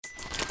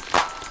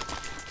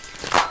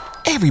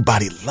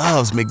everybody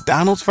loves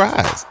McDonald's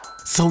fries.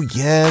 So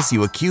yes,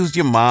 you accused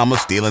your mom of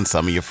stealing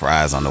some of your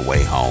fries on the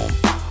way home.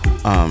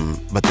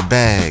 But the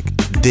bag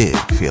did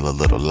feel a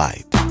little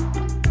light.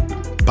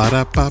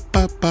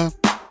 Ba-da-ba-ba-ba.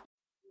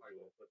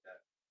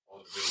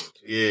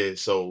 Yeah,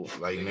 so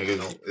like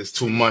niggas, it's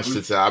too much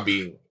to say. I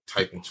be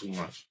typing too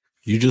much.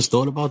 You just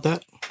thought about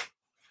that?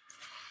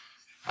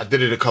 I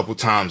did it a couple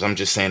times. I'm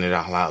just saying it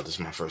out loud. This is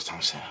my first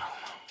time saying it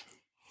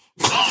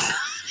out loud.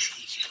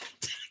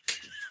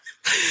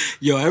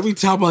 Yo, every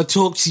time I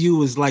talk to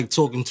you is like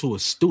talking to a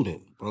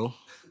student, bro.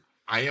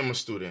 I am a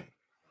student.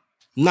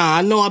 Nah,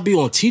 I know I be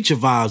on teacher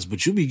vibes,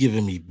 but you be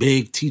giving me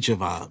big teacher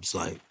vibes.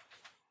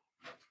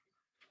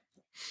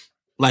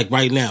 Like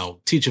right now,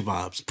 teacher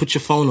vibes. Put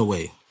your phone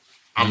away.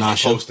 I'm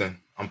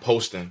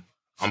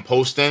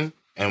posting,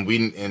 and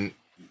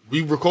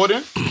we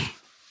recording.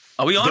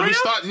 Are we on right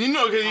now?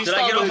 Did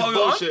I get off his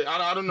bullshit.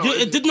 I don't know.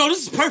 No,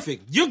 this is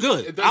perfect. You're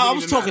good. I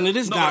was talking to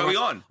this guy. Are we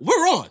on? We're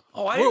on.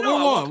 Oh, I didn't know.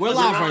 We're on. We're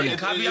live right now.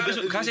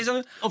 Can I say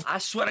something? I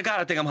swear to God,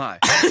 I think I'm high.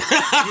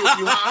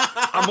 You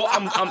high?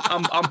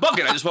 I'm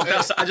bugging. I just walked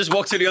outside. I just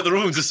walked to the other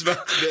room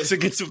to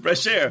get some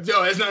fresh air.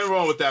 Yo, there's nothing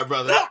wrong with that,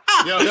 brother.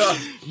 Yo,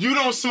 you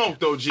don't smoke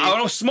though, G. I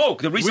don't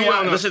smoke. The reason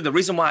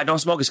why I don't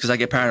smoke is because I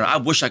get paranoid. I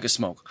wish I could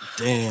smoke.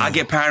 Damn. I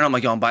get paranoid. I'm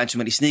like, yo, I'm buying too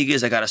many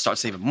sneakers. I gotta start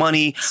saving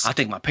money. I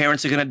think my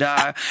parents are gonna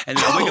die. And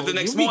then I wake up the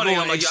next morning.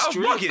 I'm like, yo,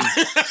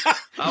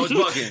 I was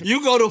bugging.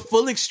 You go to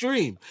full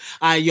extreme.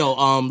 All right,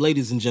 yo,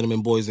 ladies and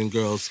gentlemen, boys and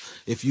girls,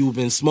 if you've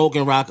been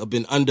smoking rock or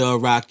been under a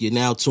rock, you're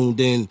now tuned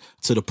in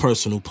to the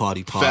Personal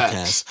Party Podcast.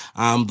 Facts.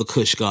 I'm the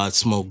Kush God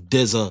Smoke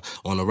Dizza.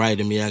 On the right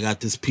of me, I got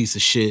this piece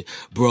of shit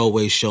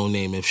Broadway show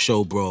name of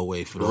Show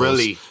Broadway for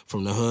those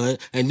from the hood.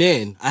 And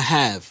then I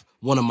have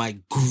one of my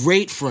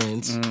great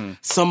friends,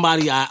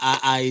 somebody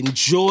I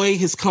enjoy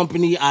his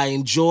company, I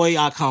enjoy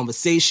our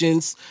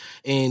conversations,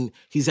 and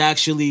he's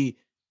actually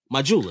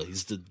my jeweler.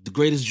 He's the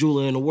greatest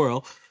jeweler in the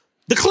world.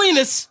 The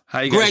cleanest. How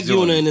you guys Greg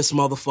doing? Yuna in this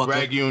motherfucker.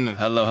 Greg Yuna.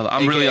 Hello.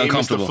 I'm really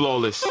uncomfortable. Mr.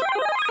 Flawless. You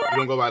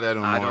don't go by that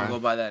anymore. I don't go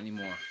by that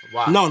anymore.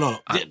 Why? No.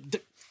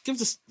 Give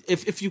this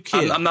if you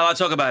can. I'm not allowed to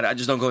talk about it. I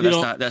just don't go.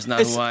 That's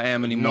not who I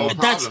am anymore. No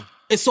problem.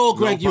 It's all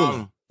Greg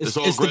Yuna. It's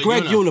the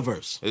Greg Yuna.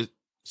 universe.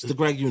 It's the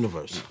Greg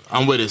universe.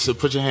 I'm with it. So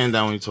put your hand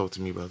down when you talk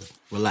to me, brother.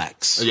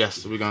 Relax.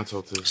 Yes, we're gonna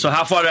talk to this. So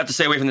how far do I have to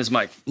stay away from this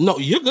mic? No,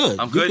 you're good.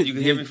 I'm good. You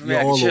can hear me from here.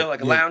 I can chill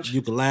like a lounge.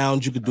 You can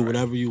lounge. You can do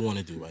whatever you want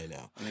to do right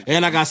now.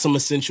 And I got some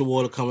essential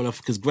water coming up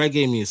because Greg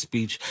gave me a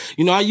speech.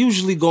 You know, I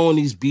usually go on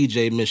these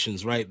BJ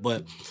missions, right?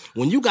 But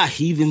when you got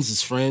heathens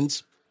as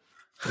friends,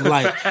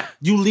 like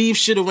you leave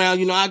shit around,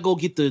 you know, I go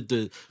get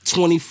the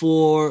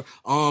 24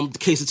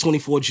 case of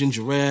 24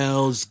 ginger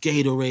ales,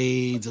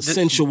 Gatorades,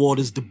 essential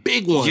waters, the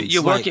big ones.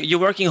 You're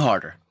working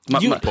harder.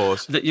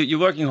 You're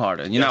working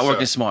harder. You're not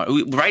working smart.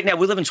 Right now,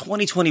 we live in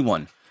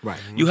 2021. Right.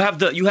 You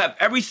have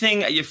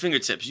everything at your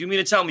fingertips. You mean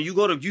to tell me you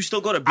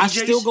still go to BJ's? I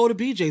still go to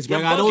BJ's,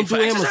 Greg. I don't do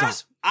Amazon.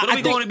 What are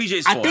we going to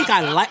BJ's for?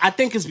 I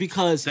think it's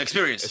because the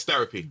experience. It's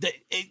therapy.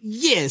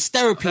 It's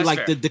therapy. That's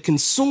like fair. the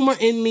consumer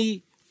in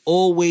me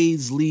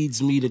always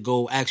leads me to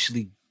go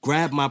actually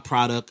grab my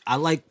product. I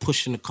like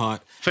pushing the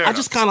cart. I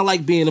just kind of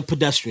like being a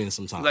pedestrian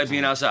sometimes. You like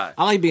being outside.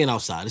 I like being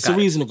outside. It's a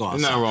reason to go outside.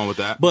 There's nothing wrong with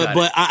that.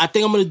 But I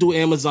think I'm gonna do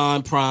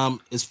Amazon Prime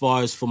as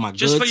far as for my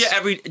goods.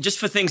 Just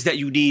for things that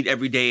you need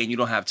every day and you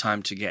don't have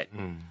time to get.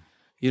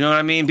 You know what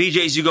I mean?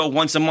 BJ's you go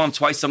once a month,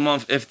 twice a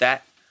month, if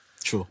that.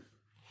 True.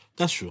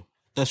 That's true.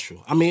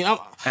 I mean,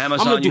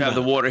 Amazon, you have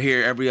the water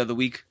here every other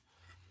week.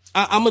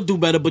 I'm gonna do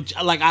better, but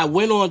like I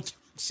went on.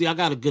 See, I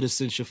got a good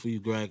essential for you,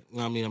 Greg. You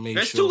know what I mean, I made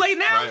It's sure. too late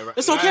now. Right.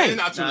 It's okay. It's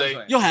not too late.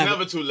 You'll have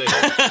Never it. too late.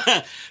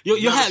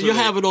 You'll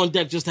have it on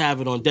deck just to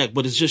have it on deck.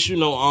 But it's just,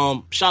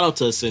 shout out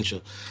to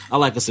Essential. I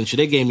like Essential.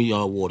 They gave me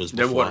waters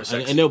before. Their water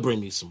and they'll bring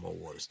me some more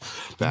waters.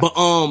 But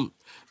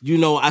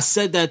I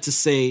said that to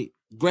say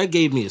Greg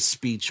gave me a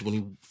speech when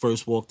he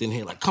first walked in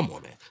here. Like, come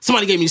on, man.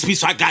 Somebody gave me a speech,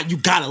 so you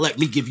gotta let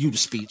me give you the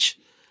speech.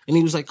 And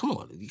he was like, come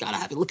on, you gotta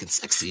have it looking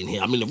sexy in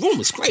here. I mean, the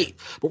room is great,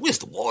 but where's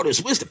the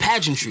waters? Where's the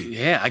pageantry?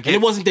 Yeah, I get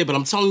And it wasn't there, but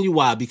I'm telling you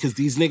why. Because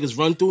these niggas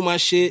run through my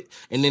shit,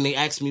 and then they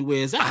ask me,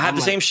 where's that? I have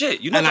the same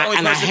shit. You're not the only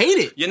person. And I hate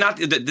it. You're not.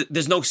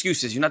 There's no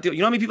excuses. You're not. You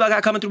know how many people I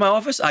got coming through my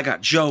office? I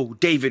got Joe,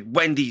 David,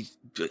 Wendy.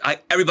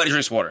 Everybody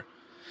drinks water.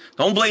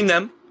 Don't blame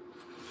them.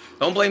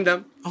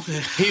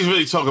 Okay. He's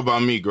really talking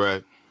about me,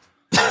 Greg.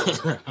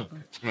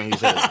 Man, he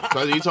said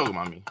that. He's talking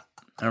about me.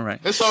 All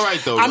right. It's all right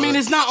though. I mean,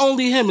 it's not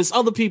only him; it's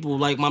other people.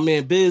 Like my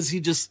man Biz,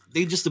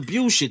 they just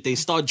abuse shit. They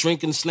start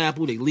drinking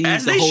Snapple, they leave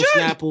As the they whole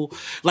should. Snapple.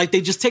 Like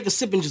they just take a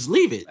sip and just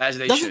leave it. As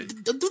they doesn't,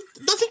 should.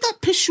 Doesn't that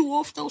piss you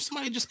off though?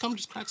 Somebody just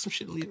crack some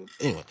shit and leave it.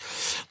 Anyway,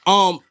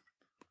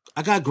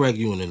 I got Greg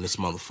Ewan in this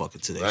motherfucker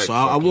today, Right, so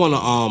I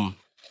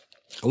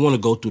wanna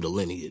go through the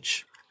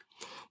lineage.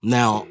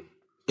 Now,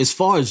 as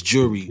far as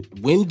jury,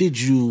 when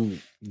did you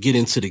get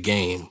into the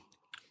game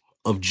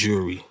of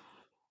jury?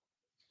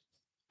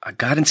 I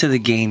got into the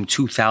game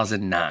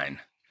 2009.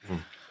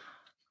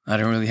 I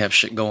didn't really have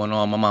shit going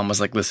on. My mom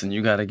was like, "Listen,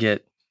 you got to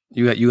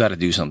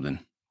do something."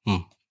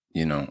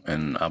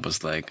 And I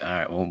was like, "All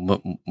right,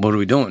 well, what are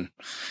we doing?"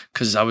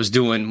 Because I was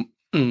doing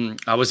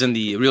I was in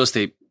the real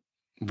estate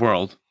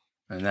world,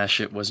 and that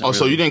shit wasn't. Oh,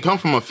 so you didn't come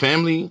from a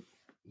family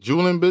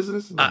jeweling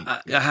business?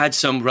 I had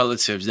some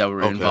relatives that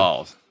were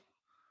involved,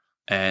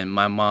 and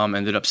my mom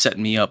ended up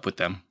setting me up with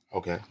them.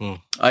 Okay.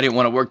 I didn't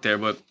want to work there,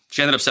 but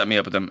she ended up setting me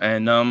up with them,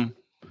 and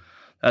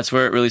that's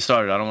where it really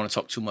started. I don't want to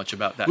talk too much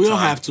about that. We don't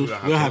have to. We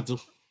don't have to.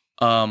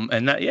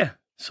 And that, yeah.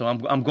 So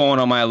I'm going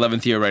on my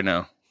 11th year right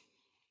now.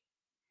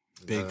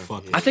 Big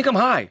fucking. I think I'm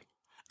high.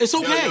 It's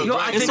okay. Yo,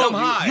 I think I'm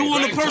high. You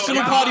on the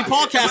Personal Party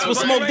podcast with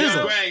Smoke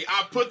Dizzle.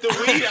 I put the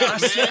weed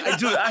out, man.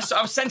 Dude,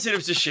 I'm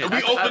sensitive to shit.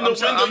 We opened the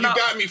window, you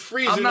got me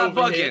freezing. I'm not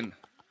over bugging. here.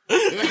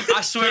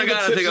 I swear to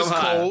God, I think I'm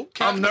high. Cold.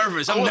 I'm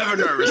nervous. I'm never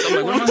nervous.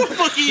 I'm like, What the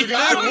fuck are you doing?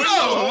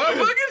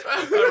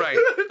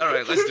 All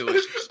right, let's do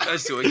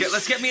it.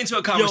 Let's get me into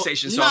a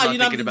conversation so I'm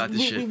not thinking about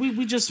this shit.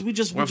 We just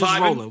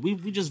vibing? rolling.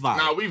 We just vibing.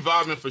 Nah, we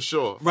vibing for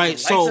sure. Right,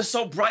 Lights so are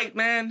so bright,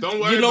 man. Don't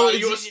worry about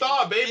it. You're a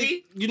star,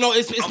 baby. I'm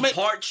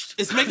parched.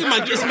 It's making my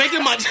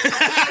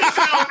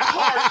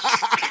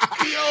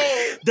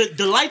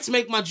the lights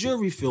make my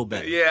jewelry feel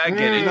better. Yeah, I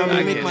get it.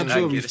 I get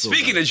it.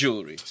 Speaking of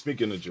jewelry,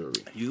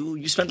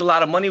 you spent a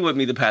lot of money with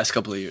me the past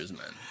couple of years,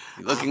 man.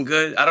 You looking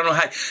good. I don't know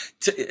how.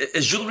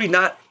 Is jewelry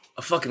not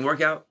a fucking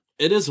workout?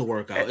 It is a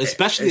workout,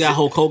 especially that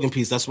Hulk Hogan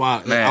piece. That's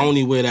why I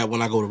only wear that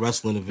when I go to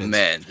wrestling events.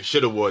 Man,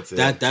 should have worn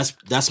it.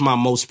 That's my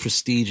most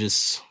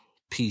prestigious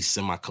piece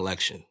in my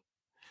collection.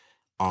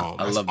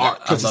 I love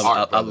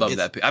that. I love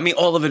that piece. I mean,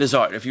 all of it is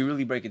art. If you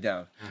really break it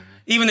down,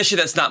 even the shit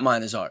that's not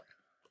mine is art.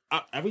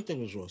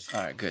 Everything was yours.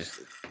 All right, good.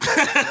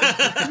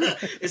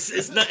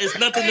 It's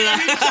nothing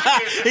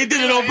that he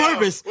did it on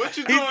purpose.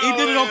 He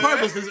did it on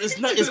purpose.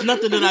 It's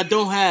nothing that I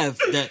don't have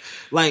that,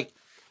 like,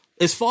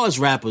 as far as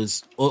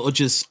rappers or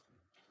just,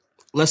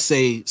 let's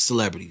say,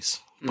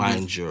 celebrities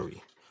buying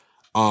jewelry.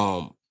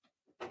 What's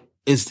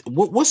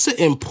the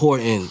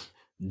important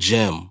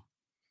gem,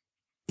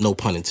 no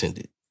pun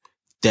intended,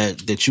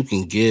 that you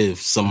can give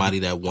somebody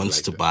that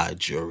wants to buy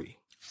jewelry?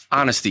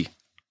 Honesty.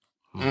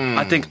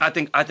 I think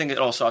it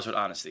all starts with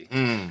honesty.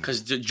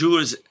 Because the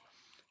jewelers,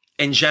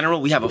 in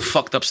general, we have a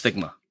fucked up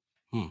stigma.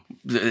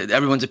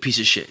 Everyone's a piece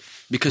of shit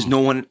because no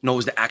one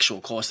knows the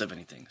actual cost of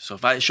anything. So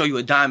if I show you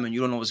a diamond,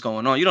 you don't know what's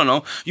going on. You don't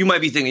know. You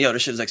might be thinking, yo,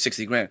 this shit is like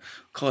 60 grand.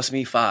 Cost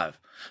me $5.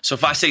 So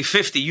if I say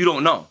 50, you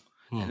don't know.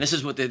 And this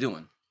is what they're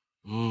doing.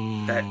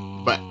 But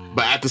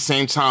at the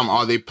same time,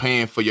 are they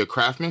paying for your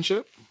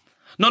craftsmanship?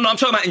 No, I'm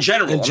talking about in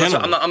general.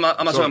 I'm not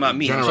talking about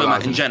me. I'm talking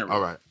about in general. All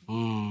right.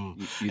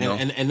 You know?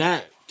 And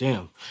that,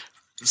 damn.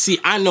 See,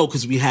 I know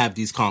because we have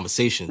these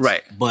conversations.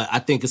 Right. But I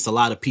think it's a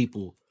lot of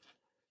people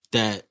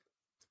that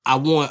I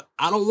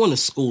don't want to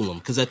school them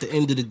because at the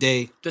end of the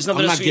day,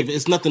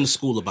 it's nothing to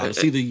school about.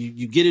 It's either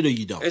you get it or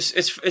you don't. It's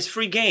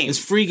free game. It's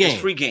free game.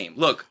 It's free game.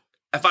 Look,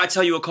 if I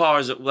tell you a car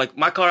is like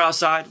my car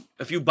outside,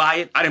 if you buy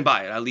it, I didn't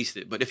buy it, I leased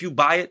it. But if you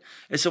buy it,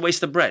 it's a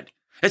waste of bread.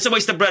 It's a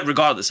waste of bread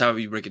regardless, however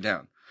you break it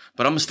down.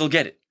 But I'm gonna still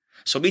get it.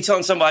 So me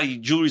telling somebody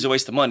jewelry's a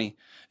waste of money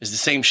is the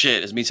same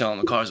shit as me telling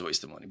them the car's a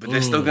waste of money. But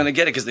they're still gonna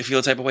get it because they feel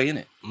a type of way in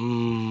it.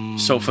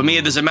 So for me,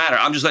 it doesn't matter.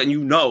 I'm just letting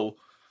you know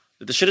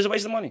that the shit is a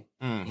waste of money.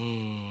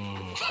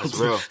 That's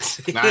real.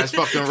 Nah, it's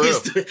fucking real.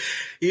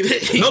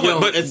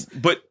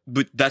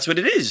 But that's what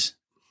it is.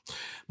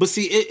 But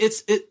see,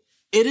 it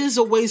is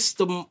a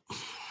waste of.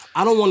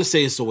 I don't want to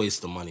say it's a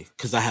waste of money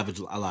because I have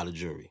a lot of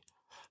jewelry,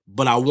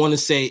 but I want to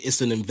say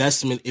it's an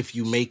investment if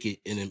you make it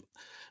in.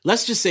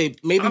 Let's just say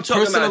maybe I'm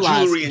talking about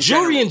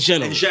jewelry in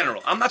general. In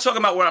general, I'm not talking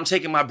about where I'm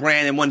taking my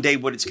brand and one day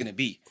what it's going to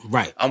be.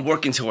 Right. I'm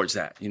working towards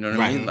that. You know what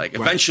I mean? Like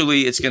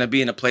eventually, it's going to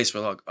be in a place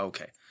where, like,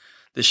 okay,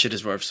 this shit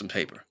is worth some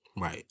paper.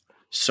 Right.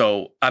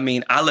 So I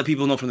mean, I let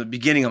people know from the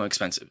beginning I'm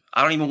expensive.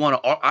 I don't even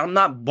want to. I'm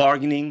not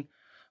bargaining.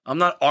 I'm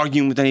not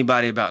arguing with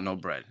anybody about no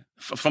bread.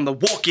 From the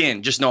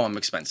walk-in, just know I'm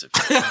expensive.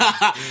 That's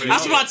what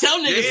I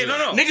tell niggas.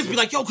 No. Niggas be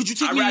like, yo, could you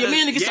take me to your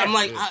man? Niggas, I'm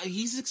like,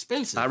 he's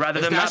expensive. I'd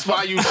rather than that's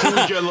why you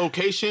choose your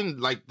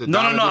location, like the. No.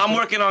 I'm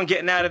working on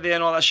getting out of there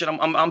and all that shit.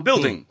 I'm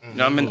building. You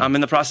know, I'm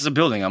in the process of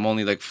building. I'm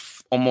only like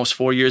almost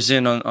 4 years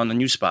in on a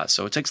new spot,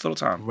 so it takes a little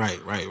time. Right.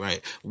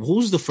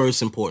 Who's the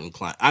first important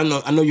client? I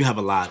know you have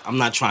a lot. I'm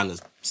not trying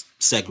to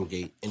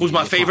segregate. Who's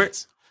my favorite?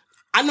 Clients.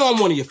 I know I'm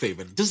one of your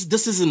favorite.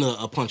 This isn't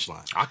a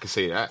punchline. I can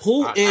say that.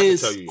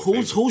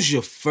 Who's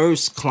your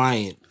first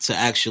client to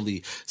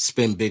actually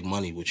spend big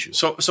money with you?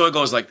 So it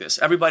goes like this.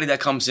 Everybody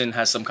that comes in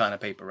has some kind of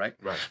paper, right?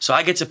 Right. So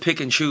I get to pick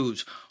and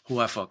choose who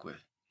I fuck with.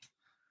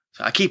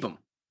 So I keep him.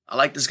 I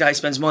like this guy, he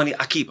spends money,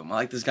 I keep him. I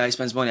like this guy, he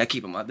spends money, I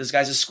keep him. This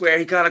guy's a square,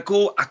 he kind of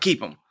cool, I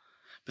keep him.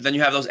 But then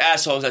you have those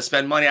assholes that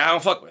spend money I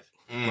don't fuck with.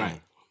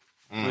 Right.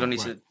 We don't need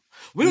to.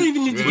 We don't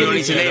even need to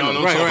name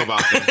them. Right.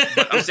 About them.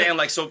 But I'm saying,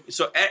 like, so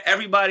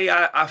everybody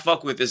I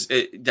fuck with is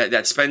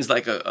that spends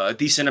like a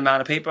decent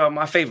amount of paper are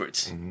my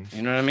favorites. Mm-hmm.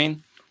 You know what I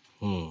mean?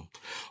 Who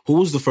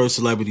was the first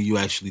celebrity you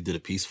actually did a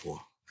piece for?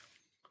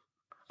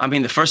 I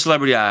mean, the first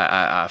celebrity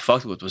I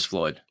fucked with was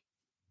Floyd.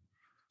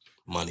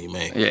 Money,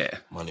 man. Yeah.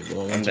 Money,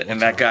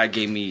 and that guy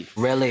gave me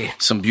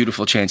some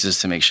beautiful chances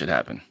to make shit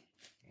happen.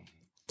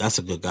 That's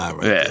a good guy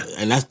there.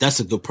 And that's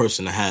a good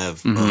person to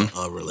have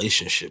a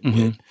relationship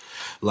with.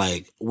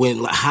 Like,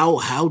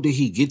 how did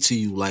he get to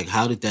you? Like,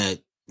 how did that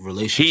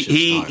relationship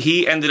start?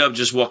 He ended up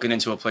just walking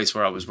into a place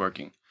where I was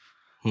working.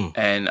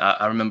 And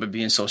I remember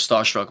being so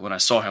starstruck when I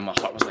saw him. My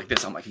heart was like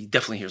this. I'm like, he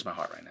definitely hears my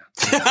heart right now.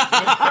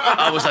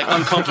 I was like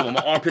uncomfortable.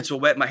 My armpits were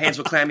wet. My hands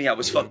were clammy. I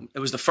was fucking. It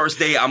was the first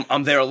day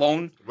I'm there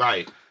alone.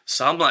 Right.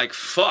 So I'm like,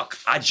 fuck.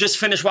 I just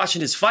finished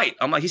watching his fight.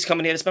 I'm like, he's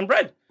coming here to spend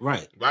bread.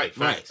 Right.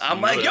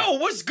 I'm like, yo,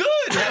 what's good?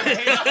 He looked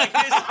at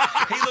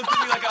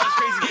me like I was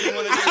crazy getting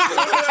one of those.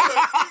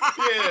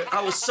 Yeah.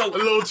 I was so a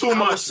little too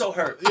much. I was so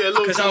hurt. Yeah, a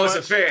little too much. Because I was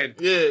a fan.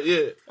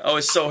 Yeah. I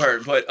was so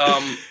hurt. But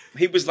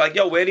he was like,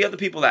 yo, where are the other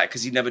people at?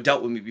 Because he never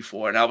dealt with me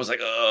before. And I was like,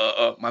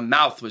 my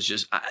mouth was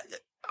just,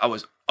 I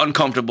was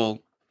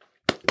uncomfortable.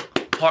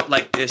 Heart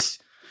like this.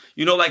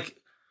 You know, like,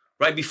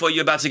 right before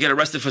you're about to get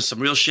arrested for some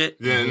real shit.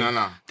 Yeah,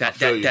 no. That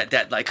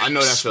like, I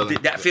know that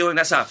feeling. That feeling,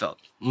 that's how I felt.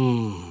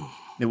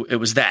 It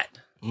was that.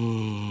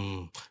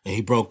 And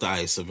he broke the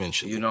ice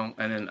eventually. You know,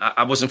 and then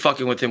I wasn't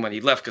fucking with him when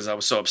he left because I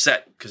was so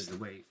upset because the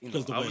way, you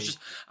know,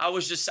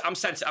 I'm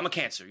sensitive. I'm a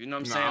Cancer. You know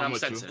what I'm saying? I'm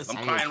sensitive. I'm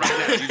crying right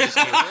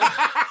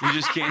now. You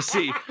just can't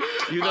see.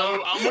 You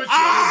know, I'm with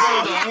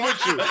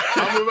you.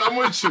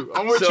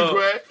 I'm with you,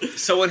 Brad.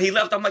 So when he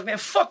left, I'm like, man,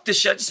 fuck this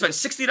shit. I just spent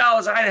 $60.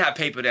 I didn't have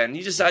paper then.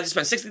 I just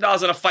spent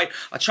 $60 on a fight.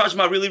 I charged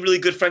my really, really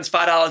good friends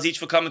 $5 each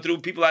for coming through.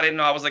 People I didn't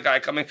know. I was like, all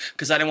right, come in,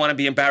 because I didn't want to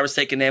be embarrassed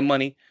taking their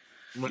money.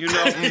 You know?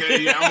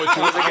 Yeah, I'm with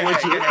you. I'm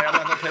with you. I'm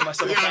not gonna play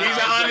myself.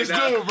 Yeah, he's an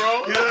honest dude,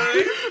 bro. You know what I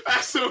mean?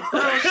 That's some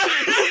real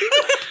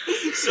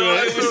shit. So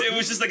it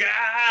was just like,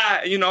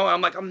 you know,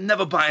 I'm like, I'm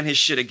never buying his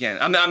shit again.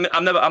 I'm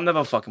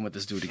never fucking with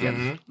this dude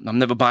again. I'm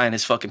never buying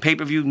his fucking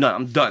pay-per-view. No,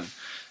 I'm done.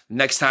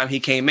 Next time he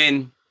came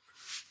in,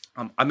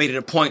 I made it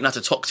a point not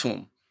to talk to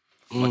him.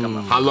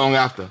 How long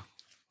after?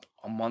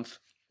 A month.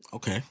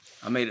 Okay.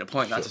 I made it a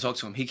point not to talk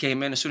to him. He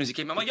came in. As soon as he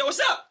came in, I'm like, yo, what's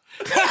up?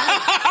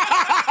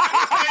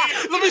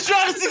 Let me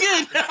try this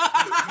again.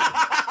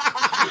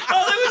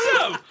 Oh,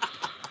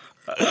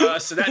 what's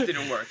up? So that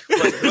didn't work.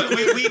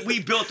 But we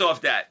built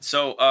off that.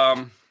 So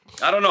I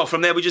don't know.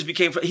 From there, we just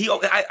became.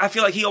 I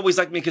feel like he always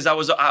liked me because I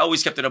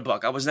always kept it a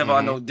buck. I was never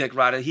on no dick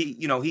rider. He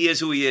is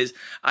who he is.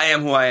 I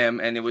am who I am,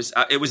 and it was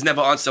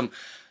never on some,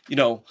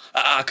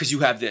 because you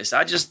have this.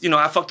 I just,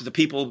 I fucked with the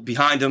people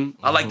behind him.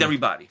 I liked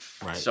everybody.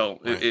 Right. So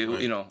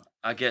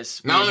I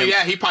guess. Not only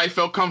that, he probably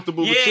felt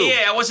comfortable with you.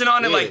 Yeah, I wasn't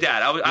on it like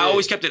that. I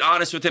always kept it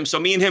honest with him. So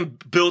me and him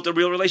built a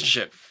real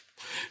relationship.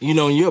 And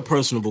you're a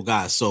personable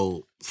guy.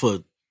 So for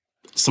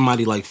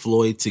somebody like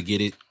Floyd to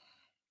get it,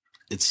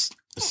 it's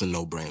a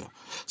no-brainer.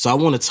 So I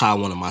want to tie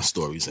one of my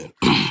stories in.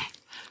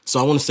 So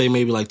I want to say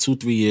maybe like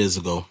 2-3 years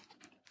ago,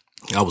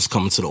 I was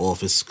coming to the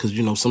office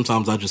because,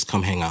 sometimes I just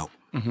come hang out.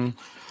 Mm-hmm.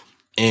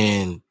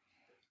 And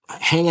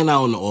hanging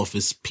out in the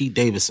office, Pete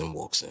Davidson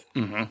walks in.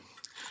 Mm-hmm.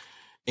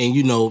 And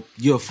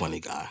you're a funny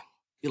guy.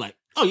 You're like,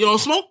 oh, you don't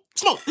smoke?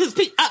 Smoke. This is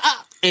Pete.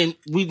 And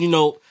we,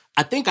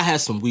 I think I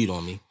had some weed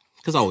on me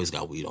because I always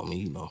got weed on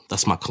me.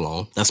 That's my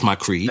cologne. That's my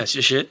creed. That's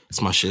your shit.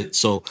 That's my shit.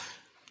 So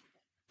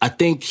I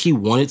think he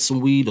wanted some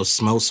weed or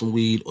smelled some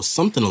weed or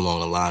something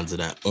along the lines of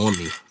that on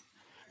me.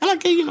 And I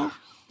get,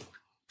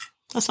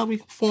 that's how we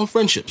form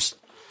friendships.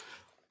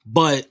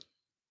 But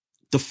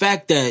the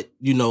fact that,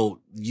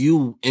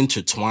 you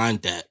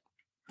intertwined that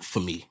for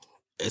me,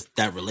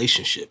 that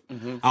relationship.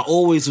 Mm-hmm. I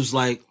always was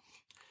like,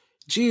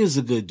 G is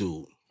a good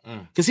dude.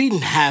 Because he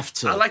didn't have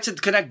to. I like to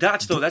connect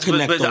dots, though. But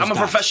I'm a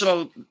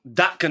professional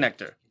dot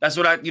connector. That's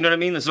what you know what I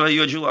mean? That's what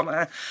you're a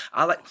jeweler.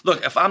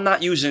 Look,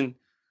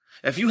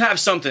 if you have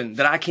something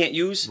that I can't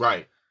use,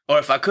 right, or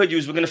if I could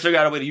use, we're going to figure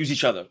out a way to use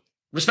each other.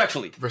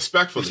 Respectfully,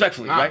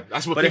 right?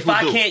 That's what. But if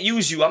I can't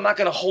use you, I'm not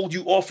going to hold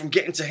you off from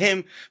getting to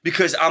him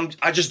because I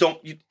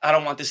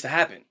don't want this to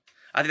happen.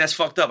 I think that's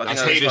fucked up. I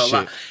think that's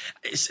shit.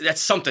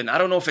 That's something. I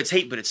don't know if it's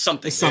hate, but it's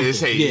something. It's something. It's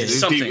hate. Yeah. It's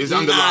something. It's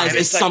underlying. And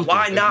it's like,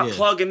 why not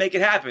plug and make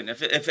it happen?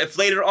 If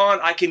later on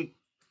I can,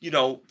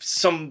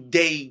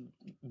 someday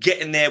get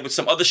in there with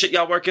some other shit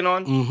y'all working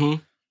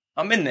on,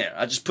 I'm in there.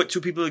 I just put two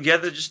people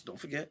together. Just don't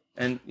forget,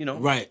 and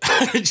right.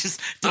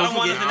 Just don't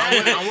forget.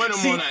 I want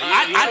him on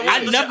that.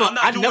 I'm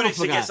not doing it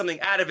to get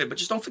something out of it, but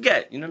just don't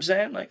forget. You know what I'm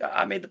saying? Like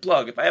I made the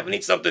plug. If I ever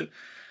need something.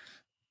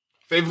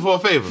 Favor for a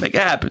favor. Make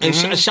it happen. And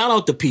shout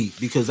out to Pete,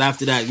 because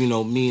after that,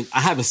 I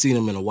haven't seen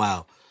him in a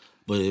while.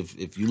 But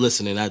if you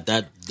listening,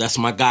 that's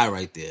my guy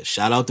right there.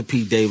 Shout out to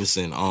Pete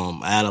Davidson.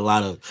 I had a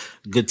lot of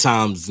good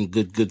times and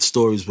good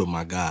stories with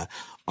my guy.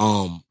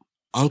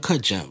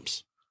 Uncut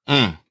Gems.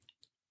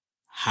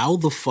 How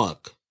the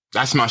fuck?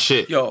 That's my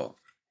shit. Yo.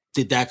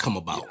 Did that come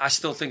about? I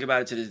still think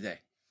about it to this day.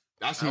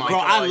 That's my bro.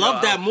 I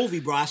love that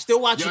movie, bro. I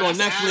still watch it on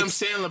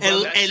Netflix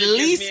at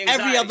least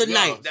every other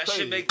night. That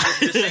shit make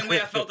the same way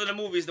I felt in the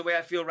movie is the way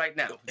I feel right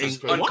now.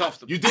 It's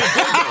uncomfortable. You did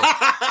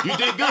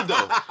good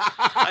though.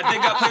 I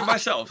think I played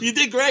myself. You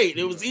did great.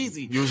 It was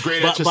easy. You was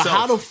great at yourself. But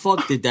how the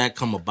fuck did that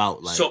come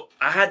about? Like, so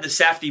I had the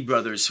Safdie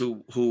brothers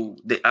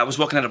I was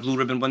walking at a Blue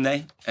Ribbon one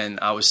day, and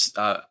I was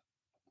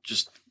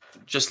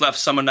just left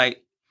summer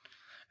night,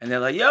 and they're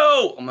like,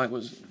 "Yo," I'm like,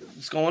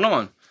 "What's going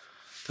on?"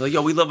 They're like,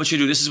 yo, we love what you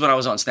do. This is when I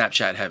was on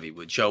Snapchat heavy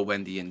with Joe,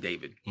 Wendy, and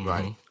David.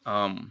 Right.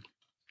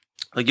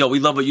 Like, yo, we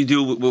love what you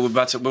do. We're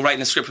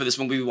writing a script for this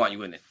movie. We want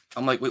you in it.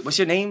 I'm like, wait, what's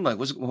your name? Like,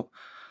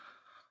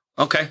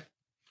 okay.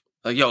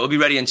 Like, yo, it'll be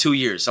ready in 2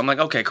 years. I'm like,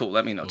 okay, cool.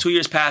 Let me know. 2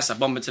 years pass. I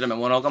bump into them at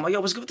one Oak. I'm like, yo,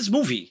 what's good with this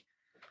movie?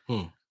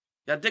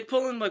 Yeah, dick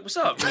pulling? Like, what's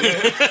up? I'm trying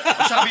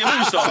to be a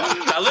movie star.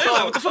 I live?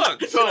 Like, what the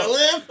fuck? I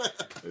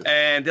live?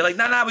 And they're like,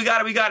 nah, we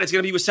got it. It's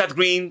going to be with Seth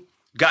Green.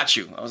 Got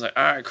you. I was like,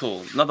 all right,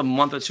 cool. Another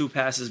month or two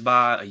passes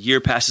by. A year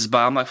passes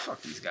by. I'm like,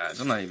 fuck these guys.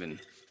 I'm not even,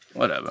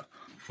 whatever.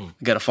 I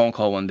got a phone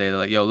call one day. They're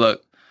like, yo,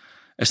 look,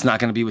 it's not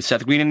going to be with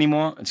Seth Green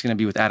anymore. It's going to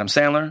be with Adam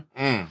Sandler.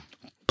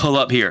 Pull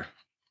up here.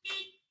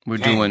 We're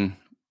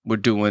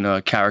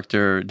doing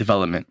character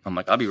development. I'm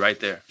like, I'll be right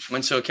there.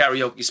 Went to a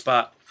karaoke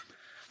spot.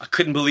 I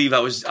couldn't believe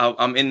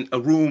I'm in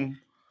a room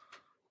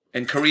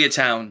in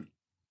Koreatown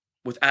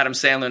with Adam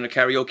Sandler in a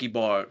karaoke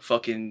bar,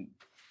 fucking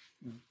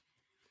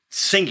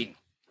singing.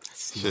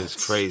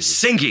 It's crazy.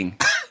 Singing.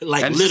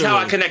 Like, and literally. this is how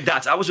I connect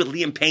dots. I was with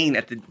Liam Payne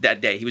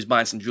that day. He was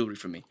buying some jewelry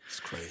for me.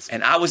 It's crazy.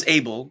 And I was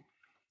able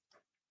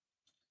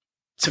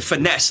to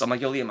finesse. I'm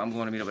like, yo, Liam, I'm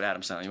going to meet up with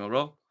Adam Sandler. You want to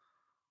roll?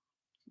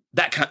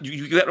 That kind,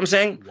 you get what I'm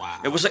saying?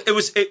 Wow.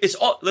 It's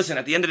all, listen,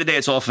 at the end of the day,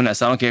 it's all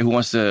finesse. I don't care who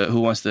wants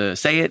to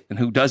say it and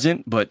who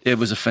doesn't, but it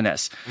was a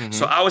finesse.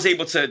 So I was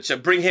able to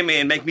bring him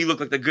in, make me look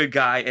like the good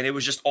guy, and it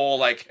was just all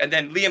like, and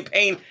then Liam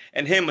Payne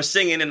and him were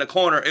singing in the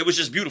corner. It was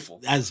just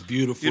beautiful. That's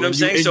beautiful. You know what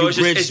I'm saying? So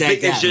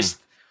it's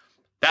just,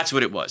 that's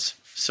what it was.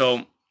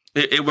 So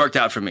it worked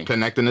out for me.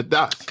 Connecting the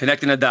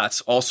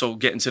dots. Also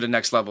getting to the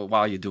next level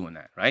while you're doing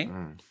that, right?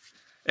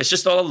 It's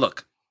just all a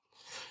look.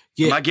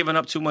 Yeah. Am I giving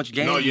up too much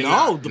game?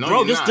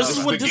 Bro, this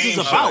is what this is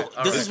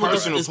about. This is what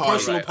this is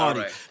personal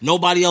party.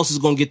 Nobody else is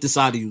going to get this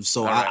out of you,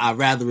 so I'd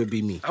rather it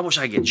be me. I wish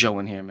I could get Joe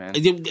in here, man.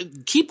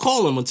 Keep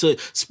calling him until...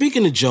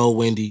 Speaking of Joe,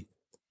 Wendy,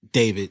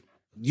 David,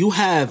 you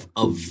have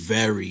a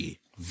very,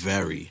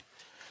 very,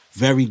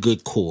 very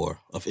good core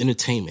of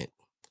entertainment.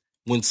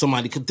 When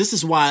somebody... This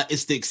is why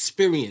it's the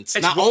experience.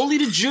 Not only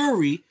the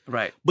jury,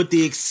 right, but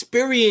the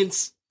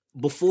experience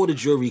before the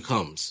jury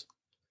comes.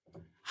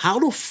 How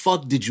the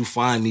fuck did you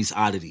find these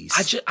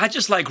oddities? I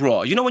just like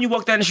raw. You know when you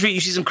walk down the street, you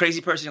see some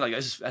crazy person, you're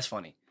like, that's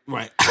funny.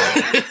 Right.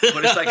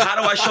 But it's like,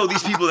 how do I show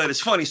these people that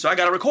it's funny? So I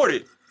got to record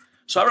it.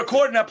 So I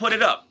record and I put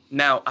it up.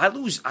 Now, I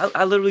lose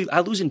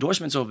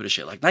endorsements over the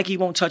shit. Like, Nike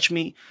won't touch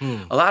me.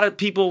 A lot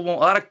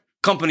of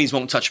companies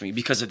won't touch me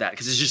because of that,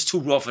 because it's just too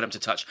raw for them to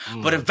touch.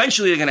 But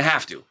eventually they're going to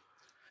have to.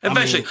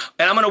 Eventually.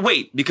 And I'm going to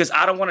wait, because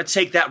I don't want to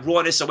take that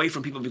rawness away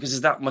from people, because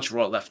there's not much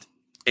raw left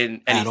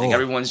in anything.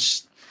 Everyone's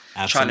just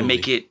trying to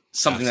make it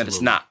something that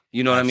it's not.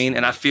 You know what I mean?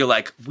 And I feel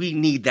like we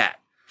need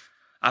that.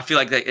 I feel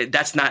like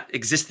that's not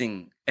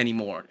existing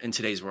anymore in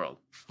today's world.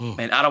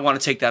 And I don't want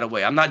to take that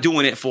away. I'm not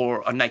doing it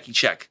for a Nike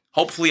check.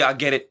 Hopefully I'll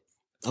get it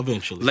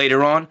eventually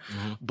later on.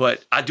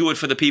 But I do it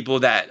for the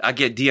people that I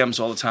get DMs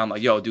all the time.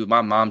 Like, yo, dude,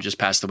 my mom just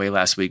passed away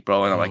last week,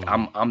 bro. And I'm like,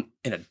 I'm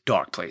in a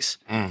dark place.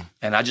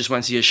 And I just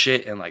went to your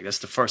shit. And like, that's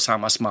the first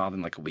time I smiled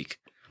in like a week.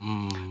 You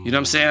know what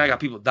I'm saying? I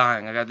got people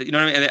dying. You know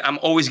what I mean? And I'm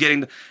always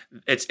getting,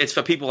 it's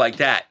for people like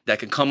that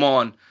can come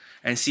on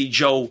and see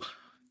Joe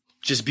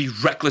just be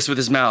reckless with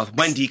his mouth.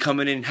 Wendy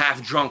coming in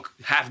half drunk,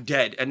 half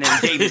dead, and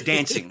then David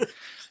dancing.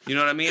 You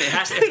know what I mean? If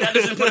that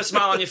doesn't put a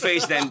smile on your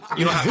face, then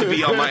you don't have to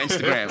be on my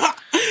Instagram.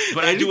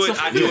 But I do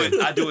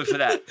it for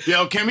that.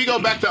 Yo, can we go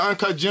back to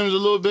Uncut Gems a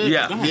little bit?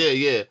 Yeah.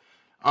 Yeah.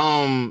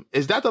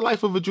 Is that the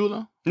life of a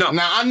jeweler? No.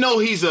 Now I know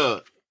he was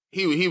a,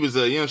 you know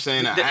what I'm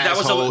saying, an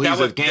asshole, he's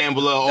a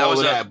gambler, all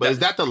of that. But is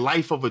that the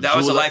life of a jeweler? That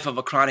was the life of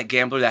a chronic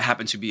gambler that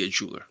happened to be a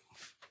jeweler.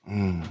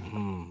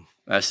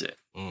 That's it.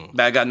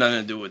 But I got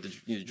nothing to do with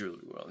the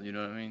jewelry world. You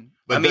know what I mean?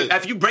 But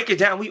if you break it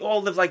down, we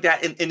all live like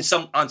that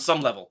on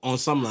some level. On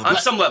some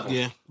level.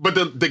 Yeah. But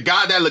the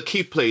guy that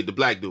Lakeith played, the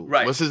black dude,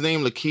 right? What's his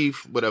name?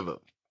 Lakeith, whatever.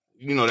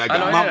 You know that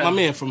guy. My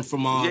man from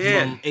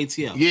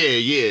ATL.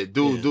 Yeah.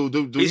 Do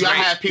y'all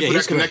have people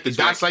that connect the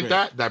dots like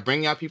that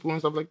bring y'all people and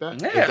stuff like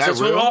that? Yeah,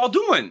 that's what we're all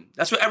doing.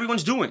 That's what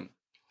everyone's doing.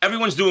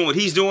 Everyone's doing what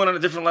he's doing on a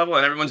different level,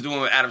 and everyone's doing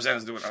what Adam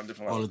Sandler's doing on a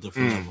different level. On a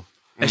different level.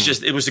 It's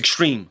just, it was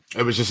extreme.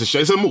 It was just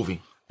it's a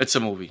movie. It's a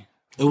movie.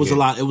 It was a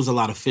lot. It was a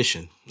lot of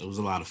fishing. A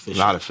lot of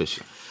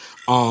fishing.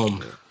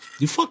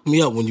 You fucked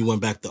me up when you went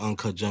back to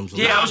Uncut Gems.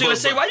 Yeah, I was going to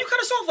say, why you cut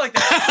us off like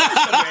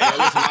that?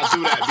 Listen, I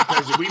do that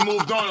because we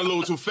moved on a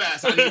little too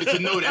fast. I needed to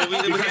know that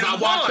because I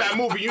watched that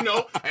movie, and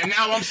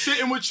now I'm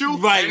sitting with you,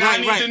 and I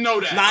need to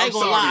know that. Nah, I ain't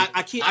gonna lie.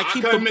 I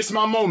couldn't miss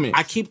my moment.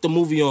 I keep the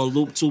movie on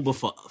loop too, but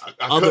for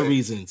other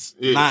reasons.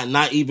 Yeah.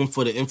 Not even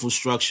for the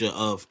infrastructure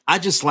of. I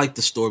just like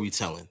the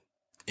storytelling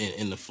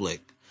in the flick.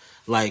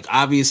 Like,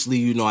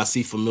 obviously, I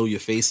see familiar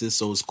faces,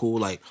 so it's cool.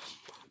 Like,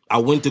 I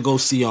went to go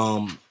see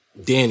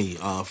Danny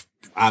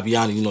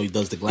Aviani, he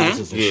does the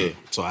glasses and shit.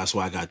 So that's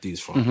where I got these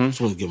from.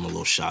 Just want to give him a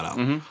little shout out.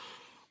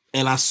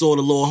 And I saw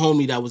the little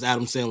homie that was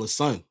Adam Sandler's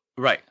son.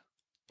 Right.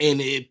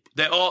 And it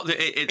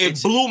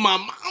blew my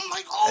mind. I'm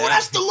like,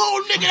 that's the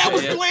little nigga that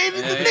was playing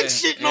in the Knicks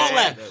shit and all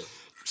that.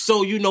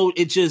 So,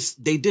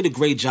 they did a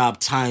great job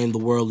tying the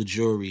world of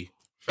jewelry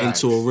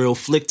into a real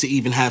flick to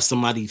even have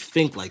somebody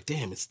think like,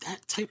 damn, it's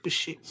that type of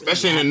shit.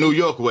 Especially in a New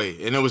York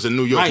way. And it was a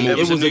New York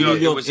movie.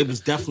 It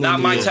was definitely not a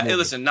New my York type. movie.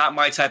 Listen, not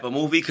my type of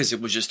movie because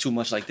it was just too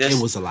much like this.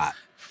 It was a lot.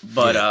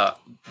 But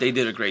they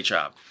did a great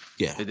job.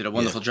 Yeah. They did a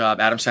wonderful job.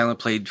 Adam Sandler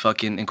played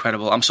fucking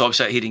incredible. I'm so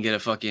upset he didn't get a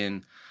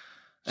fucking...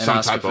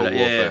 Some type of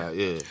warfare,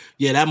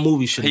 yeah. That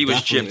movie should. He was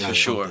gypped for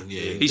sure.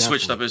 Yeah, he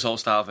switched up his whole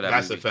style for that.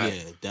 That's movie. a fact.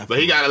 Yeah, definitely. But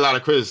he got a lot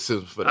of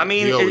criticism for that. I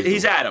mean,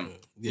 he's Adam.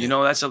 Yeah. You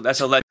know, that's a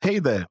legend. Hey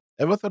there,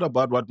 ever thought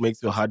about what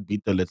makes your heart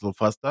beat a little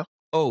faster?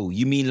 Oh,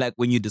 you mean like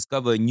when you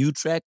discover a new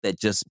track that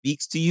just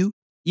speaks to you?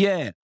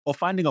 Yeah, or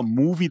finding a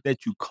movie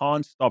that you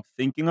can't stop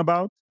thinking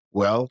about?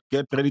 Well,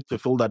 get ready to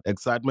feel that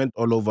excitement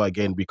all over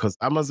again because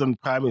Amazon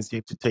Prime is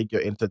here to take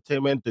your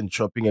entertainment and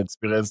shopping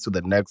experience to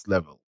the next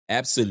level.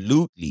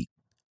 Absolutely.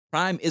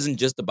 Prime isn't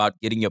just about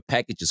getting your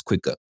packages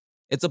quicker.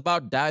 It's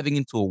about diving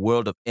into a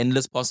world of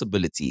endless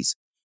possibilities,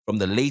 from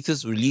the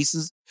latest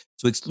releases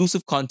to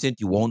exclusive content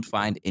you won't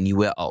find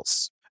anywhere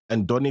else.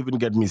 And don't even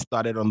get me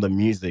started on the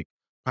music.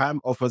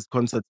 Prime offers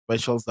concert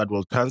specials that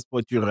will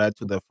transport you right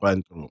to the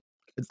front row.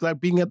 It's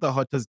like being at the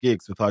hottest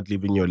gigs without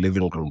leaving your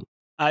living room.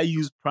 I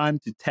use Prime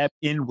to tap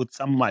in with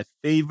some of my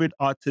favorite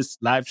artists'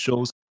 live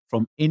shows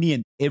from any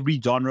and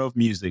every genre of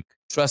music.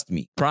 Trust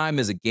me, Prime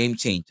is a game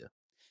changer.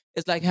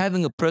 It's like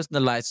having a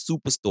personalized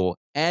superstore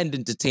and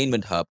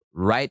entertainment hub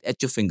right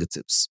at your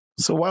fingertips.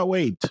 So why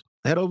wait?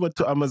 Head over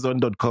to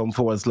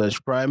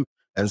amazon.com/Prime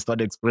and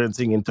start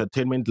experiencing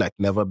entertainment like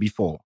never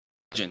before.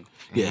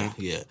 Yeah.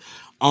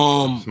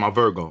 It's my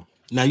Virgo.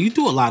 Now you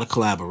do a lot of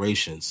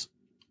collaborations.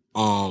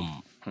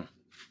 And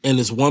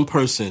there's one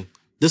person.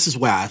 This is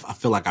where I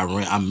feel like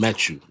I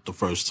met you the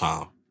first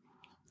time.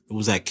 It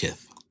was at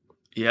Kith.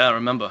 Yeah, I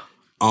remember.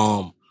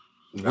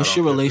 What's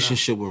your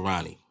relationship with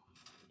Ronnie?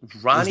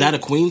 Ronnie, is that a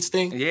Queens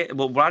thing? Yeah,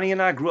 well, Ronnie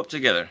and I grew up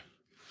together.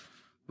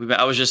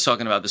 I was just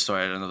talking about this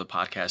story at another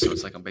podcast, so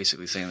it's like I'm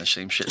basically saying the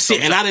same shit. See,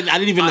 and I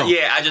didn't even know.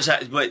 Yeah, I just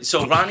had, but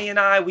so Ronnie and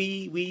I,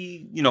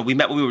 we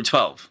met when we were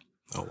 12.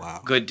 Oh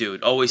wow, good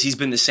dude. Always, he's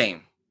been the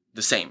same.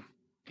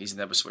 He's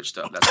never switched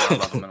up. That's why I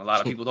love him, and a lot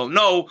of people don't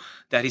know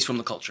that he's from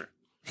the culture.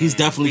 He's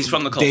definitely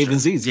from the culture. Dave and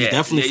Z's. He's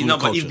definitely from the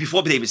culture. But even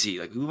before Dave and Z,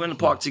 like we were in the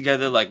park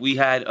together. Like we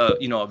had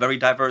a very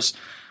diverse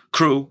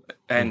crew,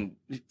 and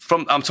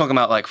I'm talking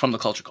about like from the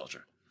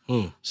culture.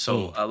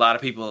 So a lot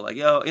of people are like,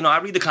 yo, I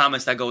read the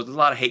comments that goes, there's a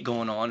lot of hate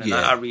going on, and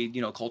I read,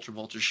 culture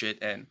vulture shit,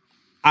 and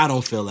I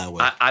don't feel that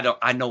way.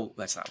 I know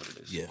that's not what it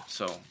is. Yeah.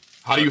 So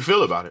how do you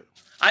feel about it?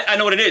 I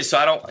know what it is. So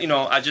I don't,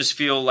 I just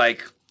feel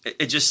like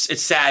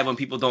it's sad when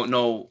people don't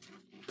know.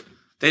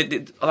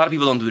 A lot of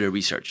people don't do their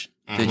research.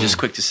 Mm-hmm. They're just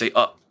quick to say,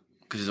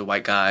 because he's a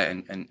white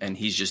guy and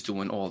he's just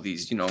doing all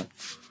these,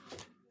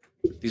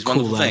 these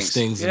wonderful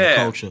things in the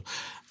culture.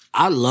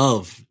 I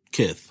love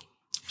Kith.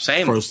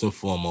 Same. First and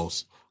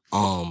foremost.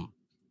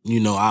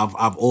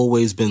 I've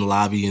always been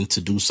lobbying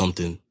to do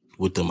something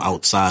with them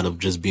outside of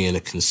just being a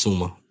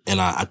consumer. And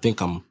I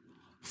think I'm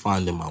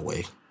finding my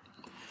way.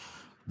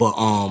 But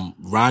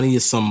Ronnie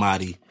is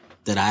somebody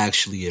that I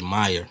actually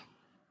admire.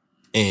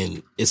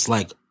 And it's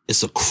like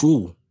it's a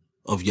crew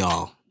of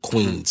y'all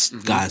Queens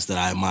guys that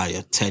I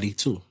admire. Teddy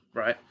too.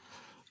 Right.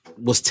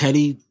 Was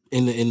Teddy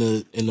in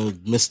the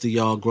midst of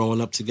y'all growing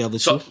up together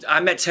too? So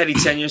I met Teddy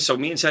 10 years. So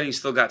me and Teddy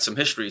still got some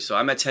history. So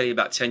I met Teddy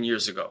about 10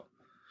 years ago.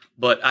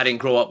 But I didn't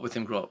grow up with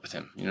him. You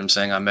know what I'm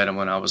saying? I met him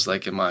when I was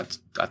like in my,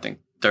 I think,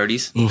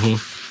 30s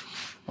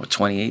or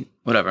 28,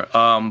 whatever.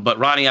 But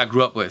Ronnie, I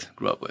grew up with.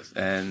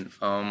 And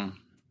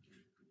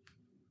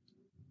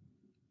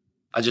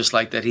I just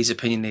like that he's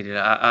opinionated.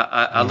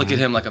 I look at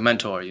him like a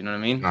mentor. You know what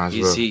I mean?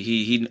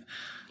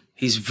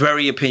 He's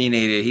very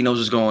opinionated. He knows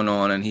what's going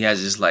on. And he has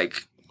his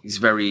he's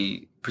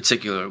very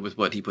particular with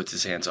what he puts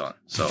his hands on.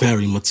 So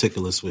very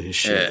meticulous with his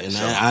shit. And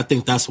I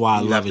think that's why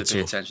I love it too.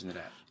 You have to pay attention to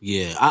that.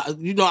 Yeah,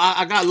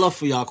 I got love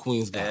for y'all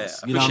Queens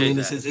guys. You know what I mean?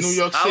 It's New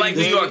York City. I like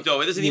New York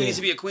though. It doesn't even need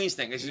to be a Queens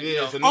thing. It's,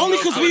 only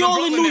because we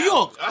all in New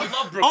York. I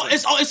love Brooklyn.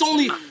 It's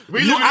only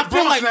we live in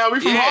Bronx now.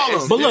 We from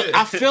Harlem. But look,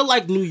 I feel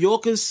like New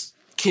Yorkers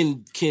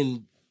can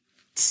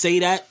say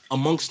that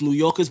amongst New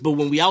Yorkers, but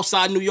when we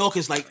outside New York,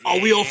 it's like,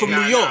 we all from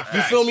New York.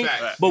 You feel me?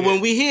 But when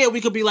we here,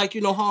 we could be like,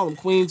 Harlem,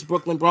 Queens,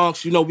 Brooklyn,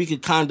 Bronx. We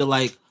could kind of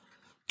like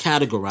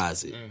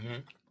categorize it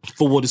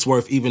for what it's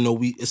worth, even though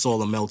it's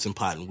all a melting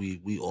pot and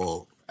we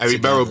all. Every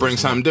borough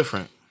brings something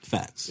different.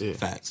 Facts.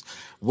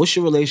 What's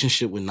your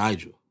relationship with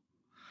Nigel?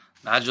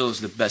 Nigel is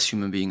the best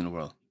human being in the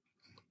world.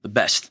 The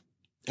best.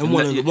 And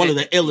one of the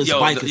illest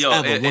bikers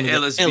ever. One of the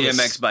illest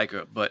BMX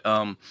biker. But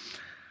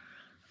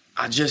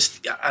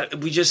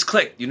we just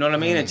clicked. You know what I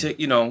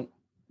mean?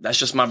 That's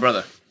just my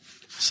brother.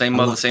 Same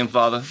mother, same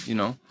father,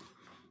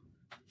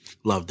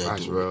 Love that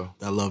dude. Real.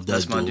 I love that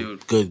That's dude. My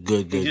dude.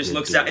 Good. He just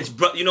looks out. It's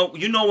you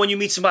know when you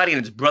meet somebody and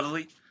it's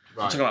brotherly.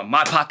 Right. I'm talking about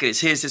my pocket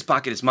is his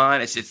pocket is mine.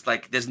 It's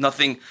like there's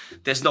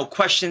no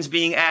questions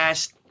being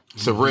asked.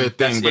 It's a rare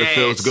thing, but it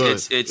feels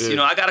good. It's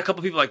I got a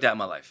couple people like that in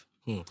my life.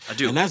 I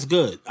do, and that's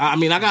good. I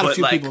mean, I got a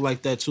few people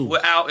like that too. We're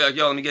out,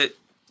 let me get.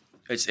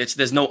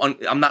 There's no.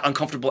 I'm not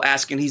uncomfortable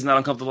asking. He's not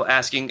uncomfortable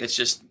asking. It's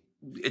just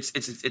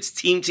it's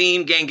team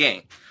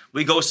gang.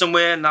 We go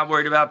somewhere, not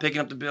worried about picking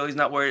up the bill. He's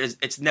not worried.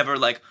 It's never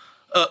like,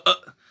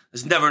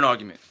 it's never an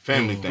argument.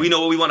 Family thing. We know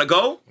where we want to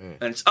go,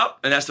 and it's up,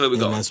 and that's the way we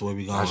go. And that's where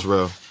we go. That's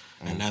real.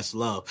 And that's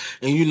love.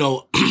 And you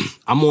know,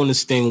 I'm on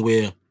this thing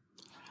where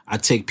I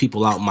take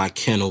people out my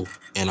kennel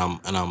and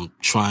I'm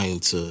trying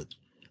to,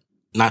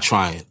 not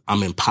trying,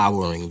 I'm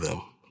empowering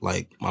them.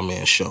 Like my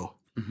man Show.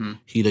 Mm-hmm.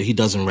 He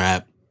doesn't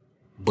rap,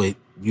 but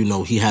you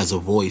know, he has a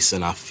voice,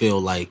 and I feel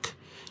like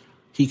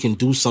he can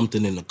do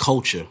something in the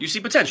culture. You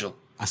see potential.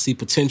 I see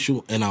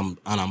potential, and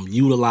I'm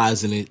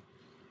utilizing it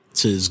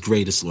to its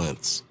greatest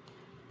lengths.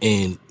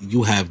 And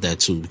you have that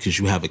too, because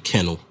you have a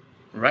kennel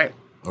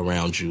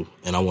around you.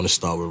 And I want to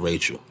start with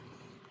Rachel.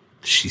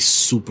 She's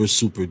super,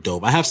 super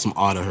dope. I have some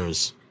art of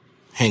hers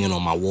hanging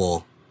on my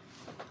wall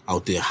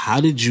out there.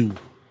 How did you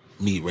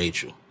meet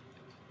Rachel?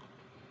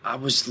 I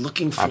was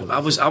looking for. I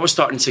was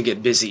starting to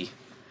get busy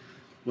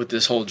with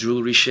this whole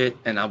jewelry shit,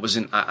 and I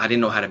didn't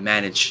know how to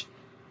manage.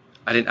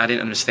 I didn't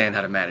understand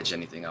how to manage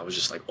anything. I was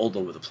just like all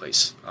over the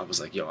place. I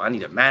was like, yo, I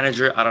need a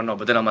manager. I don't know.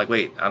 But then I'm like,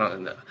 wait,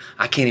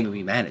 I can't even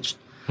be managed.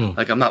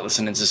 Like, I'm not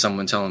listening to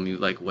someone telling me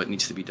like what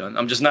needs to be done.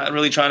 I'm just not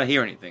really trying to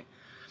hear anything.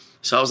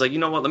 So I was like, you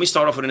know what? Let me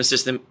start off with an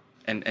assistant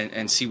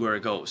and see where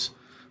it goes.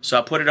 So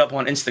I put it up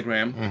on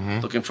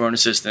Instagram, looking for an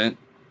assistant,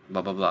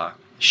 blah, blah, blah.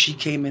 She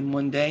came in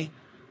one day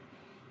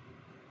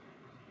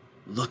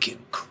looking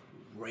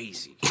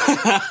crazy.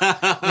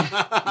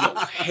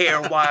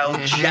 Hair wild,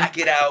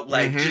 jacket out,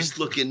 like just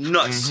looking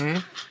nuts.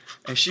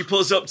 And she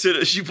pulls up to the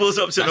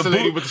booth.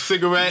 Lady with the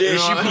cigarette. Yeah,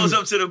 she pulls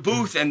up to the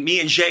booth, and me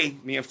and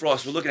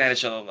Frost, we're looking at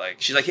each other like,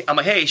 I'm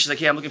like, hey. She's like,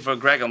 hey, I'm looking for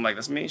Greg. I'm like,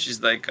 that's me.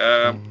 She's like,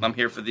 I'm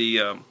here for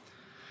the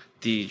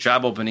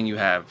job opening you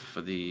have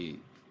for the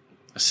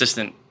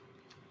assistant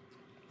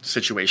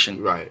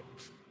situation. Right.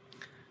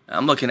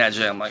 I'm looking at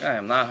Jay. I'm like, I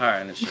am not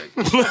hiring this chick.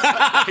 Jay's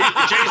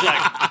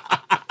like.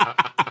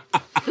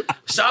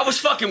 So I was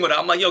fucking with her.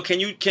 I'm like, yo, can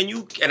you?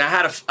 And I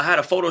had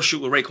a photo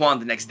shoot with Raekwon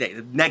the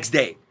next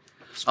day.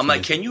 I'm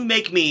like, can you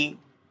make me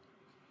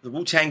the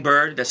Wu-Tang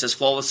bird that says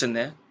flawless in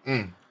there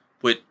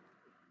with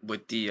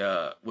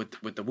the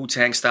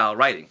Wu-Tang style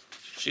writing?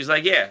 She's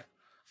like, yeah.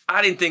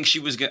 I didn't think she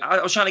was gonna.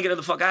 I was trying to get her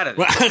the fuck out of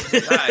there.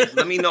 All right,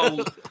 let me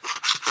know.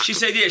 She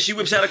said, yeah. She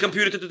whips out a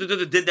computer,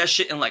 did that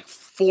shit in like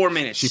 4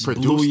 minutes. She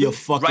produced blew your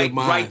fucking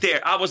mind. Right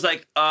there. I was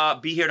like,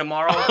 be here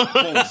tomorrow.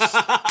 Boom.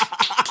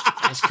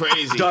 That's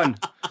crazy. Done.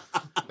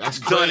 That's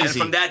crazy. Done. And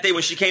from that day,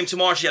 when she came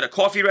tomorrow, she had a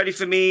coffee ready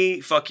for me.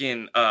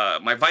 Fucking,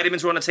 my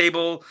vitamins were on the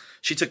table.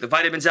 She took the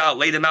vitamins out,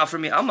 laid them out for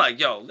me. I'm like,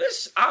 yo,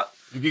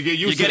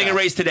 you're getting a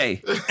raise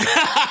today. You're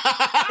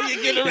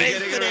getting a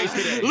raise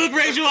today. Look,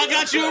 Rachel, I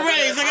got you a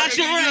raise. I got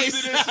you a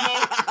raise.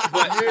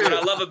 But what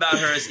I love about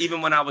her is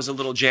even when I was a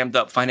little jammed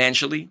up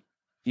financially,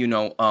 you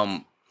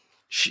know,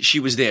 she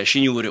was there.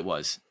 She knew what it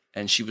was,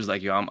 and she was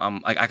like, yo,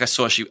 I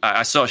saw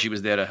she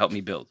was there to help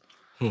me build.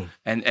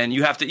 And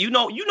you have to, you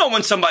know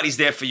when somebody's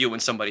there for you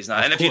and somebody's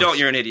not. And if you don't,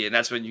 you're an idiot. And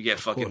that's when you get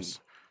fucking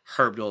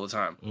herbed all the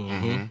time.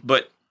 Mm-hmm.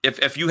 But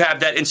if you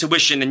have that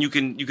intuition and you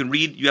can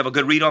read, you have a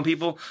good read on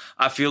people,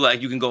 I feel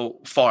like you can go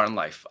far in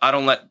life. I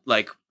don't let,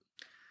 like,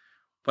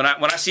 when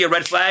I see a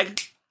red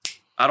flag,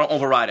 I don't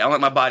override it. I don't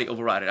let my body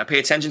override it. I pay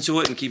attention to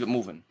it and keep it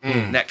moving.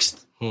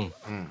 Next. You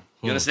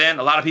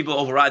understand? A lot of people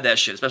override that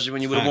shit, especially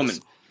when you're with a woman.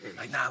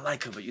 Like, nah, I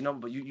like her, but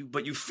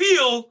you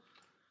feel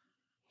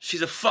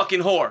she's a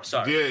fucking whore.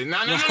 Sorry. Yeah, no.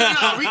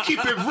 We keep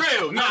it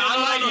real. No,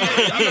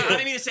 I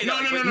didn't mean to say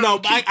that. No,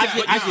 but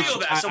I feel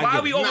that. So why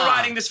are we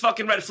overriding this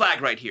fucking red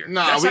flag right here?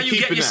 No, that's how you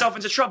get yourself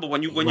into trouble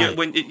when your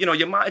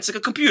mind. It's like a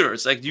computer.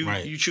 It's like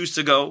you choose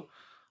to go.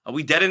 Are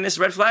we dead in this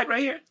red flag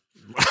right here?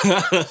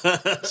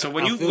 So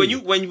when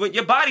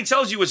your body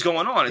tells you what's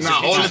going on, it's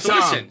like you choose to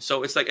listen.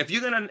 So it's like if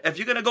you're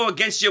gonna go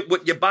against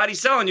what your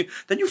body's telling you,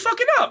 then you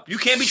fucking up. You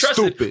can't be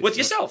trusted with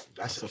yourself.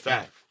 That's a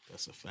fact.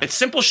 It's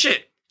simple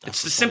shit.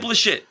 It's the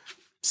simplest shit.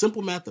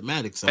 Simple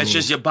mathematics. It's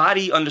just your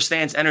body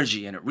understands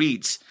energy and it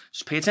reads.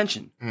 Just pay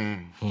attention.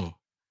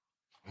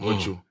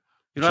 What you?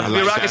 You don't have to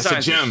be a rocket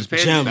scientist.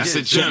 That's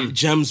a gem.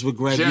 Gems with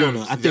Greg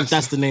Yuna. I think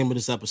that's the name of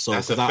this episode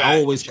because I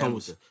always come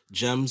with it.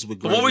 Gems with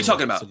Greg. What were we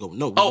talking about?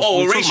 No.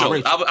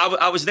 Rachel.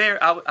 I was there.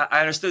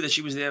 I understood that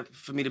she was there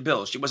for me to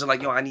build. She wasn't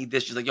like, yo, I need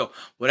this. She's like, yo,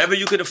 whatever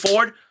you could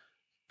afford,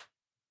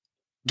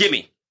 give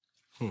me.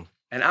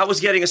 And I was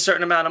getting a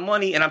certain amount of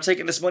money, and I'm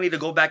taking this money to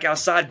go back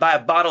outside, buy a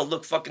bottle,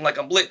 look fucking like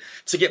I'm lit,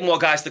 to get more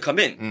guys to come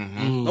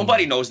in.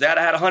 Nobody knows that.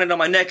 I had 100 on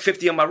my neck,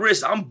 50 on my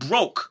wrist. I'm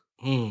broke.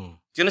 Do you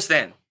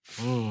understand?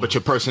 But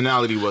your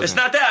personality wasn't. It's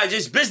not that. I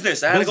just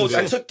business. I had to go.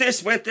 I took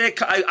this, went there.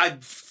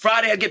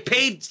 Friday, I get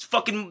paid.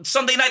 Fucking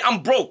Sunday night,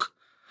 I'm broke.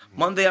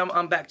 Monday,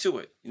 I'm back to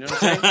it. You know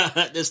what I'm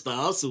saying? That's the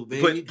hustle,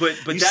 baby. But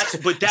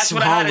that's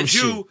what I had to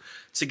do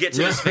to get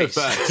to this space.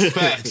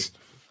 Facts.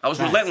 I was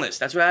relentless.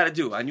 That's what I had to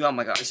do. I knew, oh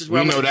my God, this is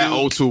where I'm going to do. We know that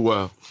all too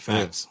well.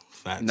 Facts.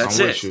 And that's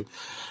it.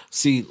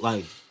 See,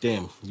 like,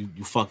 damn,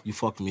 you fucked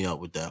me up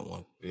with that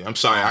one. Yeah, I'm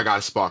sorry. I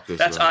gotta spark this.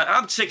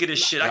 I'm sick of this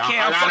shit. I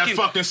can't. I gotta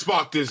fucking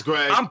spark this,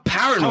 Greg. I'm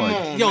paranoid.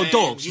 On, yo, man.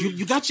 Dogs,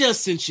 you got your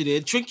ascension there.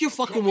 Drink your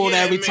fucking water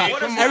every time.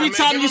 Every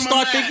time you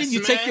start thinking,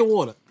 you take your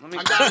water. Let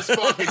I gotta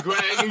spark it,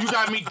 Greg. You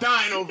got me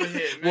dying over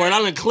here, man. Word,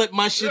 I done clip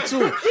my shit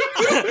too.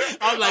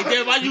 I'm like,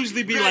 damn, I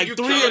usually be like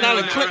 3 and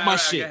I done clip my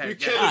shit. You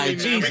kidding All right, me,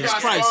 Jesus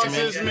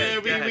Christ,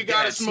 man. We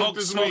gotta smoke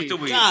this weed.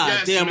 God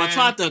yes, damn, man. I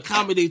tried to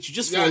accommodate you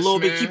just for a little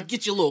bit,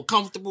 get you a little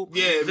comfortable.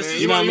 Yeah, man.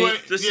 You know what I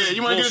mean?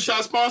 You want to get into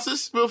our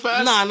sponsors real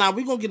fast? Nah,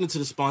 we gonna get into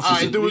the sponsors. All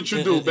right, do what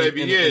you do,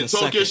 baby.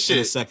 Talk your shit.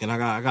 In a second,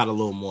 I got a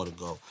little more to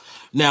go.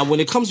 Now, when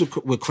it comes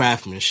with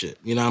craftsmanship,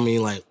 you know what I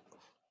mean? Like,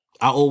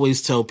 I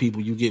always tell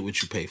people you get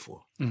what you pay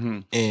for. Mm-hmm.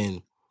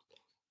 And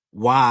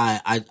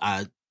why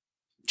I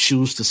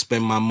choose to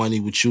spend my money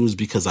with you is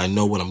because I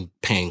know what I'm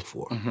paying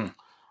for. Mm-hmm.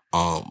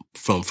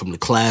 From the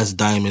class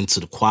diamond to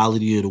the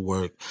quality of the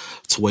work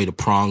to the way the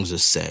prongs are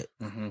set.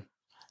 Mm-hmm.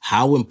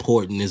 How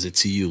important is it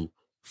to you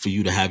for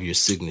you to have your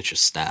signature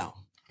style?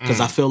 Because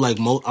I feel like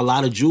a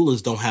lot of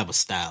jewelers don't have a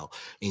style,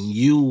 and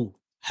you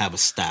have a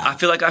style. I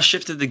feel like I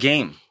shifted the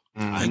game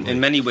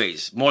in many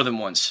ways, more than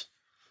once.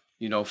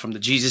 You know, from the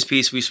Jesus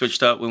piece, we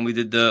switched up when we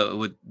did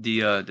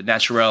the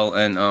Naturel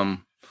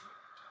and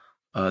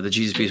the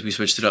Jesus piece. We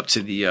switched it up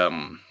to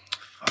the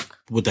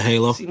with the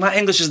halo. See, my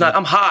English is not.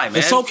 I'm high, man.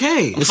 It's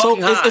okay. It's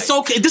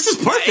okay. This is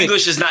perfect. My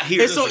English is not here.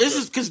 This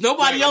is because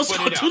nobody else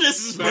will do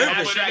this. Is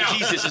perfect.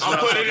 Jesus is what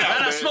I'm putting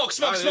out.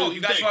 Smoke.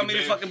 You guys want me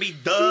to fucking be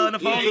done on the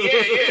phone?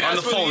 Yeah. On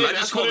the phone. I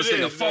just call this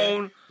thing a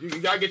phone. You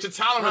gotta get your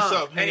tolerance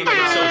up. Anyway,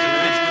 so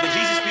with the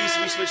Jesus piece,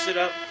 we switched it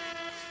up,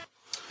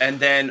 and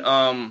then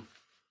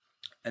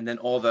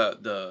all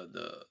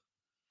the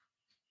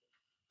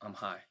I'm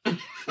high. I'm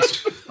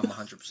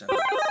 100%.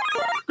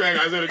 Greg,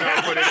 I said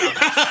gotta put it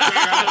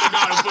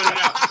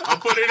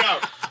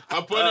out.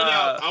 I'll put it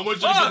out. I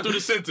want you to get through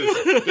the sentence.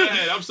 Go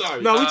ahead. I'm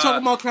sorry. No, we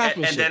talking about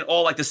craftsmanship. And then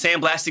all like the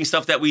sandblasting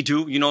stuff that we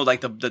do, you know, like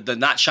the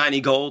not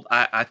shiny gold.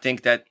 I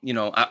think that, you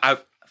know, I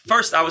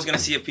first I was gonna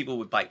see if people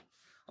would bite.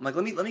 I'm like,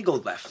 let me go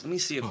left. Let me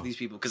see if these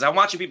people, because I'm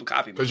watching people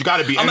copy me. Because you got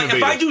to be I'm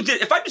innovative. like,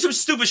 if I do some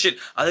stupid shit,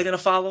 are they gonna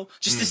follow?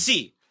 Just to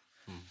see.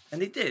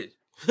 And they did.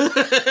 And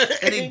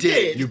they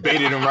did. You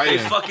baited them right in.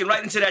 Fucking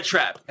right into that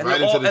trap. And Right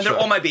they're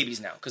all my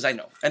babies now, because I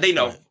know. And they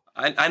know.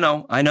 Right. I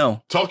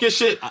know. Talk your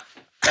shit.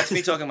 That's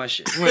me talking my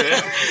shit.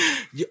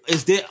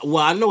 Is there? Well,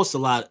 I know it's a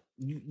lot.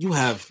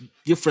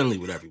 You're friendly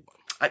with everyone.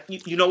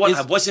 You know what?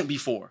 I wasn't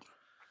before.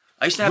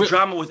 I used to have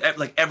drama with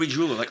like every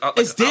jeweler.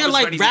 Is there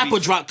like rapper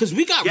drama? Because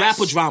we got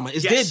rapper drama.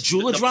 Is there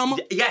jeweler drama?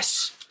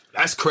 Yes.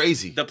 That's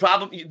crazy. The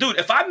problem, dude,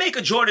 if I make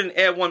a Jordan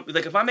Air One,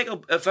 like if I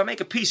make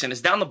a piece and it's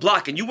down the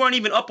block and you weren't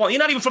even up on, you're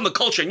not even from the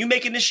culture and you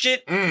making this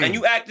shit and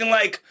you acting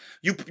like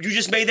you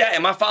just made that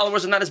and my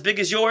followers are not as big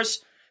as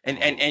yours and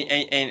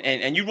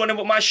you running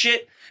with my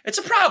shit, it's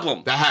a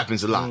problem. That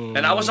happens a lot.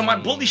 And I was on my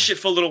bully shit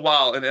for a little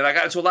while and then I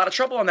got into a lot of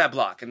trouble on that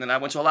block and then I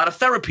went to a lot of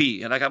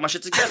therapy and I got my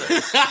shit together.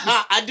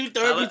 I do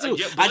therapy too.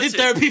 I did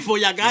therapy before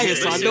y'all got here,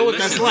 so I know what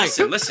that's like.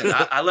 Listen,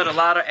 I let a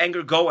lot of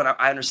anger go and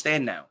I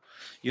understand now.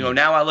 You know,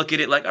 now I look at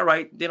it like, all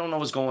right, they don't know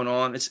what's going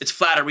on. It's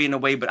flattery in a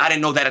way, but I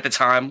didn't know that at the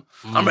time.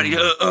 I'm ready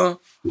to,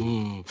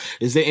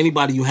 Is there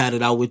anybody you had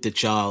it out with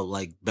that y'all,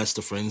 like, best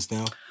of friends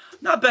now?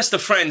 Not best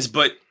of friends,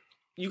 but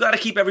you got to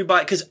keep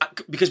everybody, because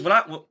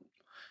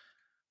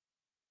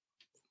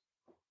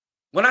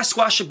when I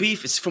squash a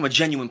beef, it's from a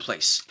genuine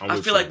place. I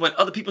feel like when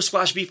other people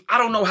squash beef, I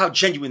don't know how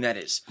genuine that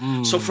is.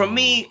 So for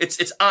me,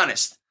 it's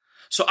honest.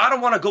 So I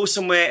don't want to go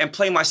somewhere and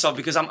play myself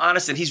because I'm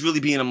honest and he's really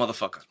being a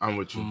motherfucker. I'm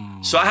with you.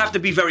 So I have to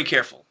be very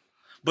careful.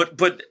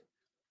 But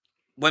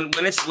when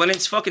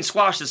it's fucking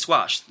squashed, it's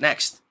squashed.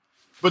 Next.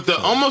 But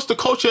the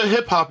culture of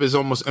hip hop is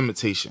almost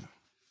imitation.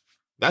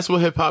 That's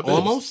what hip hop is.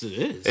 Almost it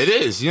is. It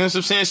is. You know what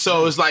I'm saying?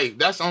 So it's like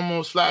that's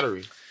almost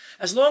flattery.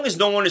 As long as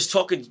no one is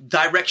talking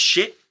direct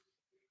shit,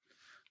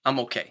 I'm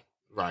okay.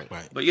 Right.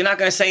 But you're not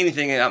gonna say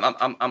anything, and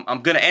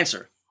I'm gonna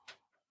answer.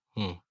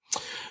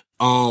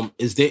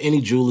 Is there any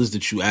jewelers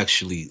that you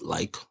actually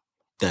like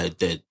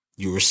that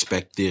you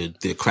respect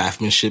their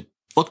craftsmanship?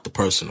 Fuck the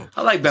personal.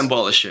 I like Ben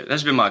Baller shit.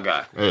 That's been my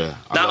guy. Yeah.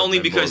 Not only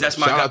because that's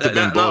my guy.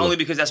 Not only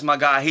because that's my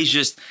guy.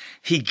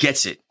 He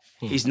gets it.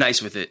 He's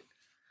nice with it,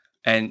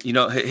 and you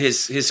know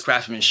his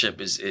craftsmanship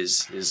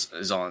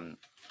is on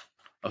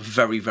a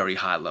very, very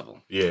high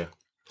level. Yeah.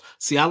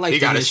 See, I like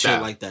to hear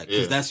shit like that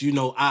because that's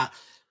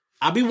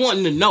I be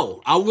wanting to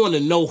know. I want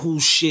to know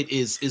whose shit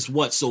is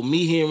what. So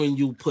me hearing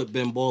you put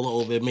Ben Baller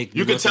over it make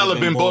you can tell a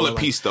Ben Baller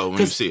piece though when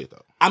you see it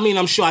though. I mean,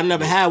 I'm sure I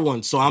never had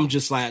one, so I'm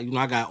just like,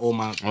 I got all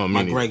my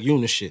Greg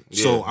Yuna shit.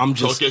 Yeah. So I'm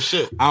just talk your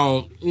shit. I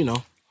don't,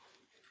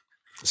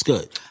 it's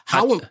good.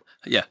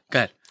 Yeah, go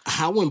ahead.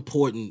 How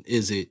important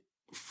is it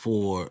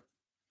for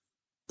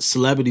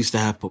celebrities to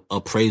have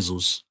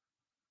appraisals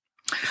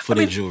for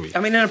their jewelry? I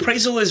mean, an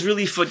appraisal is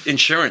really for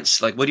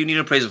insurance. Like, what do you need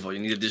an appraisal for? You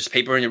need just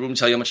paper in your room to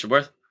tell you how much you're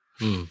worth?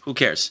 Who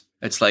cares?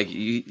 It's like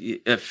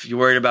if you're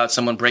worried about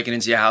someone breaking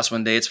into your house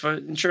one day, it's for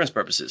insurance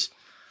purposes.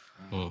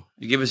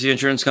 You give it to your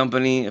insurance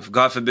company. If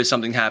God forbid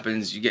something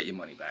happens, you get your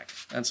money back.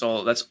 That's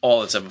all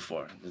it's ever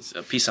for. It's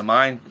a peace of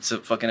mind. It's a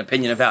fucking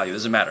opinion of value. It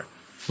doesn't matter.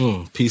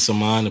 Peace of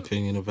mind,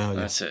 opinion of value.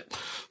 That's it.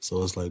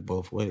 So it's like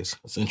both ways.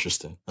 That's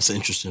interesting. That's an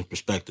interesting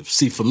perspective.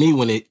 See, for me,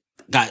 when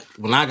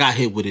I got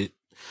hit with it,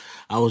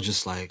 I was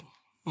just like,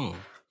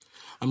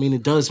 I mean,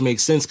 it does make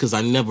sense because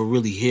I never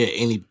really hear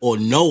any or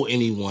know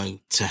anyone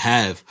to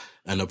have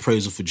an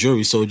appraisal for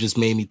jewelry. So it just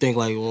made me think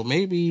like, well,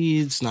 maybe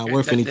it's not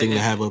worth anything to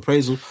have an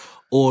appraisal.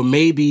 Or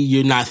maybe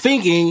you're not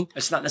thinking.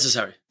 It's not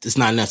necessary. It's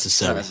not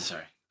necessary. It's not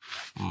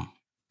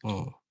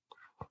necessary.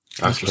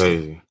 That's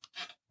crazy.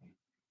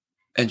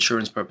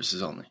 Insurance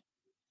purposes only.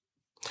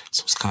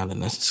 So it's kind of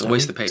necessary. It's a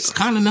waste of paper. It's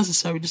kind of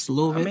necessary, just a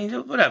little bit. I mean,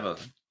 whatever.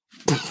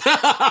 This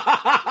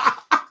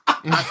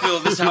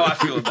is how I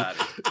feel about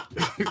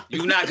it.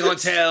 You're not gonna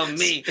tell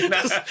me.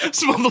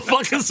 This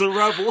motherfucker's a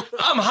rebel.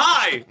 I'm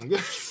high.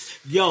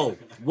 Yo,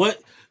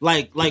 what?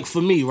 Like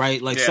for me,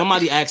 right? Like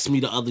somebody asked me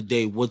the other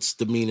day, what's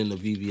the meaning of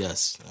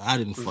VVS? I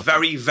didn't fucking...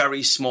 Very,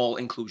 very small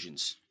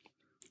inclusions.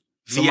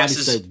 Somebody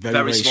VS said is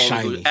very small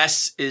shiny. inclusion.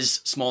 S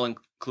is small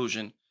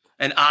inclusion.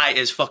 And I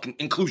is fucking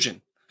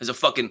inclusion. There's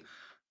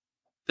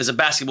a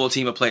basketball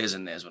team of players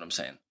in there is what I'm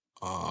saying.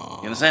 You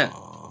understand?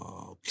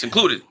 Okay. It's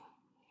included.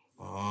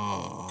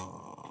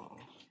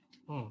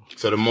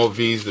 So the more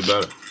V's, the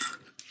better.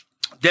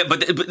 Yeah,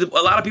 but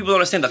a lot of people don't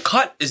understand the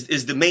cut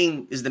is the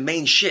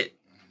main shit.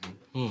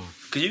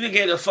 Because you can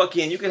get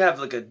you can have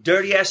like a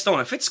dirty ass stone.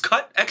 If it's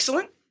cut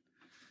excellent,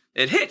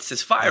 it hits.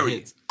 It's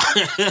fiery.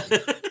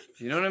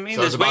 You know what I mean?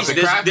 So there's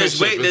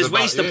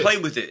ways to play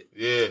with it.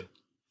 Yeah.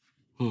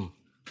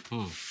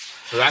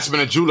 So that's when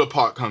the jeweler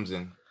part comes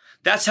in.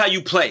 That's how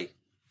you play.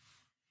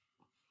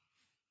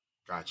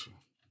 Got you.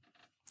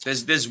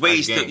 There's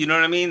ways to, you know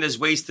what I mean? There's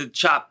ways to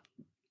chop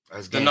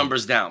the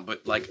numbers down.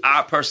 But like,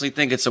 I personally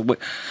think it's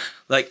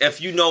like,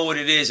 if you know what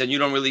it is and you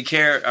don't really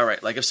care, all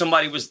right. Like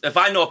if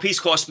I know a piece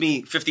cost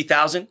me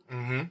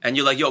 $50,000 and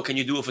you're like, yo, can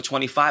you do it for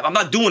 25? I'm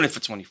not doing it for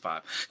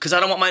 25 because I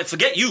don't want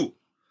forget you.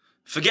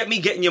 Forget me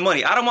getting your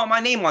money. I don't want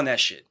my name on that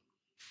shit.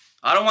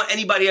 I don't want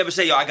anybody ever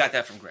say, yo, I got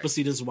that from Greg. But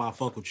see, this is why I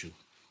fuck with you.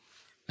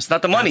 It's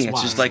not the money.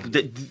 It's just like,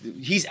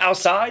 he's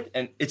outside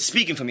and it's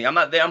speaking for me. I'm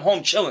not there. I'm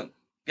home chilling.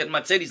 Getting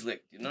my titties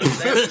licked. You know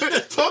what I'm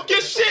saying? Talk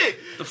your shit.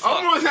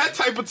 I'm on that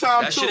type of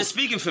time that too. shit is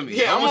speaking for me.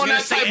 Yeah, no I'm on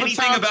that type of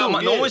time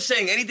too. No one's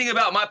saying anything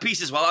about my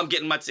pieces while I'm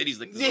getting my titties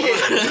licked.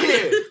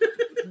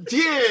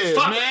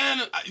 Yeah,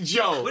 man.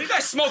 Joe. What are you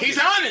guys smoking? He's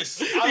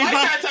honest. I like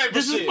that type of shit.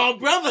 This is my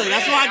brother.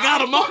 That's why I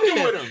got him up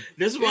here.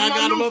 This is why I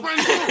got him up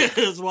here.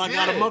 This is why I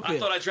got him up here. I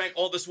thought I drank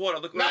all this water.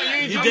 Look, you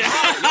ain't drunk.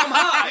 I'm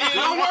high.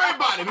 Don't worry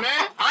about it,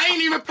 man. I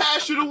ain't even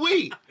passed you the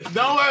weed.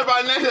 Don't worry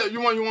about it. You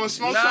want to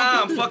smoke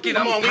something? I'm fucking.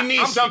 Come on, we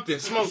need something.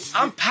 Smoke.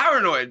 I'm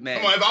paranoid, man.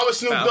 Come on, if I was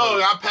Snoop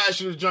Dogg, I'd pass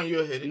you the joint.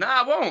 You'll hit it.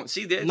 Nah, I won't.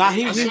 See that? Nah,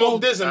 he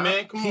won't.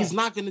 Man, come on. He's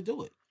not gonna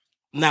do it.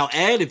 Now,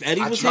 Ed, if Eddie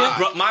was here,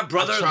 my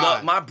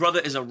brother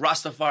is a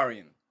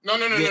Rastafarian. No. I've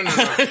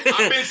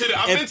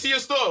been to your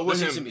store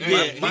with him.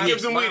 He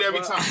gives him weed every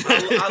time.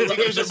 He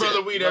gives your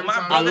brother weed every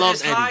time. I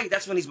love Eddie.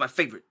 That's when he's my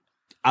favorite.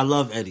 I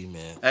love Eddie,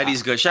 man.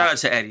 Eddie's good. Shout out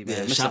to Eddie,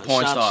 man. Mr.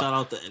 Porn Star. Shout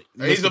out to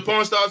Eddie. He's the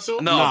porn star too?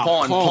 No,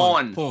 porn. Oh,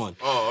 I'm sorry.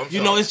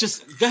 You know, it's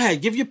just, go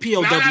ahead, give your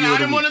POW. Nah, I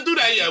didn't want to do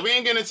that yet. We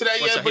ain't getting into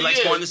that yet. He likes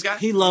porn, this guy?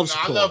 He loves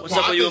porn. I love What's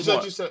up with you and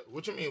porn?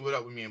 What you mean, what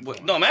up with me and porn?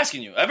 No, I'm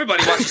asking you.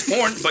 Everybody watches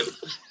porn, but,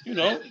 you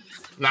know.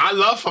 Nah, I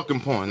love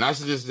fucking porn.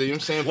 That's just, you know what I'm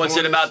saying? What's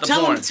it about the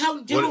porn?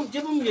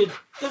 Give him your,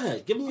 go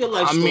ahead, give him your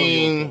life story. I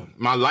mean,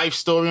 my life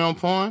story on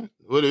porn?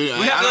 I don't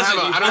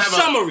have a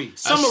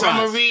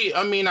summary.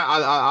 I mean,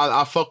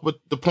 I fuck with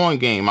the porn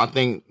game. I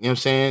think, you know what I'm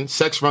saying?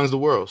 Sex runs the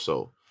world,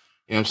 so,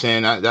 you know what I'm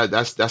saying?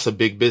 That's a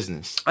big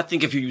business. I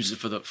think if you use it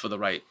for the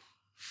right.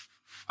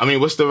 I mean,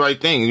 what's the right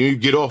thing? You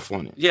get off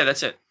on it. Yeah,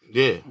 that's it.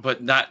 Yeah.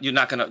 But you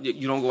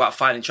don't go out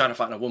trying to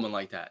find a woman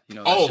like that. You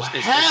know.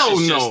 Hell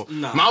no.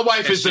 My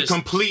wife is the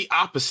complete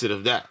opposite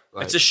of that.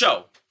 Like, it's a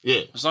show.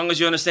 Yeah. As long as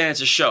you understand it's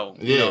a show.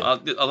 Yeah. You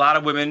know, a lot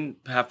of women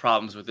have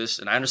problems with this,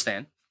 and I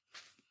understand.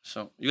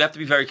 So you have to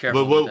be very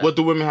careful. But what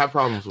do women have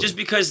problems with? Just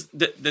because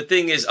the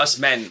thing is, us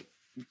men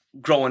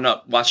growing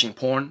up watching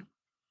porn,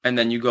 and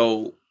then you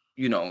go,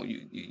 you know,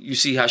 you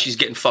see how she's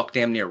getting fucked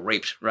damn near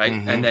raped, right?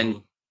 Mm-hmm. And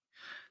then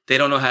they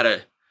don't know how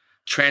to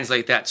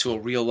translate that to a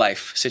real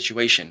life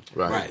situation,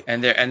 right?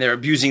 And they're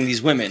abusing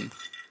these women,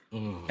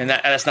 and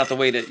that's not the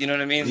way that, you know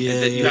what I mean?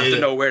 Yeah, you have to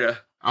know where to.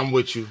 I'm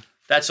with you.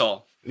 That's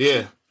all.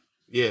 Yeah.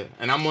 Yeah,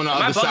 and I'm on the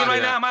other side of that. Am I bugging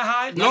right now? Am I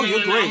high? No,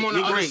 you're great.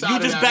 You're great. You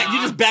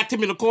just backed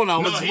him in the corner. I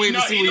was just waiting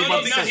to see what you were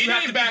about to say. He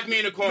didn't back me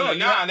in the corner.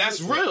 Nah,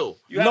 that's real.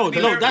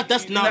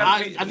 That's not.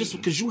 I just,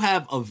 because you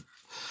have a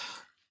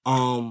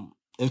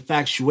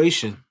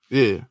infatuation.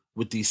 Yeah.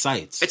 With these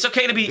sites, it's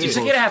okay to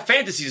have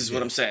fantasies. Is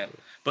what I'm saying,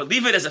 but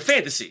leave it as a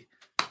fantasy.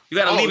 You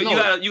gotta leave it.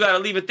 No. You gotta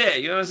leave it there.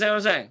 You know what I'm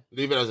saying?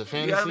 Leave it as a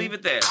fantasy. You gotta leave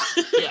it there.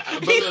 Yeah,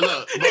 but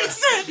look.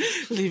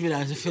 Leave it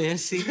as a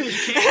fantasy. But in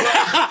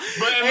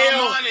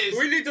my mind is,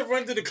 we need to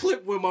run to the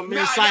clip where my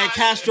man Cy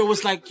Castro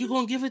was like, "You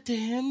gonna give it to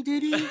him,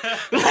 did he?"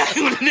 Like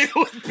when the nigga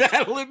was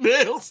battling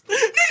Mills.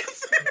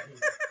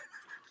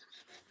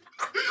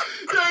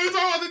 Yo, you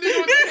talking about the nigga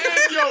with the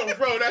hand? Yo,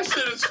 bro, that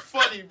shit is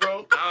funny,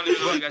 bro. I don't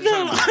even know what you guys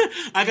talking about.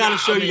 I gotta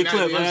show you the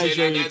clip.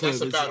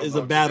 It's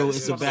a battle.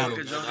 It's a battle.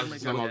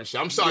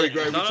 I'm sorry,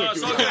 Greg.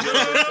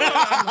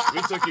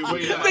 We took you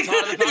way down.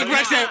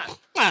 Greg said,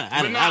 I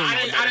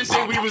I didn't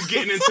say we was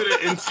getting into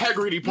the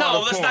integrity part of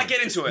porn. No, let's not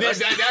get into it. Let's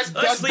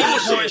leave the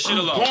porn shit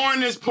alone.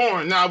 Porn is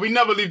porn. Nah, we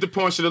never leave the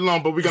porn shit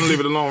alone, but we're going to leave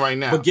it alone right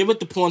now. But give it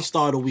the porn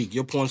star of the week.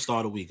 Your porn star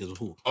of the week is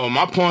who? Oh,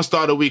 my porn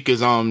star of the week is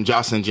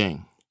Jocelyn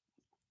Jane.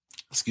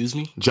 Excuse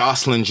me?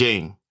 Jocelyn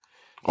Jane.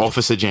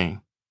 Officer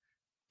Jane.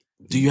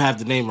 Do you have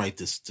the name right?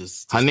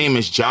 Her name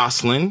is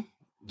Jocelyn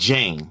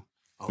Jane.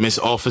 Okay. Miss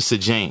Officer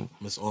Jane.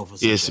 Miss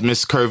Officer Yes, Jane.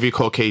 Miss Curvy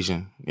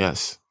Caucasian.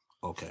 Yes.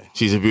 Okay.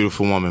 She's a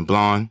beautiful woman.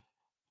 Blonde.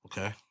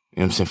 Okay.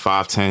 You know what I'm saying?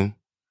 5'10".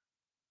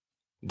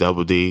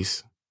 Double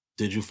D's.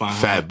 Did you find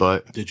Fat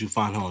butt. Did you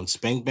find her on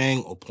Spank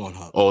Bang or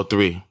Pornhub? All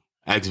three.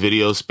 X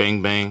Videos,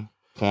 Spank Bang,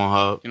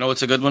 Pornhub. You know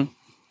what's a good one?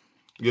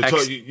 You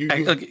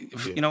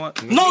know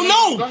what?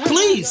 No,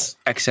 please.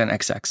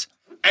 XNXX.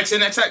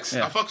 XNXX.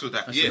 Yeah. I fucks with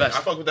that. That's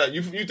I fuck with that.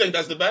 You think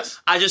that's the best?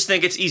 I just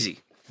think it's easy.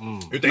 You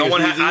think No it's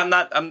one. easy? I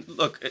don't want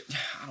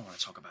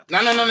to talk about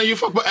that. No. You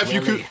fuck with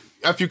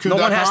FUQ. No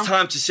one has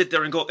time to sit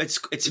there and go. It's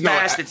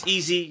fast. It's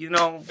easy. You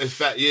know. It's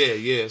fat.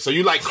 Yeah. So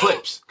you like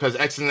clips because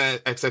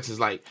XNXX is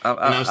like.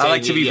 I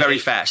like to be very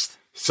fast.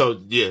 So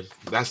yeah,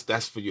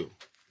 that's for you. You know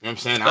what I'm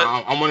saying?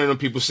 I'm one of them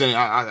people saying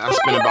I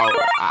spend about an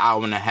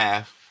hour and a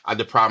half. I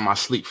deprive my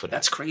sleep for that.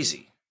 That's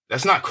crazy.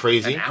 That's not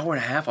crazy. An hour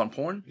and a half on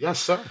porn? Yes,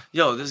 sir.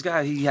 Yo, this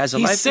guy, he has a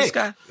He's life. sick. This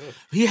guy,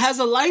 he has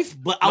a life,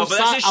 but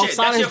outside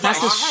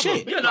that's his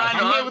shit. Yeah, no, I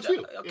know. I'm here with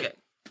you. Okay.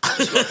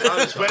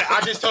 But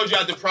I just told you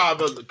I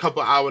deprived a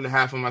couple hour and a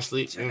half of my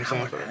sleep. You know what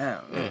I'm saying?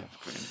 Yeah.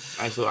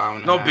 Nice little hour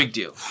and a No half. big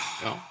deal.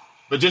 No.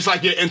 But just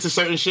like you're into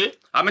certain shit.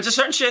 I'm into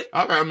certain shit.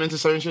 Okay, I'm into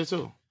certain shit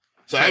too.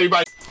 So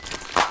everybody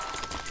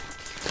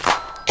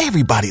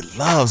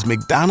loves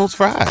McDonald's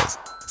fries.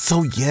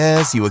 So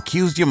yes, you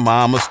accused your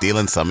mom of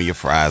stealing some of your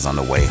fries on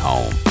the way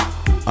home.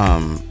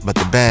 But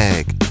the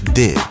bag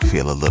did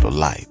feel a little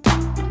light.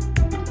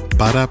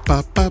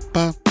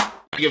 Ba-da-ba-ba-ba.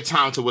 give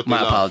time to what they My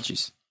love.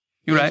 apologies.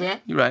 You're You know right. what I'm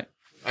saying? You're right.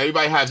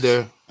 Everybody have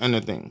their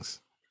inner things.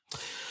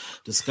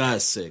 This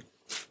guy's sick.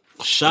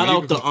 Shout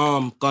out to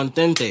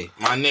Contente.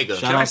 My nigga.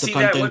 Shout Can I out to see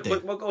that?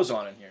 Contente. What goes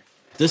on in here?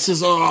 This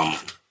is What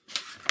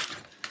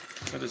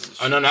is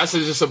this? Oh no, that's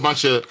just a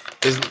bunch of.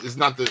 It's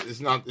not.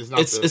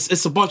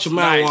 It's a bunch of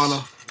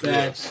marijuana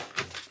bags.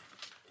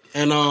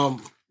 And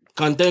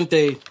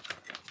Contente,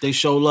 they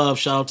show love.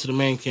 Shout out to the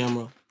main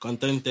camera.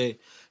 Contente.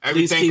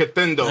 Everything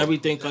contento.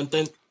 Everything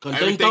contento.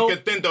 Everything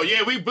contento.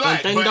 Yeah, we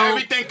black, but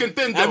everything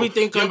contento.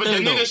 Everything Yeah, but the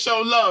contento. nigga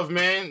show love,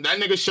 man. That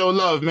nigga show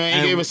love, man. He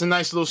And gave us a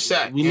nice little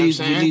sack. We you know need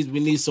what I'm saying? we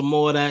need some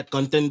more of that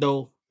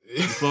contento. You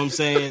know what I'm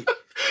saying?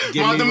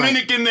 Get My me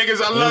Dominican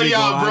niggas, I There love we go.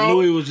 y'all, bro. I knew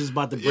he was just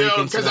about to break Yo,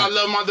 into because that. I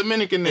love my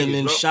Dominican niggas, And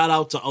then bro. shout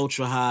out to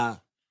Ultra High.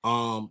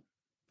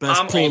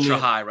 Best I'm premium. ultra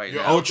high right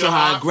now. Ultra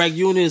high. Greg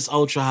Yuna is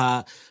ultra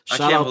high. Shout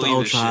can't out to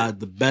believe this Ultra High, shit.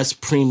 the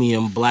best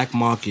premium black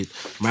market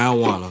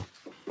marijuana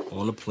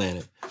on the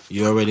planet.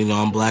 You already know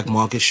I'm black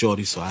market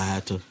shorty, so I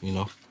had to,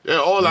 Yeah,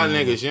 all our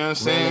niggas, you know what I'm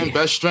saying?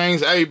 Best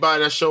strings,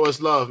 everybody that show us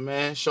love,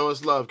 man. Show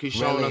us love. Keep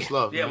showing us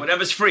love. Yeah, man.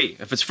 whatever's free.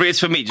 If it's free, it's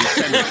for me. Just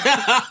send it.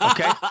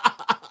 Okay?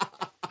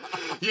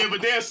 Yeah,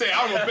 but they'll say,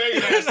 I'm a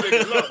begging ass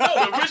nigga. Look,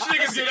 the rich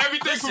niggas get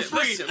everything for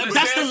free. listen, but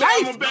That's they'll the say,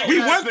 I'm life. a begging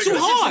We ass work nigga. too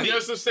hard. You know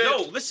what I'm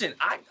saying? Yo, listen,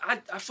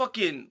 I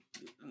fucking...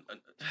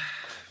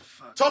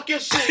 Talk your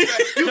shit, man.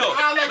 You Yo,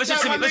 high like listen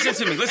that, to my me, listen nigga.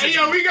 to me, listen Hey, to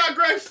yo, me. we got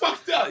Greg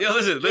fucked up. Yo,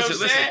 listen. You know what I'm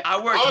listen. saying?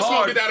 I worked I was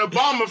hard. smoking that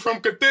Obama from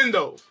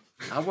Contendo.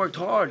 I worked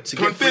hard to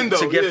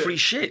Contendo, get yeah. free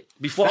shit.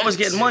 Before I was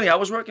getting money, I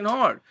was working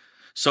hard.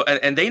 So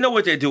and they know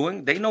what they're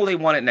doing. They know they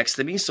want it next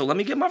to me. So let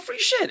me get my free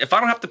shit. If I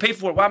don't have to pay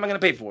for it, why am I going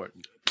to pay for it?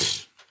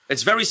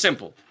 It's very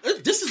simple.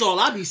 This is all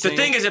I be saying.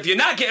 The thing is, if you're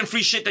not getting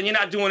free shit, then you're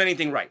not doing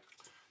anything right.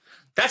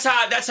 That's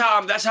how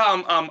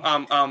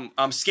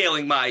I'm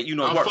scaling my I'm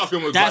worth.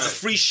 fucking with That's The Greg.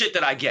 free shit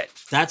that I get.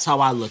 That's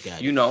how I look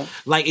at it.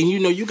 Like, and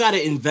you got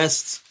to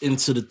invest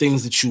into the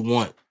things that you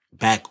want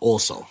back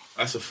also.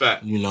 That's a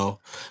fact.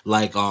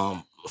 Like,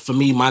 for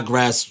me, my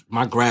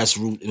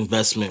grassroots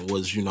investment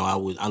was,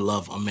 I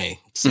love Ame.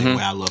 Same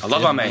way I love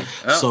Ame.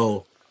 Yeah.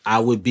 So I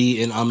would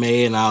be in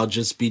Ame and I'll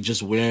just be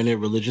wearing it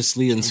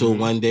religiously until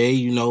one day,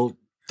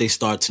 they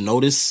start to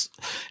notice.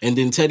 And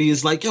then Teddy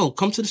is like, yo,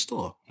 come to the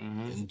store.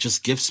 And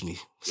just gifts me.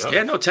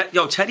 Yeah, no,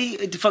 Teddy,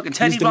 fucking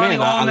Teddy, He's the Ronnie,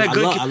 man. all that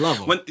good. I love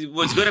him.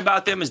 What's good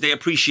about them is they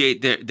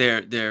appreciate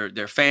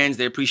their fans.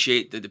 They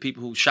appreciate the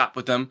people who shop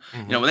with them.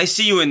 When they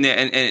see you in there,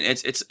 and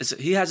it's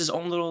he has his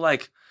own little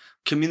like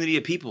community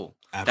of people.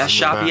 Absolutely. That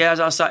shop he has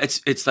outside,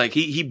 it's like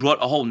he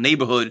brought a whole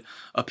neighborhood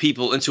of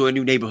people into a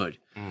new neighborhood,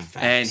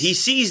 and he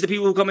sees the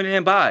people who come in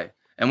and buy.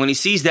 And when he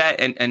sees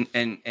that,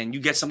 and you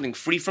get something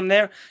free from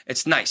there,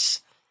 it's nice.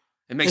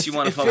 It makes you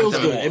want to fuck with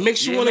them good. more. It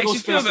makes you want to go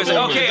feel spend good.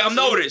 some Okay, I'm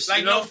noticed.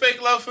 Like, no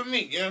fake love for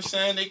me. You know what I'm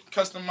saying? They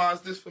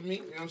customized this for me.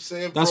 You know what I'm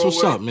saying? That's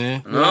what's up,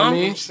 man. You know what I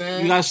mean?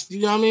 saying? You guys,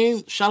 you know what I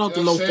mean? Shout out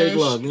to No Fake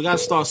Love. You gotta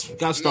start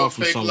No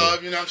from fake somewhere.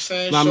 love, you know what I'm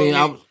saying? I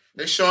mean,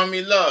 They showing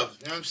me love.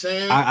 You know what I'm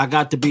saying? I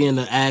got to be in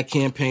the ad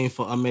campaign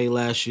for Ame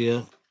last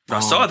year. I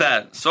saw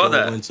that. for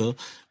Winter.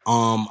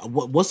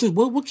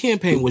 What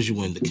campaign was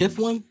you in? The Kif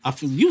one? I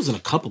feel you was in a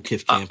couple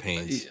Kif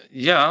campaigns.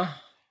 Yeah.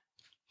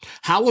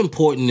 How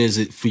important is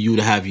it for you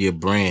to have your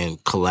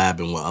brand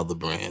collabing with other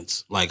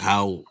brands? Like,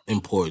 how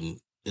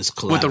important is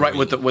collaborating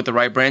with the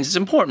right brands? It's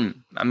important.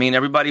 I mean,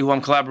 everybody who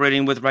I'm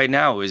collaborating with right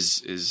now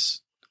is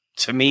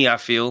to me, I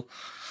feel,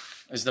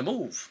 is the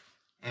move.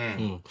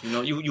 You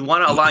know, you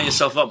want to align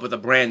yourself up with a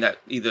brand that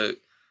either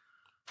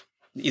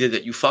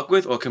that you fuck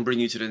with or can bring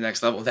you to the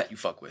next level that you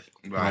fuck with.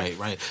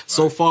 Right.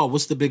 So far,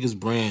 what's the biggest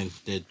brand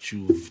that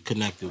you've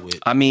connected with?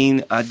 I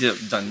mean,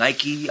 done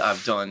Nike.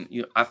 I've done.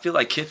 I feel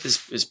like Kith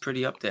is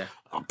pretty up there.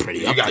 Pretty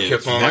You up got there.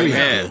 Kith on Very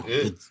right up now.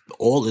 there. Yeah.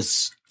 All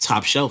is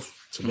top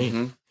shelf to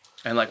me.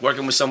 And like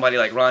working with somebody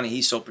like Ronnie,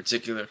 he's so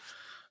particular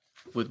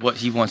with what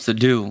he wants to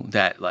do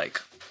that like,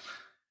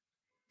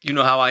 you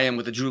know how I am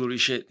with the jewelry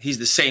shit. He's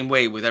the same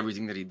way with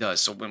everything that he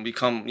does. So when we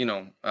come,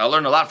 I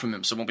learned a lot from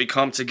him. So when we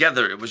come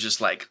together, it was just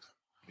like,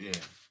 Yeah.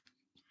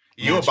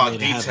 You about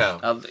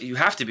detail. you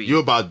have to be. You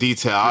about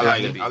detail. I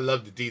like it. be. I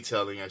love the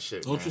detailing and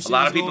shit. Don't Man. you see a lot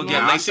what's of people going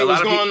get on? I lazy. see A lot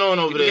what's of people, going on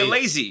over people there. get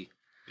lazy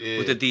Yeah.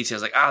 with the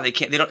details. Like, they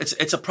can't. They don't.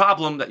 It's a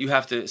problem that you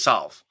have to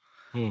solve,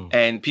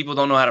 and people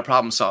don't know how to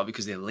problem solve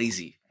because they're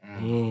lazy.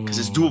 Because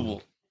it's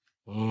doable.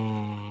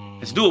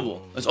 It's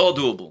doable. It's all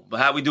doable. But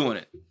how we doing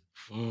it?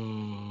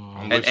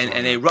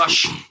 And they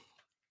rush.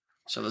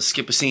 So let's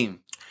skip a scene.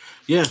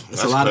 Yeah, it's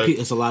That's a lot of great.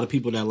 people. It's a lot of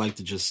people that like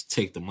to just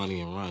take the money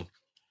and run.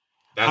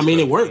 That's I mean,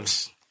 good. it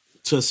works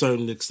to a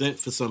certain extent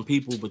for some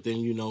people, but then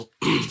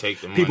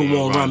Take the money people and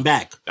won't run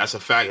back. That's a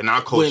fact in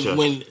our culture.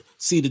 When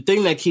see, the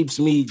thing that keeps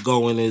me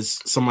going is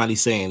somebody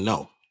saying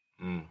no.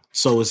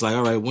 So it's like,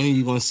 all right, when are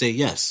you going to say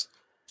yes?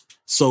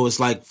 So it's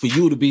like for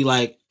you to be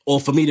like, or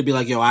for me to be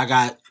like, yo, I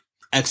got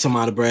X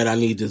amount of bread, I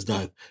need this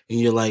done, and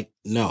you're like,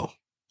 no,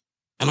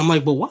 and I'm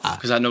like, but why?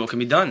 Because I know it can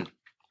be done.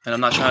 And I'm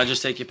not trying to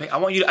just take your pay. I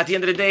want you to, at the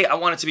end of the day, I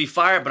want it to be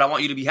fire, but I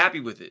want you to be happy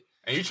with it.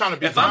 and you trying to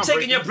be If I'm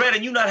taking groundbreaking, your bread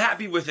and you're not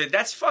happy with it,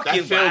 that's fucking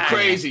that feel bad.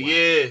 crazy.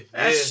 Yeah.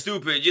 That's yeah.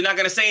 stupid. You're not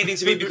going to say anything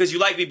to me because you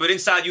like me, but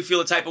inside you feel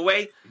a type of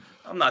way.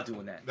 I'm not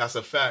doing that. That's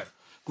a fact.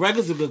 Greg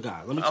is a good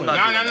guy. Let me tell I'm you. not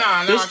Nah. doing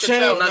that. This I can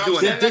channel, tell, man. not doing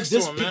I'm that. next to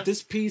him, man.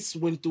 this piece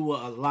went through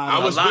a lot. I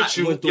was with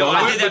you. Went through Yo, a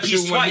I lot. did that with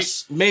piece you when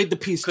twice. Made the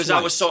piece Because twice.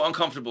 I was so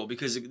uncomfortable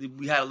because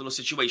we had a little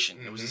situation.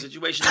 There was a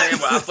situation there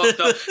where I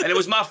fucked up, and it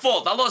was my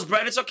fault. I lost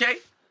bread. It's okay.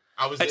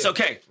 I was It's there.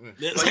 okay. But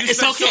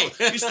It's okay.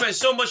 you spent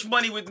so much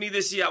money with me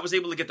this year. I was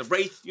able to get the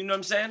Wraith. You know what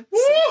I'm saying? Woo!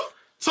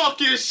 Talk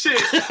your shit.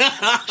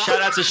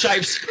 Shout out to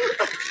Shipes.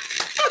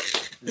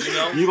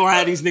 You gonna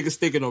have these niggas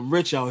thinking I'm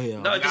rich out here.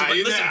 No, Nah,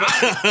 you listen,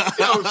 not.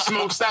 Yo,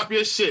 Smoke, stop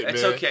your shit,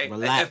 it's man. okay.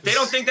 Relax. If they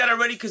don't think that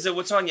already because of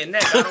what's on your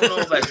neck, I don't know.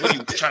 Like, what are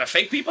you trying to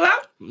fake people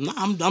out? Nah,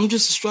 I'm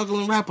just a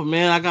struggling rapper,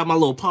 man. I got my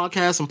little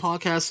podcast. I'm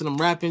podcasting. I'm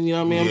rapping. You know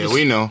what I mean? I'm Yeah, just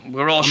we know.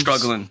 We're all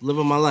struggling.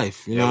 living my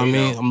life. You know what I we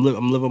mean? know.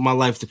 I'm living my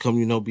life to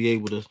come. Be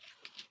able to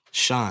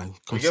shine.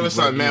 Come Give see us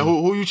something, Greg man.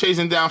 Yuna. Who you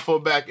chasing down for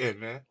back in,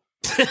 man?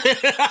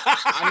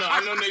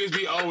 I know niggas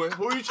be owing.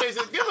 Who you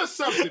chasing? Give us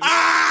something. Man.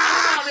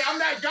 I'm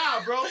that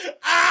guy, bro.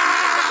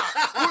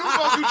 Who the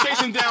fuck you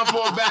chasing down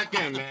for a back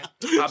end, man?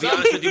 I'll be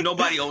honest with you,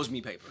 nobody owes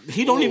me paper.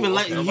 He don't even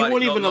let. He Nobody-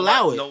 won't no- even nobody-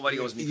 allow it. nobody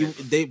owes me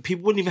paper.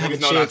 People wouldn't even have a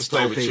Niggas know not chance to to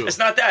play owe with paper. you. It's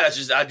not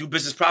that. I do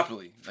business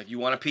properly. Like, you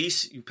want a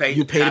piece, you pay.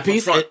 You pay the half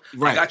piece, up front.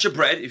 right. I got your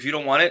bread. If you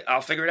don't want it,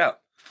 I'll figure it out.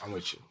 I'm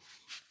with you.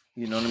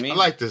 You know what I mean? I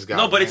like this guy.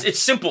 No, but man. it's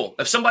simple.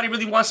 If somebody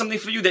really wants something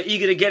for you, they're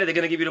eager to get it. They're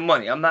gonna give you the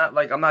money. I'm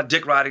not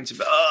dick riding to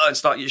and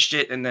start your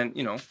shit and then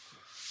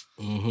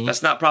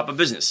that's not proper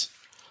business.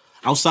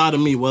 Outside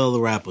of me, what other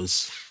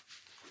rappers?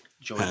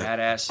 Joey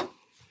Badass.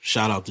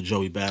 Shout out to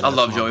Joey Badass. I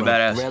love my Joey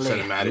brother.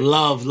 Badass. Cinematic.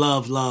 Love.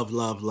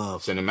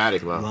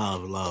 Cinematic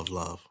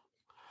love.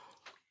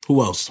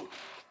 Who else?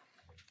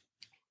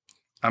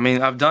 I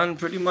mean, I've done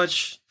pretty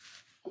much.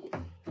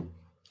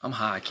 I'm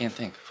high. I can't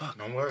think. Fuck.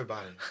 Don't worry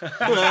about it.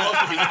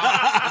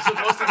 I'm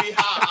supposed to be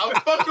high. I'm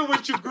fucking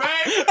with you, Greg. I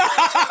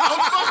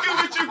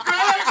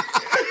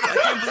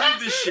can't believe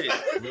this shit. I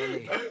can't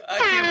believe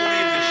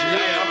this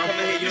shit. I'm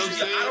coming here.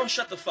 Usually, I don't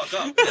shut the fuck up.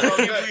 I don't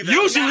believe that.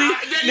 Usually,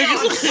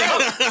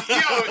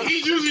 Yo,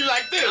 he's usually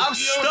like this. I'm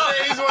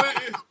You know what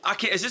I'm saying? I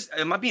can't.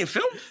 Am I being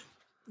filmed?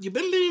 you've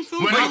been being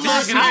filmed. When for I the This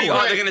last is gonna be. hour.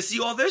 Are they gonna see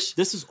all this?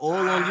 This is all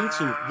on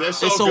YouTube. They're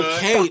so It's good.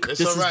 okay. It's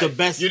This all is right. the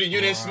best. You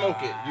didn't smoke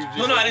it. You just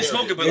No, I didn't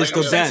smoke it, but It's like,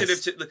 I'm the best.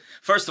 sensitive to.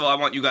 First of all, I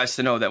want you guys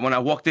to know that when I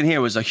walked in here,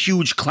 it was a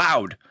huge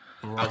cloud.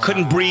 I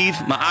couldn't breathe.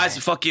 My eyes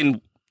are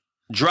fucking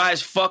dry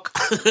as fuck.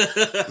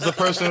 It's a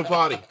personal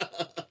party.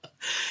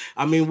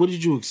 I mean, what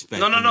did you expect?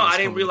 No. when you was I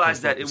didn't coming realize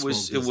to that fucking it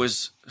was smoke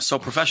this? so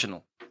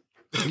professional.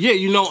 Yeah,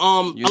 You a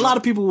lot know?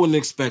 of people wouldn't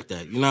expect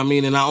that. You know what I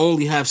mean? And I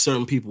only have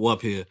certain people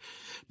up here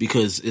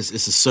because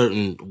it's a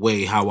certain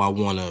way how I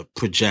want to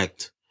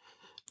project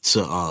to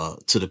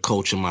the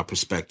culture my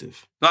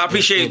perspective. No, I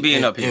appreciate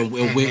being up here.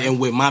 And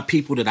with my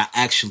people that I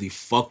actually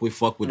fuck with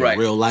Right. in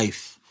real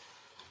life.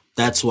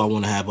 That's who I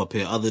want to have up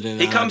here. Other than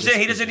He that, comes in.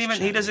 He doesn't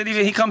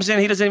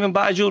even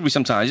buy jewelry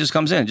sometimes. He just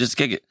comes in, just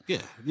kick it. Yeah,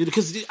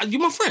 because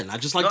you're my friend. I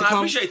just like No, to I come,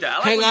 appreciate that. I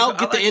like hang when you- out, I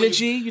get the like when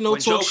energy, you- talk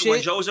Joe, shit.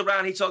 When Joe's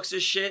around, he talks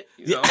his shit.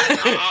 You know.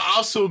 I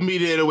also be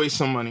there to waste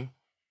some money.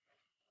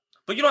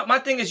 But you know what? My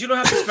thing is, you don't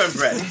have to spend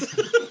bread.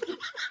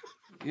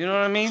 You know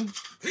what I mean?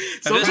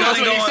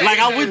 Like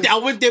I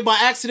went there by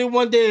accident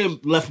one day and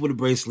left with a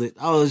bracelet.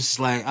 I was just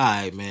like, all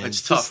right, man.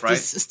 It's tough, right?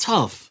 It's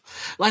tough.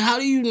 Like, how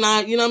do you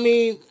not? You know what I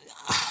mean?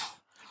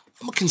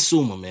 I'm a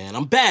consumer, man.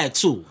 I'm bad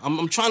too.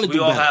 I'm trying to do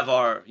better. We all have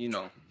our, you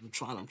know.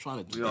 I'm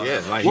trying to do.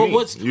 Yeah, like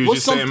what's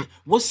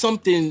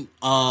something?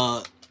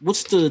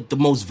 What's the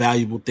most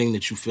valuable thing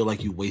that you feel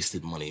like you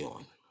wasted money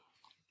on?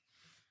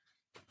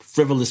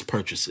 Frivolous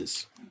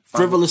purchases.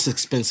 Frivolous,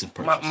 expensive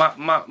purchases.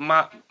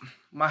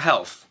 My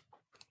health.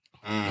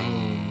 You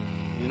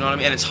know what I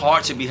mean? And it's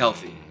hard to be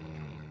healthy.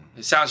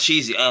 It sounds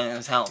cheesy.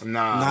 It's health.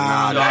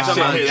 Nah,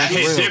 that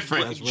hits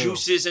different. Like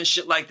juices and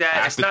shit like that.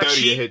 After 30,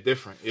 it hit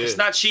different. Yeah. It's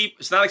not cheap.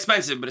 It's not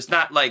expensive, but it's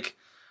not like.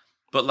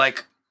 But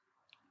like,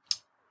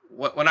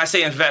 when I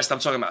say invest, I'm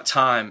talking about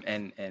time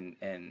and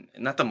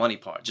not the money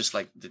part. Just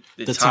like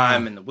the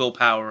time and the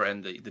willpower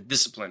and the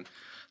discipline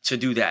to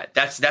do that.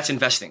 That's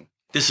investing.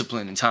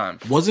 Discipline and time.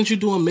 Wasn't you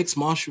doing mixed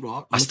martial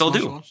art? I still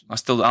do.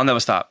 I'll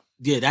never stop.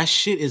 Yeah, that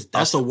shit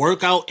that's a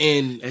workout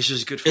and it's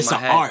just good for it's my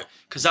an head. art.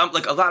 Because I'm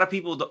like a lot of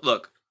people.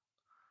 Look,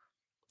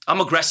 I'm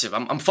aggressive.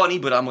 I'm funny,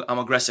 but I'm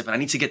aggressive, and I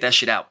need to get that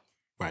shit out.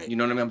 Right. You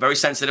know what I mean? I'm very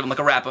sensitive. I'm like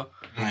a rapper.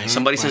 Right.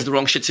 Somebody says the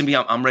wrong shit to me,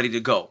 I'm ready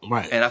to go.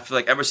 Right. And I feel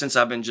like ever since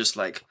I've been just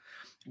like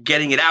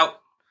getting it out,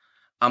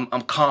 I'm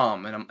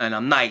calm and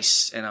I'm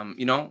nice and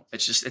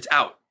it's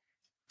out.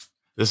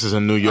 This is a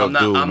New York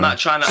dude. I'm not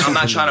trying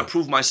to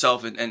prove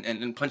myself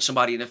and punch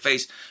somebody in the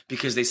face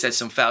because they said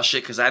some foul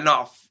shit. Because I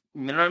know,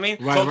 you know what I mean.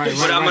 Right.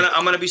 But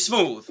I'm gonna be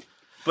smooth.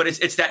 But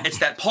it's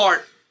that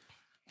part,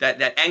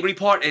 that angry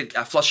part.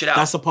 I flush it out.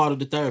 That's a part of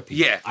the therapy.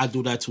 Yeah, I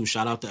do that too.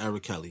 Shout out to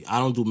Eric Kelly. I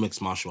don't do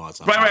mixed martial arts.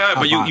 Right.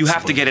 But you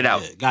have to get it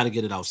out. Yeah, got to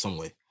get it out some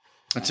way.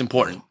 It's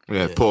important.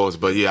 Yeah. Pause.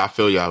 But yeah, I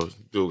feel y'all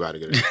do got to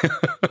get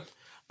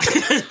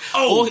it.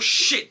 Oh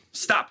shit!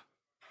 Stop,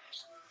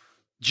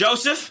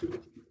 Joseph.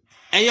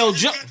 Hey, yo,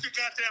 Joe.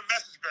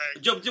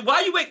 Joe,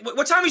 why you wait?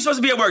 What time are you supposed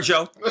to be at work,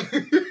 Joe?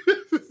 10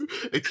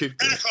 o'clock.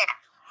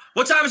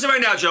 What time is it right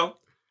now, Joe?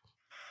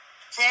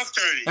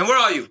 12:30. And where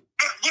are you?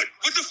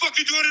 What the fuck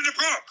you doing in the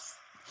Bronx?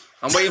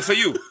 I'm waiting for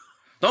you.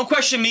 Don't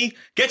question me.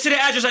 Get to the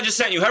address I just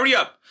sent you. Hurry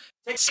up.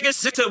 Get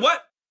to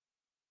what?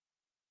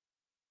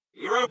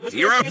 You're up.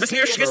 You're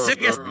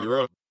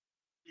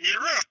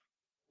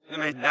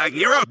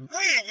up.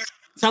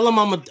 Tell him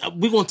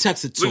we're going to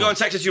text it to him. We're going to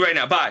text it to you right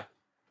now. Bye.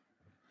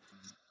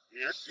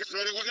 I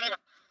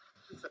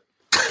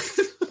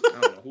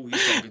don't know who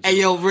he's talking to. Hey,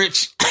 yo,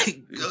 Rich.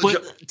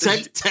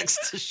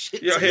 Text the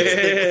shit. Yeah.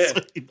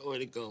 So you know where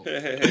to go.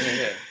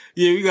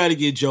 Yeah, we got to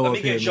get Joe up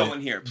here. Let me get Joe man.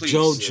 In here, please.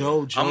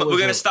 Joe. We're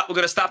gonna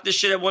stop this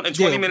shit at 1 in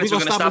 20 minutes. We're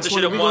gonna stop this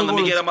shit at 1. Let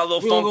me get on my little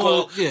phone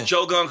call. Yeah.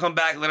 Joe gonna come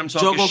back. Let him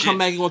talk. Joe gonna come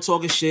back. He gonna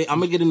talk his shit. I'm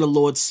gonna get into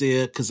Lord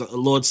Sear because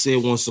Lord Sear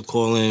wants to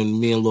call in.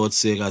 Me and Lord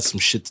Sear got some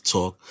shit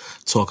to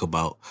talk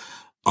about.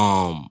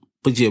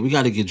 But yeah, we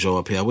got to get Joe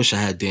up here. I wish I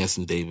had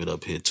Dancing David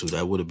up here too.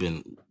 That would have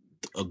been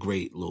a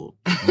great little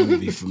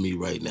movie for me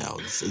right now.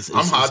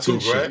 I'm hot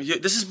too, bro.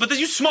 But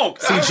you smoke.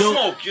 Joe,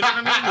 smoke. You know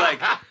what I mean?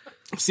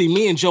 Like, see,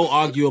 me and Joe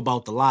argue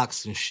about the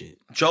locks and shit.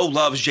 Joe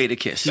loves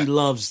Jadakiss. He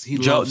loves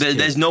Joe.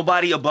 There's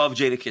nobody above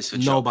Jadakiss for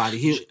Joe.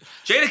 Nobody.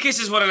 Jadakiss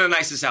is one of the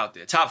nicest out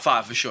there. Top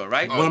 5 for sure,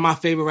 right? One of my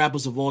favorite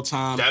rappers of all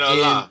time,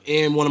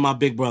 and one of my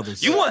big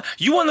brothers. You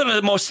one of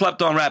the most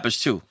slept on rappers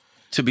too,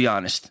 to be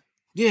honest.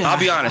 Yeah, I'll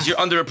be honest. You're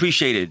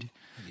underappreciated.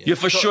 Yeah. You're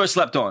for sure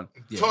slept on.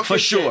 Yeah. For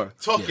sure.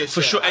 For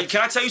sure. And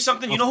can I tell you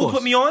something? You know who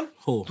put me on?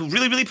 Who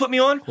really, really put me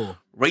on? Who?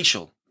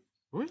 Rachel.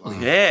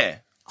 Really? Yeah.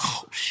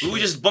 Oh shit. We were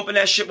just bumping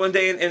that shit one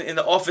day in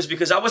the office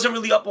because I wasn't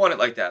really up on it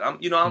like that.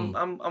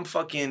 I'm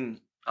fucking.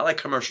 I like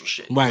commercial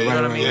shit. Right, you know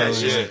right, what I mean?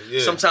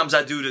 Yeah. Sometimes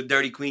I do the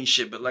dirty queen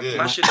shit, but like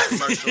my shit is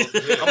commercial.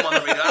 I'm on the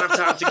radio. I don't have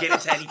time to get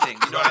into anything.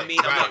 You know what I mean?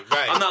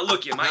 I'm not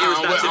looking. My ear is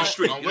not to the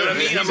street. You know what I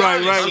mean? I'm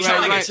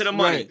trying to get to the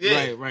money.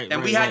 Right.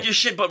 And we had your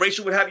shit, but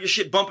Rachel would have your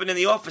shit bumping in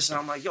the office, and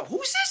I'm like, yo,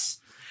 who's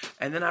this?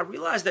 And then I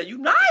realized that you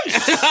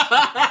nice. You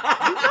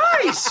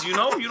nice. You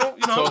know, you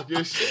don't. Talk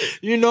your shit.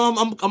 You know,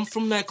 I'm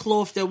from that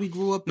cloth that we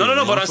grew up in. No.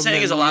 Man. What I'm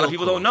saying is a lot of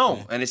people don't know,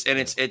 man. and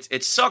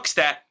it sucks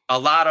that a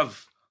lot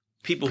of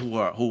people who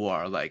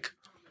are like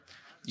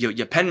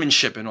your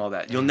penmanship and all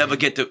that, you'll never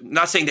get the.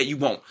 Not saying that you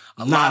won't.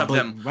 A lot of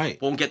them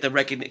won't get the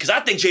recognition because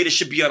I think Jada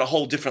should be on a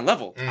whole different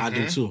level. I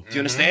do too. Do you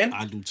understand?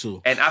 I do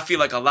too. And I feel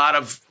like a lot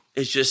of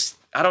it's just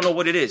I don't know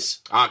what it is.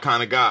 Art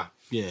kind of guy.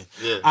 Yeah.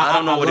 I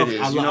don't know what it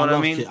is. You know what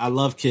I mean? I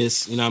love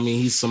Kiss. You know what I mean?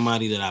 He's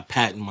somebody that I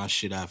patent my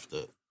shit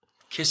after.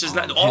 Kiss is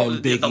not all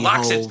the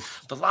locks.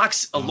 The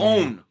locks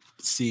alone.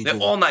 They're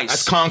all nice.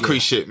 That's concrete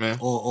shit, man.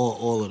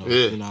 All of them.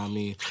 Yeah. You know what I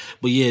mean?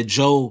 But yeah,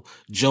 Joe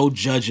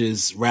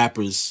judges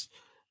rappers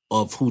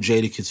of who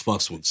Jadakiss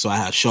fucks with. So I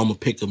had show him a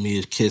pic of me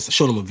as Kiss. I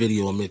showed him a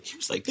video of me. He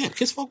was like, damn,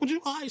 Kiss fuck with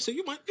you? All right, so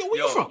you might, where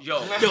you from? Joe,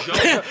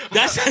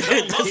 that's how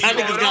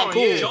niggas got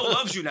cool. Joe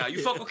loves you now.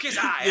 You fuck with Kiss?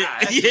 Yeah,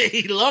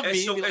 he loved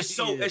me.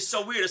 It's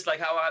so weird. It's like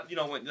how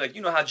when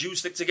how Jews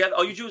stick together.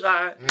 Oh, you Jews? All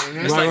right.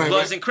 Mm-hmm. It's like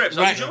Bloods and Crips.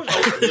 Right. Oh,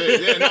 you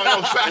Jews?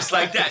 No, it's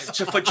like that.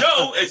 So for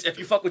Joe, if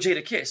you fuck with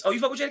Jadakiss. Oh, you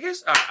fuck with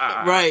Jadakiss?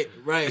 Right.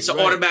 It's an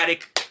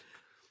automatic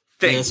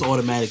thing. Yeah, it's an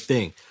automatic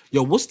thing.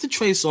 Yo, what's the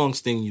Trey Songz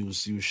thing you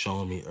was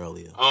showing me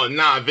earlier? Oh,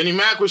 nah. Vinnie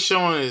Mac was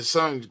showing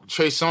some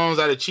Trey Songz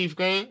at a Chief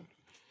game.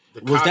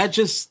 Was that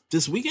just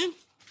this weekend?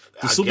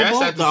 The I Super guess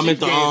Bowl? at the I mean, Chief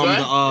games,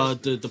 right?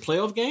 the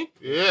playoff game?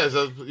 Yeah,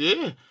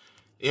 yeah.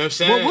 You know what I'm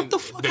saying? Well, what the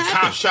fuck happened?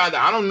 Cops tried to,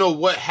 I don't know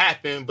what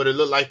happened, but it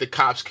looked like the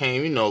cops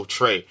came,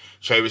 Trey.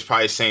 Trey was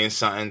probably saying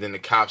something, then the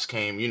cops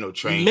came,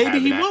 Trey ain't Maybe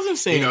having he that. wasn't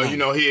saying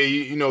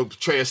that.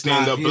 Trey a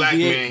stand-up black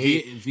man.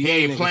 He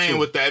ain't playing too.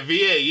 with that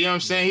VA, you know what I'm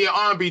saying? He an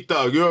R&B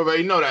thug. You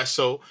already know that.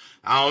 So,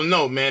 I don't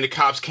know, man. The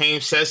cops came,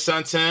 said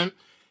something to him.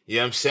 You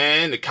know what I'm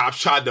saying? The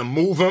cops tried to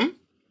move him.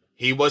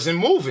 He wasn't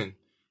moving.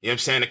 You know what I'm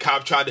saying? The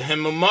cop tried to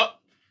hem him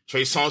up.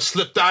 Trey Songz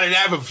slipped out of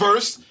that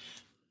reverse.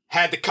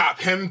 Had the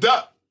cop hemmed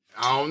up.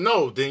 I don't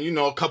know. Then,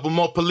 a couple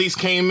more police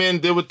came in,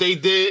 did what they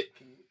did.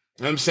 You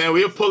know what I'm saying?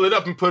 We'll pull it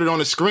up and put it on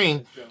the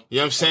screen. You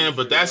know what I'm saying?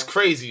 But that's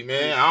crazy,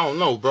 man. I don't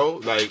know, bro.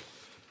 Like,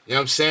 you know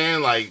what I'm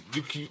saying? Like,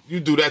 you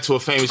do that to a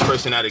famous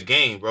person at a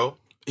game, bro.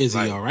 Is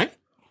like, he all right?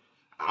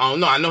 I don't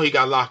know. I know he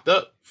got locked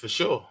up, for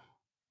sure.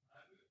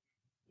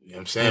 You know what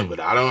I'm saying?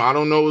 But I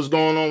don't know what's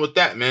going on with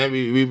that, man.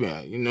 We he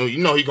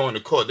going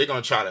to court. They're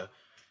going to try to,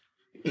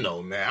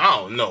 man. I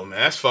don't know, man.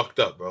 That's fucked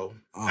up, bro.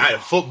 At a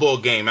football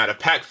game, at a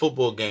packed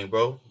football game,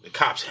 bro, the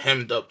cops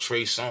hemmed up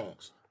Trey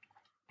Songz.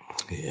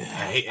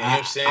 Yeah. You know what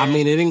I'm saying? I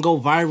mean, it didn't go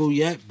viral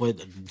yet,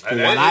 but from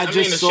what I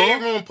just saw. The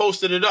Shade Room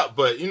posted it up,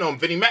 but,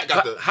 Vinnie Mac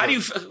got How do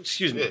you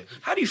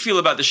feel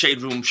about the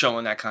Shade Room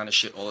showing that kind of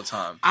shit all the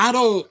time? I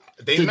don't.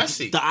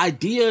 Messy. The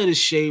idea of the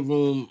Shade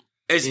Room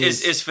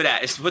is for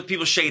that. It's what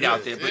people shade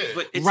out there,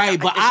 but it's right.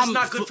 Not, but it's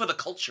not good for the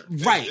culture.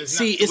 Right. It's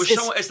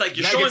like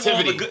you're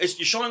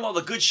showing all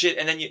the good shit,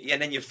 and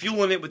then you're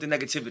fueling it with the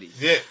negativity.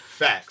 Yeah,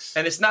 facts.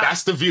 And it's not.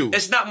 That's the view.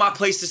 It's not my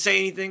place to say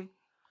anything.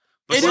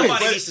 But It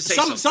somebody is. needs to say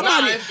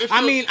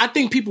something. I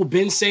think people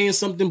been saying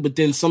something, but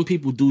then some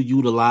people do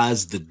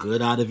utilize the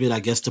good out of it, I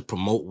guess, to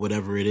promote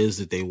whatever it is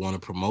that they want to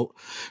promote.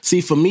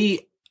 See, for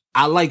me,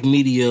 I like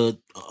media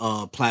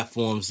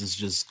platforms that's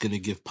just gonna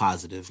give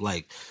positive.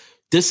 Like,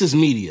 this is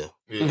media,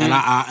 and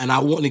I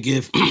want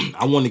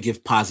to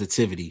give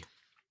positivity,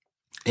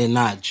 and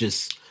not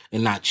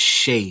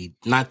shade,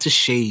 not to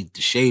shade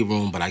the Shade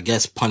Room, but I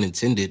guess pun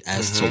intended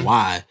as to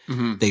why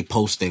they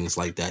post things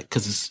like that,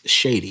 because it's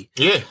shady.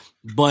 Yeah.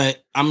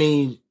 But I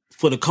mean,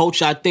 for the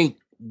culture, I think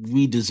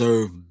we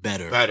deserve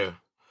better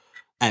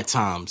at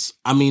times.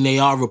 I mean, they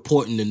are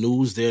reporting the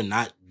news; they're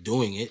not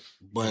doing it,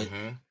 but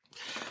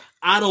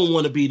I don't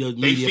want to be the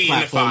media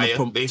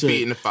platform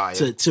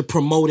to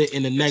promote it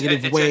in a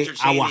negative way.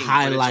 I will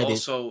highlight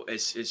it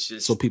it's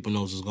just so people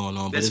knows what's going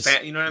on.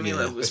 But you know what I mean?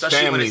 Yeah. Like,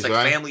 especially when it's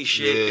like family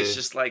shit. Yeah. It's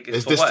just like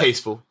it's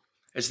distasteful.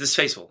 It's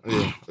distasteful.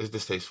 Yeah, it's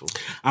distasteful.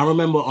 I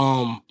remember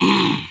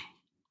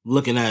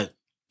looking at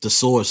the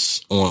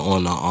source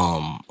on the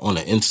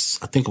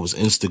I think it was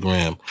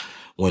Instagram,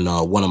 when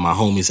one of my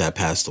homies had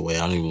passed away.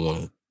 I don't even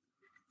want to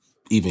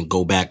even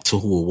go back to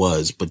who it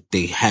was, but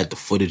they had the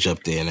footage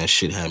up there, and that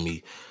shit had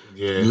me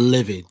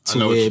livid to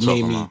where it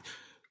made me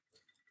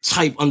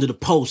type under the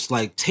post,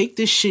 like, take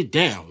this shit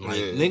down. Like,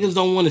 niggas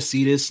don't want to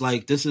see this.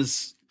 Like, this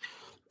is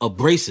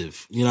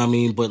abrasive. You know what I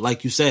mean? But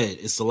like you said,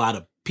 it's a lot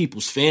of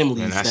people's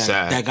families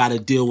that got to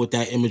deal with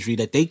that imagery,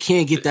 that they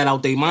can't get that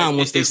out their mind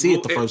once they see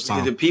it the first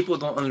time. The people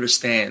don't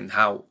understand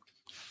how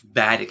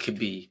bad it could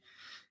be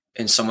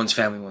in someone's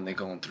family when they're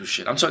going through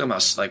shit. I'm talking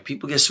about, like,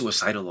 people get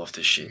suicidal off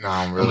this shit.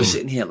 Nah, really. We're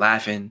sitting here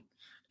laughing,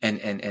 and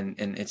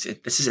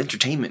this is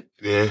entertainment.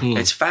 Yeah.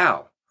 It's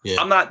foul. Yeah.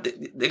 I'm not.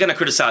 They're gonna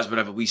criticize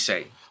whatever we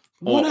say.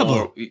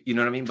 Or, you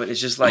know what I mean? But it's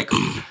just like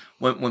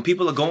when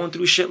people are going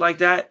through shit like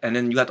that, and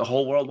then you got the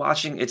whole world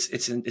watching.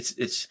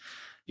 It's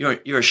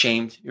you're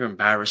ashamed. You're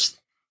embarrassed.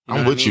 You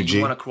know I'm with you, G.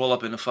 You want to crawl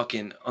up in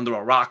under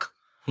a rock.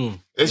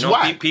 It's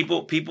why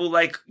people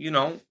like,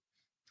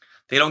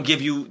 they don't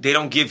give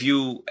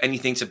you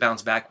anything to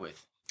bounce back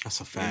with. That's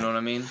a fact. You know what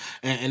I mean?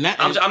 And that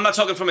I'm not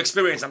talking from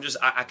experience.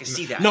 I can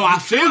see that. No, I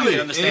feel you. it.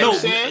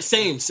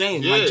 Understand?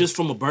 Same. Yeah. Like, just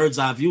from a bird's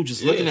eye view,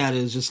 just looking at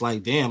it, is just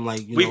like, damn.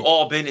 Like, we've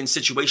all been in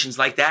situations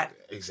like that.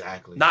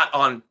 Exactly. Not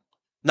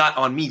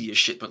on media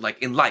shit, but like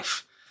in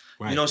life.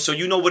 Right. So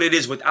you know what it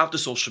is without the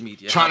social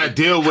media. Trying to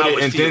deal with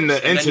it, and then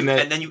the internet,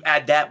 and then you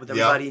add that with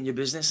everybody in your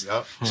business.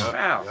 It's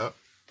foul. Yep.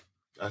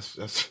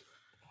 That's.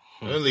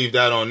 We'll leave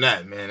that on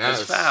that, man.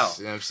 That's foul.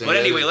 You know what I'm saying? But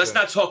anyway, let's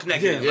not talk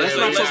negative. Yeah,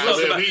 let's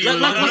talk about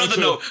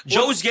another note.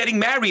 Joe's getting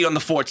married on the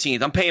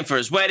 14th. I'm paying for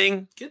his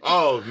wedding.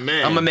 Oh,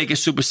 man. I'm gonna make it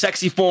super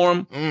sexy for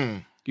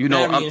him.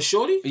 Marrying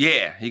Shorty?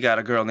 Yeah, he got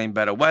a girl named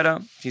Better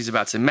Weta. He's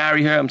about to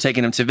marry her. I'm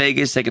taking him to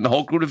Vegas, taking the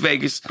whole crew to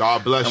Vegas.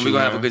 God bless you, and we're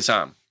gonna have a good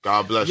time.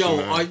 God bless you,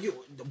 man. Why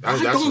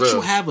don't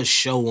you have a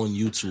show on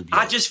YouTube yet?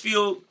 I just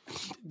feel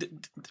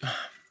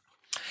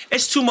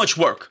it's too much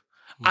work.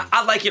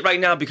 I like it right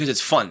now because it's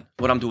fun.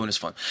 What I'm doing is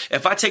fun.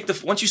 If I take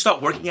once you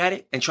start working at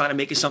it and trying to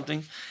make it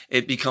something,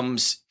 it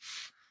becomes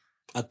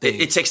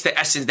it takes the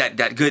essence,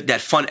 that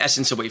fun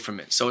essence away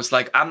from it. So it's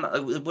like,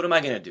 what am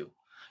I gonna do?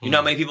 You know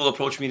how many people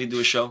approach me to do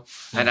a show,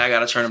 and I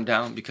gotta turn them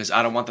down because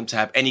I don't want them to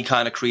have any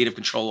kind of creative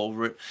control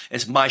over it.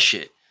 It's my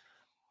shit.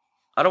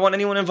 I don't want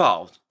anyone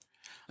involved.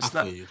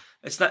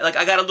 It's not like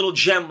I got a little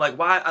gem. Like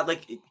why?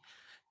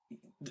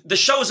 The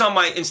show's on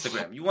my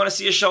Instagram. You want to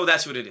see a show?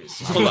 That's what it is.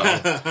 Pull up.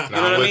 You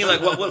know what I mean?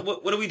 Like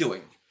what are we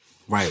doing?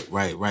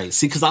 Right.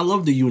 See, because I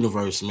love the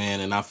universe, man,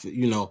 and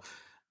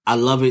I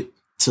love it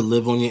to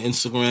live on your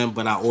Instagram,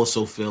 but I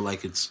also feel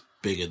like it's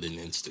bigger than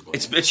Instagram.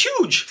 It's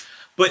huge,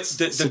 but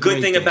the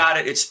good thing about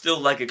it, it's still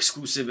like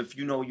exclusive. If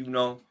you know, you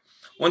know.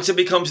 Once it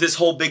becomes this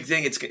whole big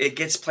thing, it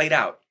gets played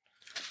out.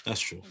 That's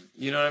true.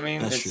 You know what I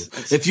mean? That's true.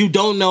 If you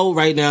don't know,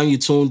 right now you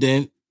tuned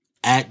in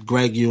at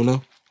Greg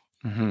Yuna.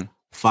 Mm-hmm.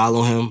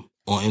 Follow him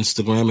on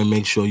Instagram and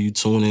make sure you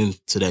tune in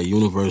to that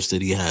universe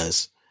that he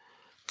has.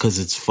 Because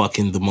it's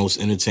fucking the most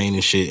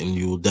entertaining shit, and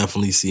you will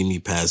definitely see me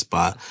pass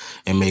by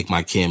and make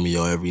my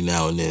cameo every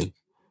now and then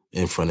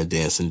in front of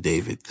Dancing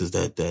David, because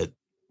that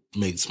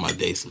makes my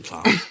day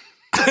sometimes.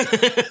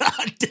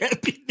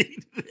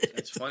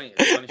 It's funny.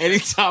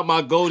 Anytime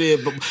I go there,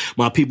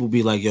 my people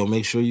be like, yo,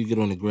 make sure you get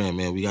on the gram,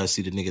 man. We got to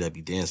see the nigga that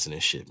be dancing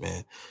and shit,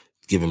 man.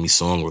 Giving me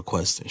song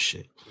requests and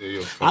shit.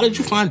 Yeah, how did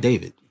you find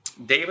David?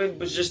 David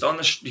was just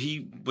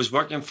he was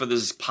working for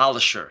this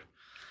polisher.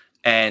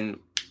 And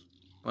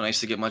when I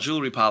used to get my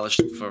jewelry polished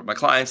for my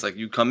clients, like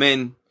you come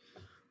in,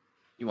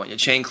 you want your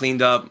chain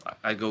cleaned up,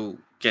 I go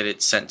get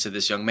it sent to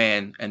this young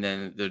man. And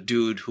then the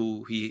dude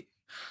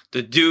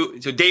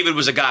so David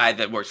was a guy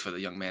that worked for the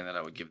young man that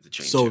I would give the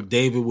chain to. So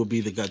David would be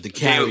the guy, the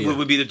carrier. David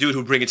would be the dude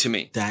who'd bring it to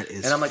me. That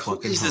is, and I'm like, who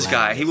is this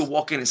guy? He would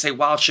walk in and say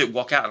wild shit,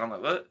 walk out, and I'm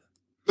like, what?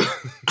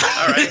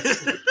 All right.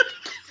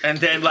 And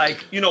then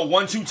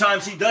 1-2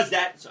 times he does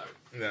that. Sorry.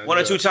 Yeah, 1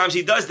 or 2 times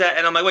he does that,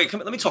 and I'm like, wait,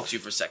 let me talk to you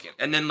for a second.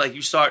 And then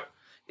you start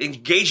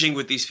engaging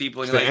with these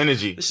people, and you're like,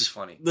 energy. This is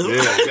funny. Yeah,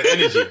 the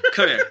energy.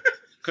 Come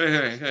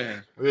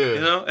here. Yeah.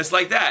 You know, it's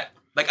like that.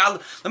 Let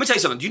me tell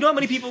you something. Do you know how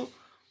many people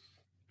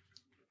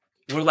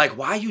were like,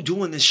 why are you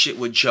doing this shit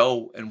with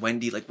Joe and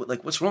Wendy?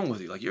 What's wrong with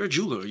you? You're a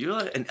jeweler. You're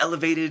an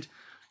elevated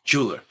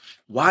jeweler.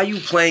 Why are you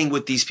playing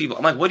with these people?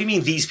 I'm like, what do you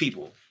mean these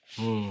people?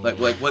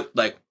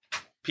 What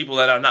people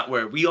that are not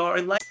where we are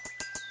in life?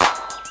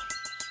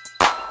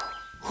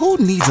 Who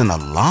needs an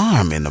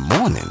alarm in the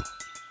morning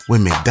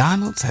when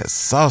McDonald's has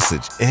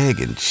sausage,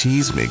 egg, and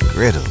cheese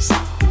McGriddles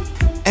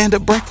and a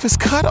breakfast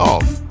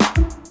cutoff?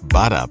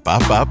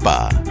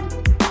 Ba-da-ba-ba-ba.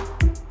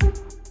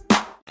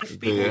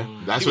 Yeah,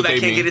 that's people what they that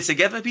can't mean. get it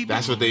together, people.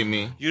 That's what they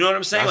mean. You know what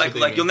I'm saying?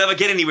 Like you'll never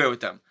get anywhere with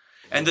them.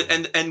 And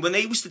when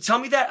they used to tell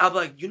me that, I'm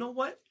like, you know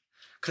what?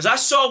 Because I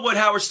saw what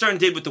Howard Stern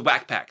did with the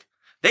Whack Pack.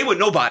 They were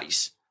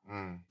nobodies,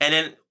 and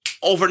then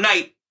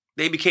overnight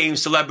they became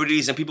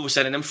celebrities, and people were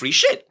sending them free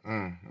shit.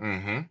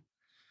 Mm-hmm.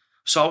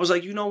 So I was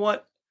like, you know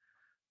what?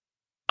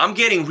 I'm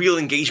getting real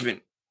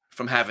engagement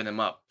from having them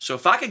up. So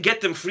if I could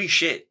get them free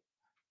shit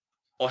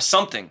or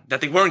something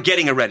that they weren't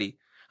getting already,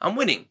 I'm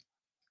winning.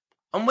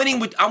 I'm winning.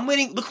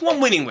 Look who I'm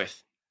winning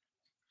with.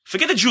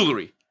 Forget the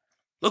jewelry.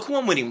 Look who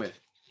I'm winning with.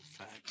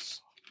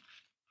 Facts.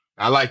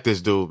 I like this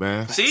dude,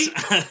 man. See?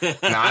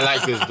 I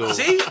like this dude.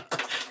 See?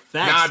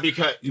 Facts.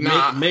 Because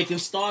making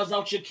stars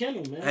out your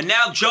kennel, man. And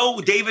now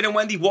Joe, David, and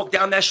Wendy walk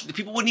down that shit.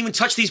 People wouldn't even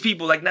touch these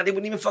people. Now they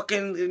wouldn't even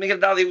fucking make it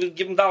a dollar. They would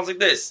give them dollars like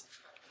this.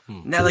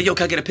 Now yo,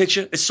 can I get a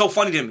picture? It's so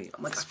funny to me.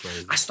 I'm like,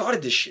 I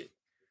started this shit.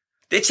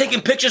 They're taking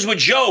pictures with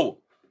Joe.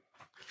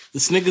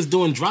 This nigga's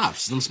doing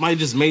drops. Somebody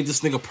just made this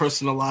nigga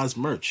personalized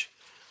merch.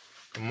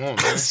 Come on, man.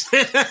 But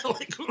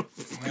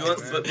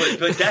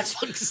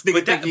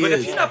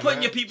if you're not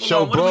putting your people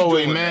Show on, what are we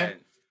Broadway, doing, man?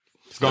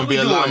 It's gonna be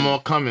a lot more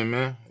coming,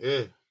 man.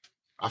 Yeah,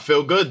 I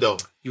feel good though.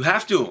 You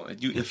have to.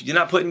 If you're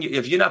not putting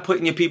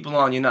your people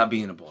on, you're not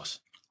being a boss.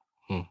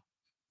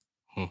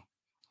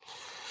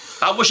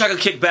 I wish I could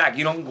kick back.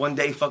 You know, one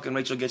day fucking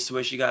Rachel gets to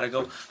where she gotta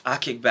go. I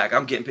kick back.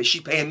 I'm getting paid. She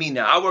paying me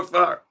now. I work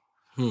for her.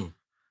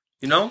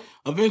 You know?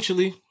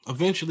 Eventually,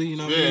 you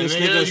know what I mean?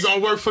 Nigga, you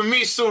gonna work for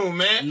me soon,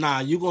 man. Nah,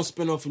 you gonna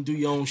spin off and do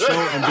your own show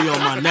and be on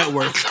my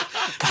network.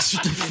 That's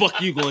what the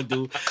fuck you gonna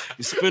do.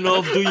 You spin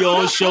off, do your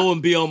own show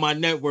and be on my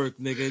network,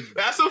 nigga.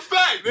 That's a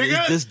fact,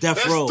 nigga. This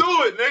Death Row. Let's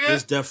do it, nigga.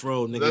 This Death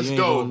Row, nigga. Let's you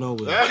ain't go. going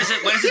nowhere.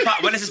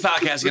 When is this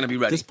podcast gonna be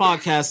ready? This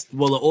podcast,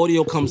 well, the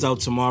audio comes out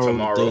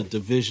tomorrow. The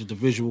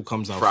visual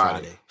comes out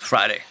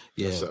Friday.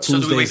 Yeah, yes,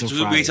 Tuesdays so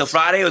do we wait till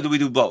Friday or do we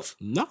do both?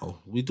 No,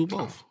 we do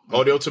both.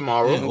 Audio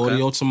tomorrow. Yeah,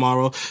 audio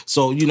tomorrow.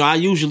 So, I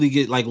usually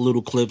get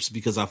little clips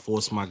because I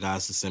force my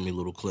guys to send me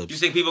little clips. Do you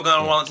think people are going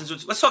to want to listen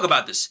to it? Let's talk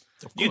about this.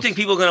 Do you think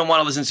people are going to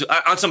want to listen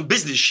to on some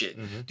business shit?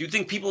 Mm-hmm. Do you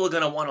think people are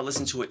going to want to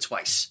listen to it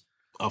twice?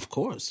 Of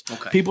course.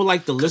 Okay. People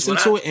like to listen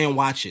to it and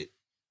watch it.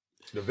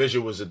 The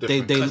visual was a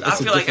different. I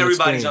feel like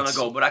everybody's on the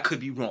go, but I could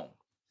be wrong.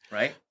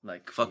 Right?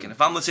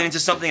 If I'm listening to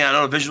something and I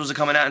know the visuals are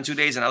coming out in 2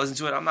 days and I listen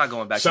to it, I'm not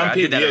going back to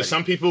it.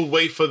 Some people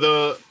wait for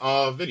the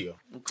video.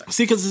 Okay.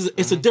 See, because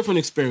it's a different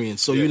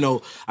experience. So,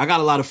 I got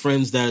a lot of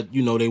friends that,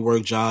 they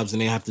work jobs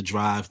and they have to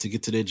drive to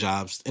get to their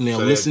jobs and they'll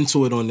listen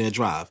to it on their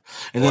drive.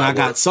 And then I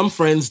got some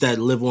friends that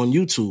live on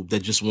YouTube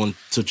that just want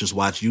to just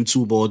watch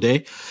YouTube all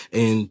day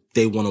and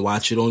they want to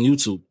watch it on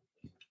YouTube.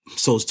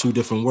 So it's two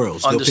different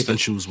worlds. They'll pick and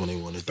choose when they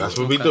want to do it. That's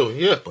what we do,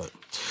 yeah. But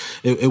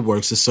it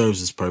works. It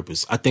serves its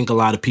purpose. I think a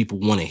lot of people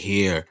want to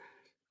hear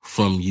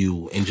from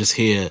you and just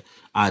hear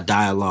our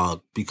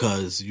dialogue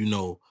because, you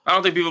know, I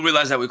don't think people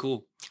realize that we're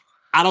cool.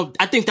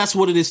 I think that's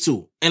what it is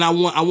too. And I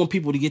want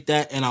people to get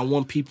that, and I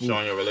want people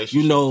showing your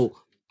relationship. You know,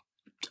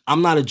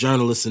 I'm not a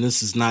journalist, and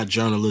this is not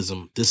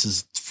journalism. This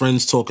is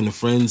friends talking to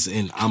friends,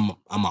 and I'm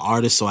an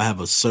artist, so I have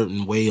a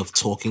certain way of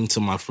talking to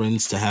my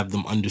friends to have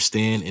them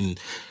understand and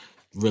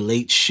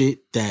relate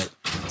shit that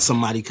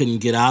somebody couldn't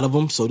get out of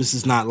them. So this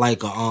is not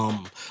like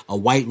a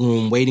waiting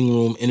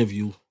room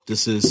interview.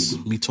 This is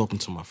me talking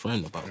to my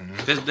friend about.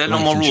 There's no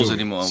more rules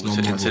anymore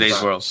in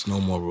today's world. There's no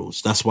more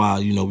rules. That's why,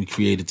 you know, we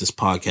created this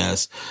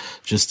podcast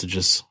just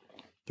to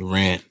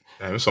rant.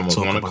 Damn, it's almost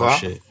talk 1 about o'clock.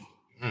 shit.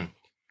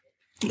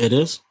 It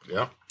is?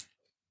 Yeah.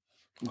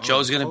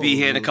 Joe's gonna be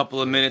here in a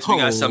couple of minutes. We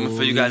got something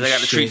for you guys. I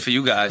got a treat for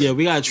you guys. Yeah,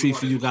 we got a treat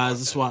for you guys.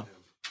 That's why.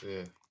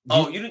 Yeah.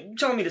 Oh, you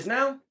telling me this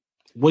now?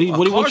 What you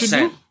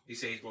do? He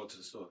said he's going to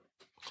the store.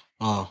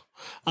 Oh,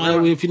 all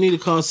right. If you need a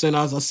car sent,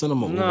 I'll send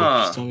him over.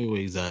 Nah. Just tell me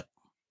where he's at.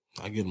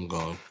 I'll get him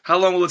going. How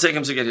long will it take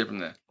him to get here from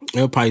there?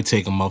 It'll probably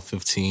take him about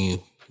 15,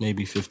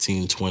 maybe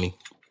 15, 20.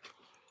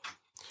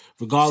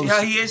 Regardless, See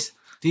how he is?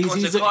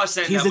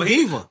 he's a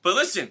diva. But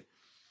listen,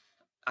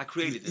 I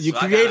created this. You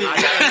created it.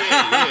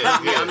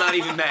 I'm not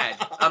even mad.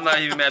 I'm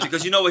not even mad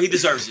because you know what? He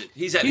deserves it.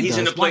 He's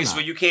in a place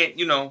where you can't,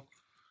 you know.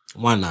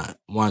 Why not?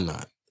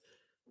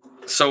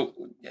 So,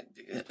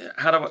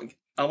 how do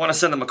I want to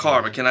send him a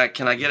car, but can I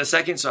get a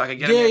second so I can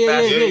get him here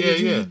fast?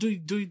 Yeah. Do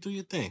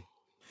your thing.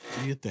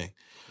 Do your thing.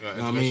 You know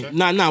what I mean?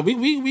 Nah.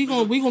 We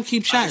gonna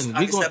keep chatting.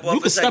 You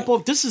can step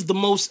off. This is the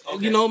most.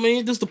 Okay. You know what I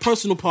mean? This is the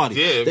personal party.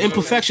 Yeah. The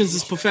imperfections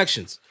is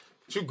perfections.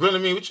 What you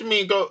grilling me? What you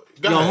mean? Go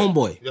Yo, ahead.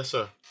 Homeboy. Yes,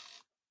 sir.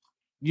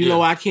 You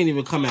know I can't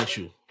even come at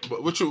you.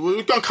 But what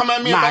you gonna come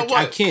at me about? What?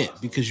 I can't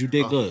because you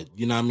did good.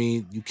 You know what I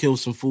mean? You killed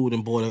some food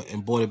and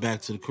brought it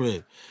back to the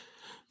crib.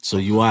 So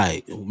you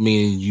alright.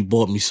 Meaning you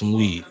bought me some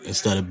weed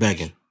instead of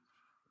begging.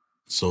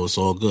 So it's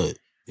all good.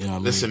 You know what I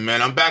mean? Listen,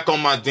 man, I'm back on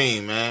my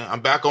Dean, man.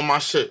 I'm back on my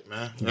shit,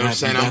 man. You know what I'm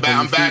saying?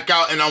 I'm back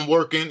out and I'm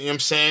working, you know what I'm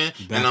saying?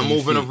 And I'm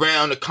moving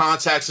around. The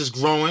contacts is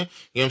growing, you know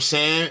what I'm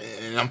saying?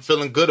 And I'm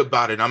feeling good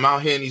about it. I'm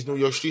out here in these New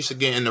York streets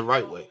again in the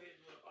right way.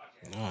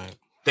 All right.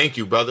 Thank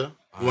you, brother.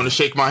 You want to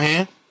shake my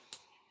hand?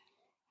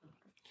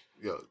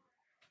 Yo,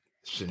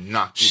 should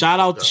knock you shout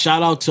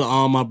out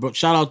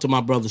to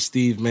my brother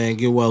Steve, man.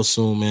 Get well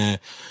soon, man.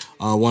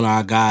 One of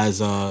our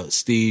guys,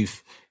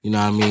 Steve, you know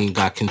what I mean,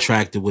 got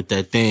contracted with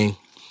that thing.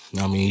 You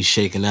know what I mean? He's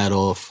shaking that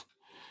off.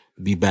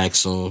 Be back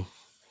soon.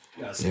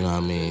 You know what I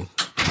mean?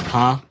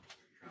 Huh?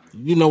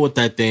 You know what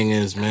that thing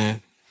is,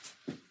 man.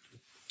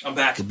 I'm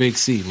back. The big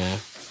C, man.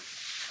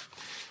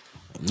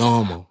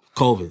 Normal.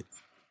 COVID.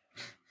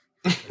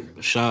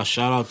 Shout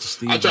out to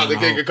Steve. I tried to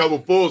kick a couple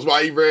pulls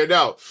while he ran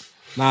out.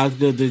 Nah,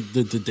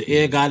 the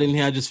air got in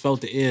here. I just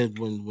felt the air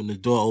when the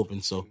door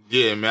opened. So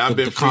yeah, man, I've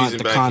been freezing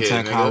the back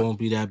contact here, high won't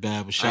be that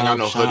bad. But shout I out,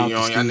 got no hoodie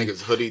on. Y'all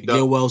niggas hoodied up.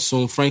 Get well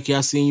soon, Frankie.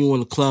 I seen you in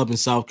the club in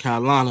South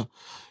Carolina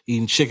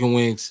eating chicken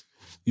wings.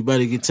 You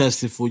better get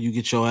tested before you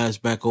get your ass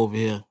back over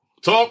here.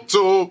 Talk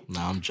to him.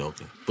 Nah, I'm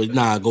joking. But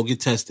nah, go get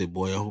tested,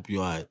 boy. I hope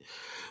you all right.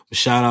 But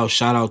shout out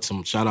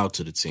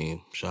to the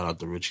team. Shout out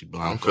to Richie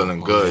Blanco. I'm feeling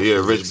good. Yeah,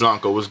 Rich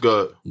Blanco, what's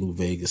good? New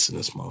Vegas in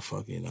this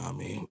motherfucker, you know what I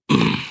mean?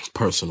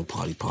 Personal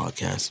Party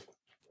Podcast.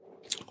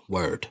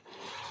 Word.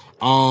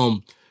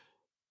 New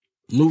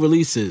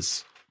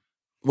releases.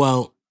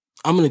 Well,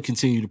 I'm gonna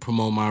continue to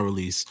promote my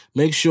release.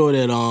 Make sure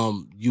that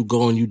you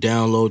go and you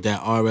download that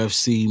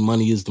RFC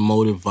Money is the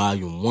Motive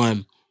Volume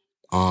 1.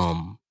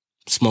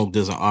 Smoke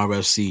does an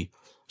RFC.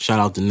 Shout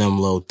out to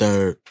Nemlo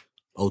Third,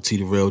 OT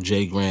the Real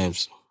J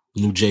Grams.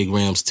 New J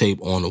Grams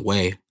tape on the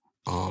way.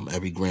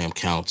 Every gram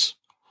counts.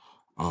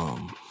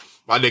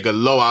 My nigga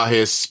Low out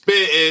here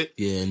spitting.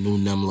 Yeah, new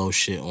Nemlo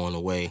shit on the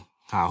way.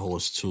 High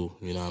Horse too,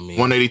 you know what I mean?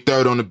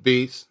 183rd on the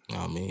beats. You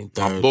know what I mean?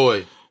 Third, my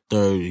boy.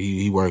 Third,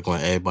 he work on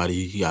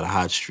everybody. He got a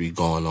hot streak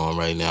going on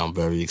right now. I'm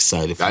very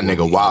excited for that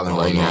nigga wilding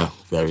right now.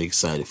 Very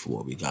excited for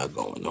what we got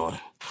going on.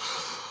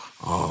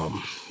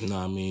 You know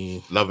what I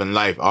mean? Loving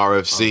Life,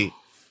 RFC,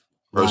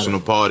 Personal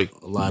Party.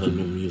 A lot of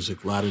new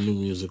music. A lot of new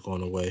music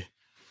on the way.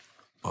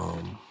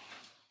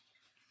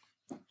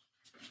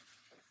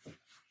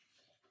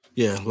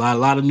 Yeah, a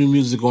lot of new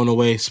music on the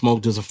way.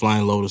 Smoke Does a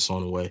Flying Lotus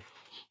on the way.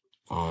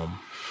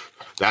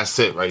 That's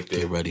it right there.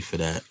 Get ready for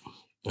that.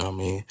 You know what I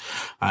mean?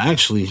 I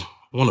actually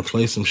want to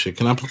play some shit.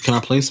 Can I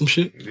play some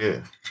shit?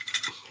 Yeah.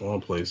 I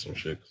want to play some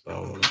shit. I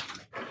don't want to.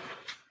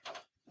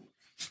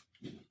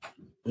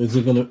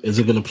 Is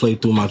it gonna play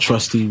through my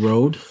trusty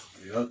Rode?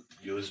 Yep,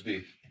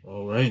 USB.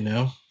 All right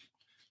now.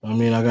 I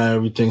mean, I got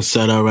everything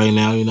set up right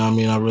now. You know what I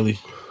mean? I really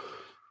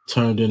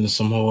turned into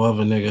some whole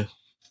other nigga.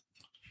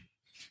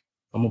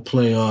 I'm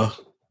gonna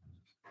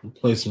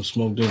play some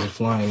Smoke Does a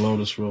Flying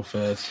Lotus real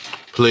fast.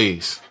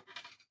 Please.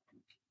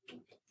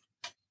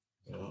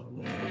 Oh,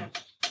 man.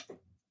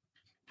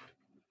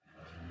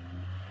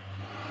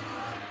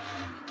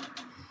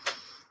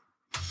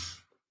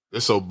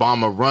 This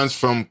Obama runs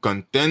from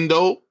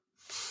Contendo.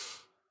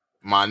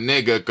 My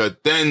nigga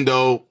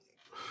Contendo.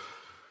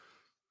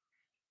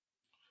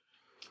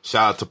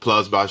 Shout out to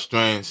Plus by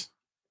Strands.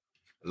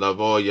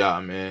 Love all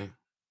y'all, man.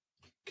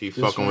 Keep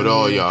fucking with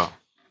all y'all.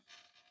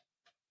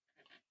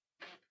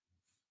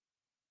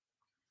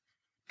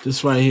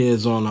 This right here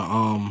is on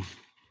a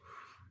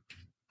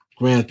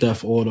Grand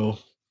Theft Auto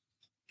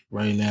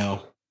right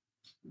now.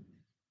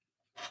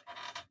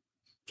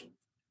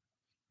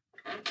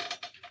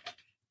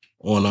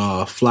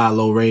 On Fly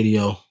Low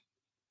Radio.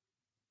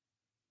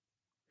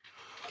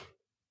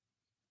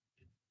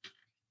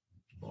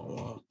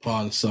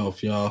 Pardon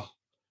self, y'all.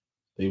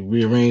 They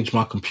rearranged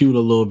my computer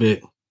a little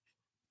bit.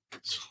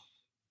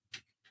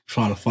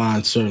 Trying to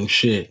find certain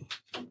shit.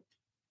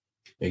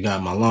 They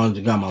got my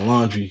laundry. My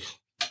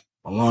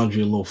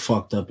laundry a little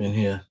fucked up in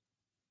here.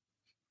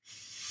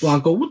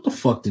 Blanco, what the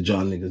fuck did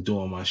y'all niggas do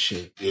on my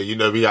shit? Yeah, you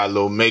know we got a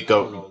little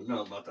makeup. I don't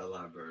know about that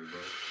library, bro.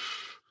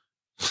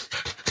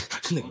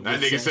 That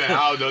nigga said,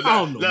 I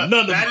don't know. None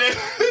of that.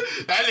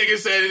 That nigga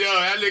said, yo,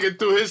 that nigga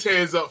threw his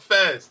hands up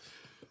fast.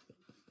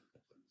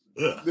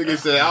 Nigga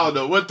said, I don't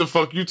know what the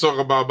fuck you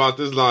talking about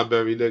this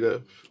library,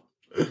 nigga.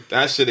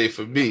 That shit ain't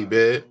for me,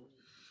 man.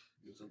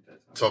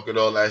 Talking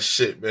all that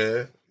shit,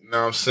 man. You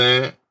know what I'm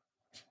saying?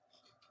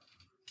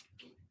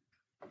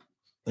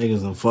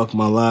 Niggas done fuck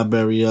my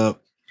library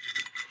up.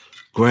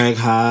 Greg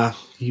High,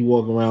 he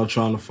walk around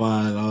trying to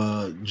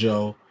find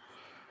Joe.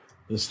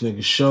 This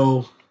nigga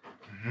Show.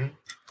 Mm-hmm.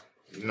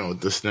 You know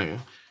what this nigga.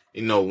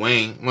 You know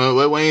Wayne.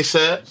 What Wayne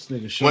said? This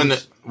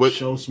nigga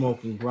Show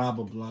smoking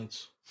grabber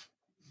blunts.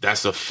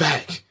 That's a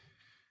fact.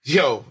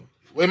 Yo,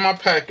 where my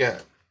pack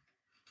at?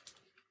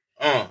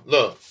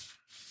 Look.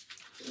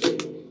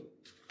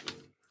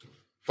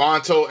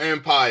 Fonto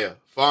Empire.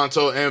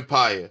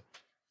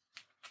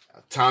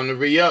 Time to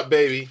re-up,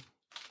 baby.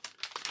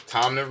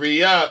 Time to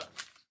re-up.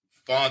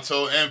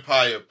 Fonto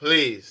Empire,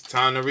 please.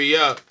 Time to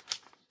re-up.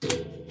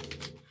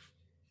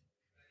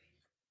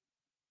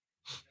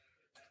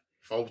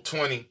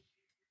 420.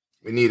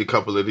 We need a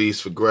couple of these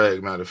for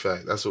Greg, matter of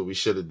fact. That's what we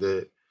should have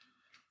did.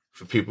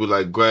 For people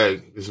like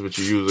Greg, this is what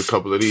you use a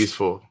couple of these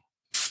for.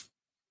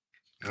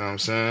 You know what I'm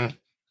saying?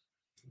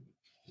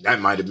 That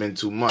might have been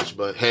too much,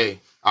 but hey,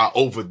 I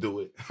overdo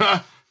it.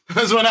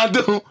 That's what I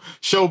do.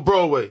 Show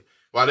Broadway.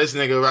 While this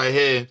nigga right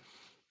here,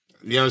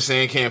 you know what I'm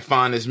saying, can't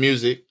find his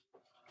music.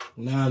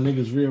 Nah,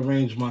 niggas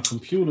rearranged my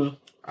computer.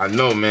 I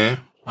know, man.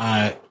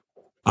 I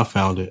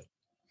found it.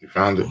 You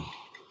found it?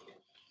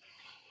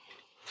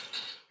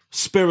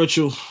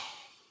 Spiritual.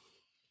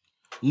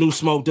 New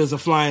Smoke, there's a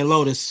Flying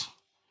Lotus.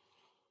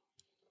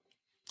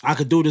 I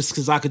could do this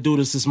because I could do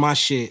this. It's my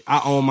shit.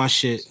 I own my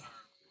shit.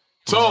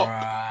 Talk.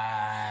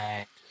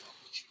 Right.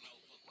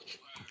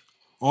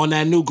 On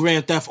that new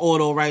Grand Theft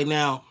Auto right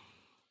now.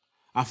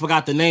 I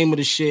forgot the name of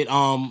the shit.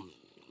 But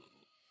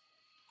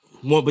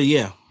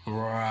yeah.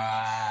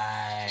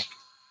 Right.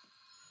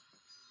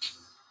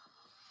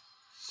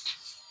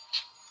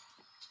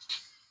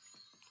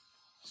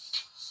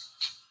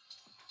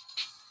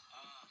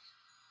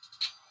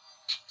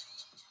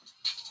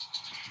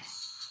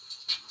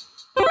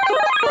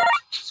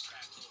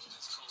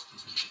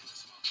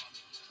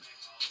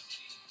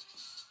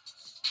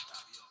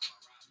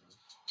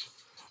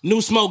 New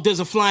Smoke,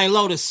 there's a Flying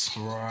Lotus.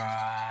 Right.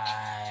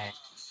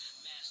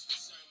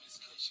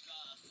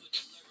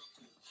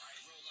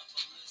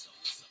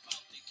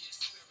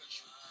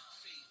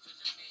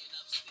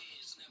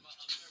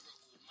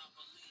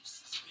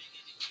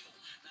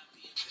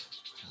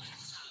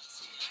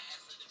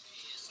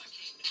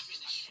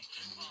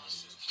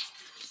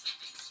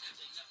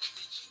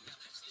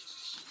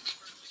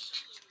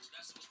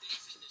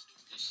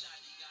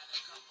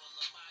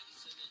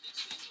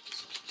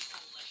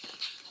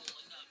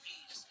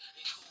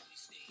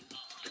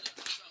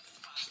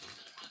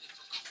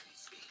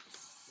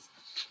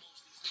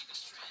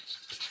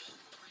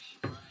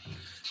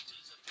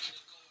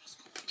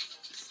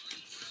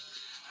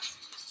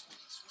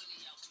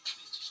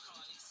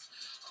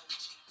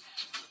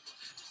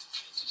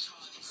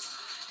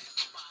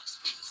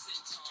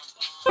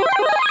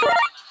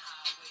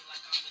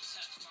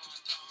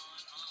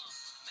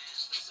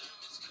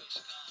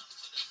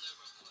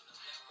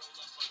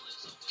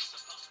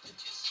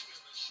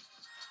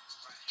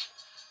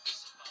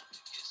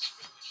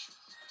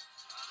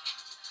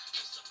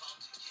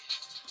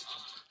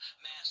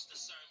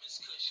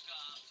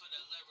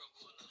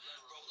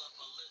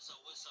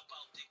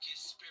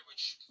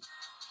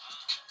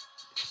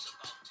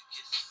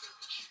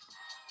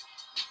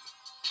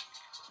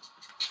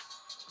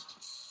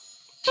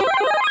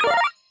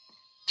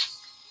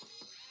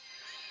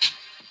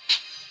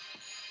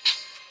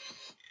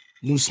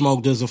 New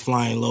Smoke, there's a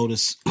Flying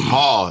Lotus.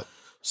 Hard.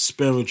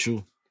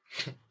 Spiritual.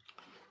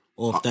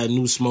 Off that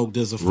New Smoke,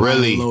 there's a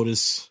Flying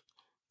Lotus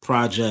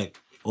project.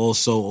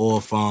 Also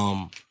off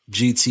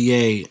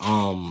GTA.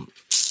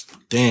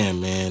 Damn,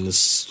 man.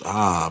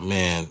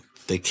 Man.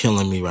 They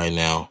killing me right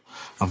now.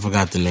 I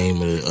forgot the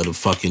name of the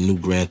fucking new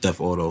Grand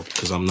Theft Auto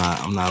because I'm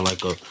not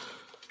like a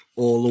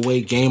all the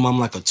way gamer. I'm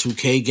like a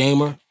 2K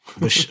gamer.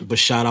 But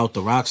shout out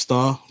to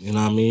Rockstar, you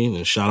know what I mean?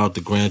 And shout out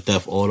to Grand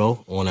Theft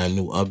Auto on that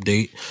new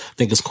update. I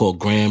think it's called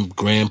Grand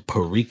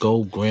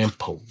Perico.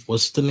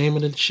 What's the name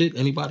of the shit?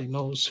 Anybody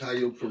knows?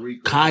 Cayo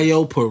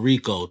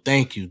Perico.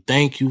 Thank you.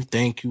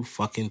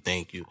 Fucking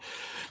thank you.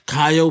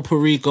 Cayo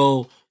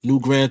Perico, new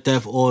Grand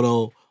Theft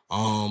Auto.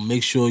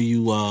 Make sure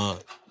you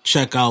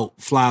check out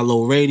Fly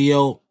Low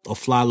Radio or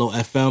Fly Low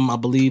FM, I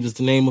believe is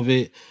the name of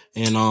it.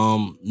 And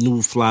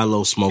new Fly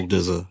Low Smoke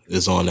Dizza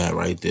is on that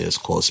right there. It's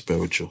called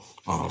Spiritual.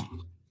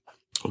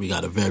 We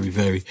got a very,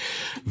 very,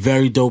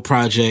 very dope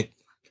project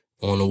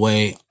on the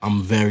way.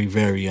 I'm very,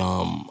 very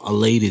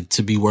elated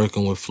to be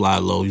working with Fly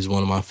Low. He's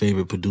one of my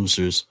favorite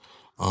producers.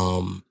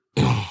 I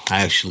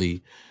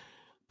actually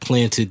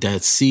planted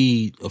that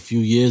seed a few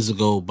years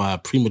ago by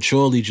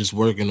prematurely just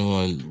working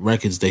on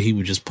records that he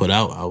would just put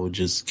out. I would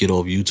just get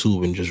off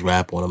YouTube and just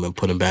rap on them and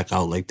put them back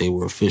out like they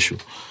were official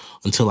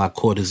until I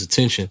caught his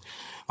attention.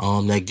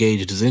 That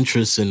gauged his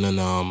interest, and then,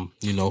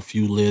 a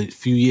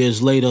few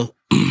years later,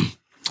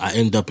 I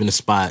end up in a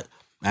spot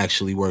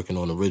actually working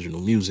on original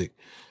music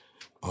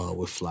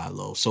with Fly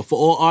Low. So for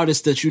all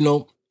artists that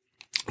you're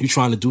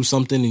trying to do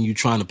something and you're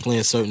trying to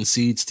plant certain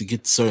seeds to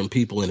get to certain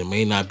people, and it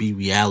may not be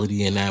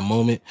reality in that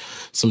moment,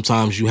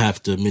 sometimes you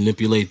have to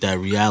manipulate that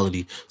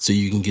reality so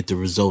you can get the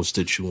results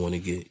that you want to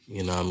get.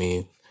 You know what I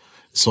mean?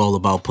 It's all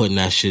about putting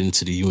that shit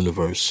into the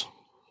universe,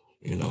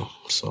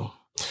 so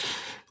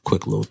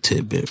quick little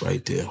tidbit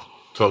right there.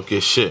 Talk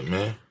your shit,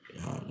 man.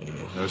 You know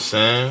what I'm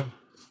saying?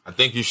 I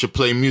think you should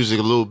play music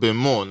a little bit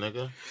more,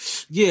 nigga.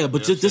 Yeah,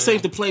 but this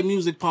ain't the Play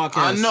Music podcast.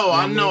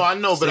 I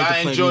know, but I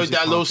enjoyed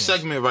that little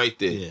segment right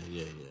there.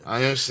 Yeah.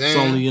 I understand. It's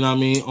only, you know what I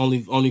mean?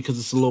 Only because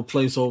it's a little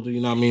placeholder, you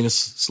know what I mean?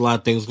 It's a lot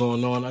of things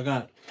going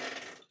on.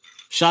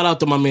 Shout out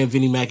to my man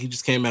Vinnie Mac. He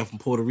just came back from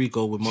Puerto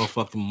Rico with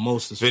motherfucking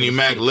mimosas. Vinnie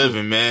Mac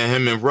living, man.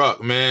 Him and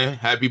Ruck, man.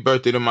 Happy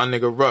birthday to my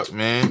nigga Ruck,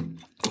 man.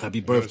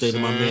 Happy birthday to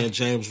my man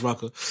James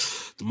Rucker,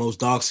 the most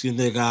dark-skinned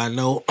nigga I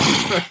know.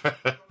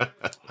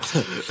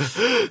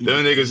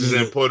 Them niggas is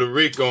in Puerto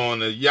Rico on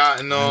the yacht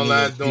and all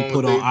that. He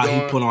put on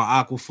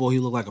Aquaphor. He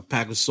looked like a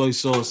pack of soy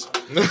sauce,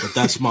 but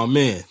that's my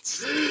man.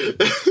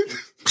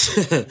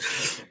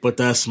 But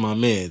that's my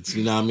man.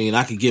 You know what I mean?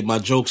 I could get my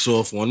jokes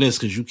off on this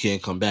because you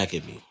can't come back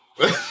at me.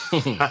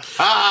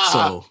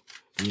 So,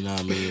 you know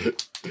what I mean?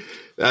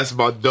 That's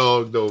my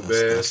dog, though, man.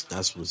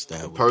 That's what's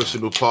that.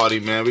 Personal party,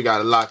 man. We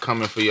got a lot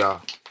coming for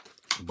y'all.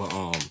 But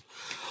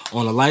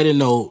on a lighter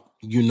note,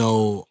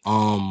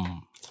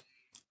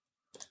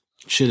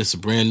 shit, it's a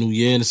brand new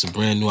year and it's a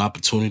brand new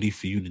opportunity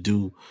for you to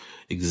do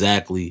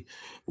exactly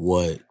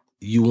what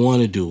you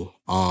want to do.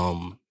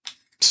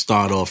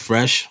 Start off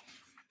fresh,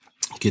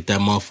 get that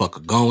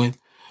motherfucker going.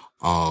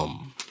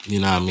 You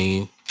know what I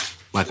mean?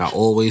 Like I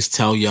always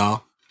tell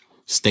y'all,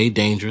 stay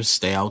dangerous,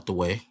 stay out the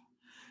way.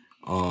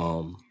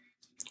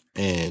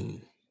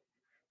 And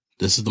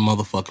this is the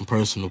motherfucking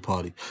personal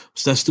party.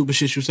 What's that stupid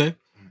shit you say?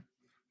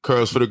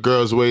 Curls for the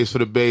girls, waves for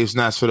the babes,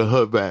 knots for the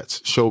hood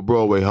rats. Show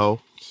Broadway, ho.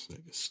 This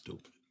nigga's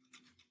stupid.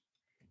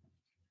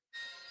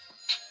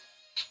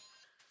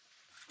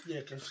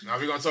 Now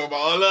we gonna talk about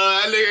all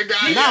that nigga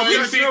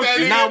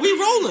guy. We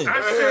rolling.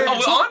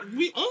 We on?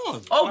 We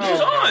on. Oh,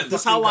 it's on.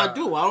 That's how I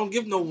do. I don't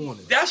give no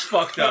warning. That's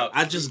fucked up.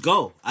 I just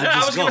go.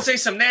 I was gonna say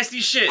some nasty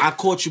shit. I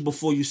caught you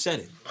before you said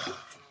it.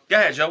 Go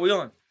ahead, Joe. We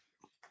on.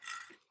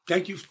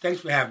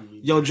 Thanks for having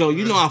me. Yo, Joe,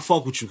 you know I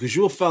fuck with you because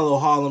you a fellow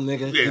Harlem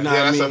nigga. Yeah, you know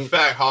that's what I mean? a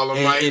fact,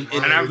 Harlem, right?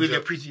 And I really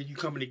appreciate you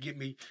coming to get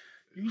me.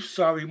 You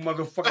sorry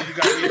motherfucker, you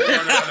got me in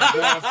front of the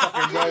wrong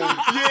fucking road.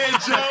 Yeah,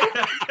 Joe.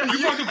 You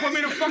supposed to put me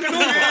in the fucking over.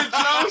 Yeah,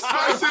 Joe.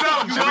 Spice it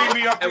up, You Joe.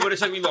 beat me up. It would have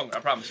taken me longer, I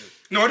promise you.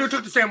 No, it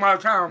took the same amount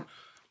of time.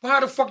 But how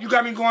the fuck you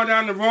got me going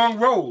down the wrong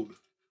road?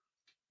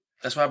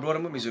 That's why I brought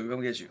him with me, so we're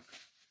gonna get you.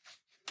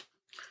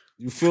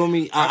 You feel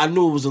me? I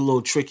knew it was a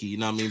little tricky, you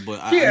know what I mean? But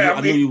I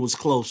knew you was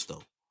close,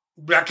 though.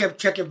 But I kept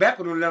checking back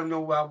with him, let him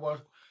know where I was.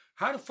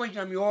 How the fuck you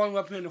got me all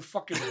up here in the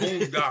fucking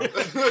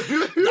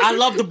boondocks? I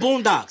love the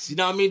boondocks. You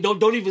know what I mean?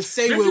 Don't even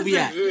say This where is we it.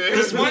 at.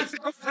 This one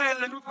single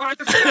fan, let me find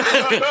this.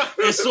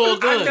 It's all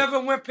good. I never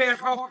went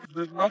past all.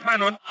 Let's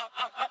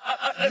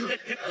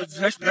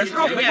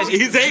go.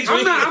 He's angry.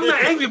 I'm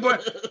not angry,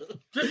 but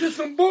this is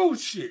some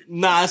bullshit.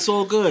 Nah, it's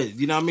all good.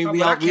 You know what I mean?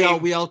 So,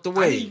 We out the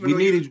way. We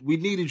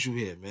needed you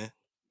here, man.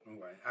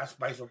 I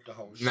spice up the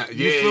whole shit. Nah, feel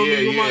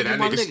me? yeah. That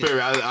nigga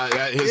spirit.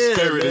 His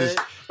spirit man. is.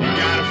 You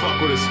gotta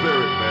fuck with his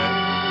spirit,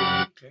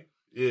 man. Okay.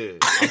 Yeah,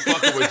 I'm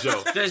fucking with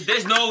Joe.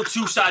 There's no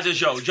two sides of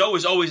Joe. Joe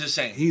is always the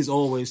same. He's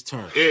always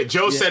turned. Yeah,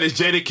 Joe said it's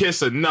Jada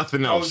Kiss or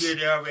nothing Oh, else. yeah,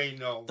 they already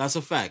know. That's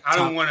a fact. I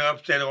don't want to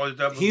upset all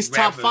the other He's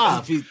top rappers.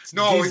 5. He's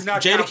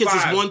not Jada top Kiss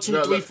 5. is 1,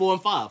 2, 3, 4,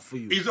 and 5 for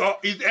you. He's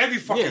every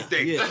fucking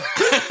thing. Yeah.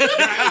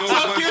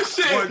 Talk your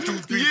shit. 1, 2,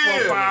 3,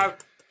 4, 5.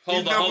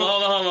 Hold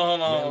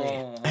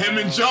on. Him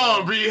and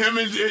John, him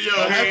and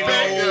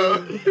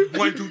yo.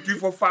 1, 2, 3,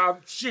 4, 5.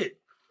 Shit.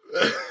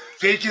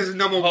 Jada Kiss is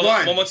number Hold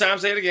 1. on. One more time.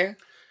 Say it again.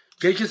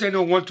 Jada Kiss ain't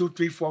no 1, 2,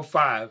 3, 4,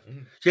 5.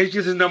 Jada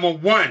Kiss is number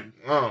 1.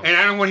 Oh. And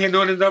I don't want to hear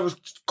none of those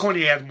other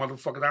corny ass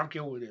motherfuckers. I don't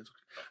care who it is.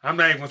 I'm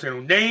not even gonna say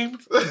no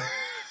names.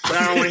 But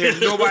I don't want to hear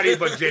nobody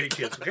but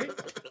Jadakiss, okay?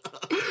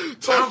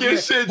 Talk your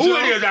shit, Who Joe.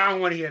 it is, I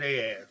don't want to hear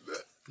their ass.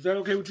 Is that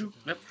okay with you?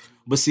 Yep.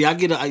 But see, I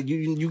get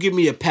you give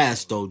me a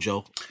pass though,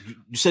 Joe.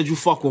 You said you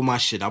fuck with my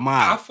shit. I'm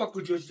I alright. fuck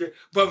with your shit.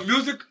 But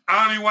music,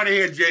 I don't even want to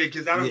hear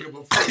Jadakiss. I don't give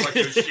a fuck about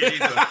your shit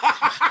either.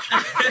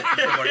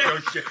 About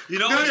your shit. You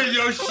know None of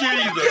your shit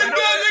either.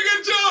 That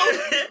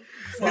nigga Joe.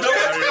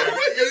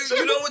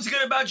 You know what's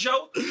good about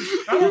Joe?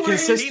 You're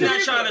consistent. He's not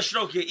trying to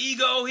stroke your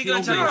ego. He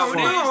gonna tell you don't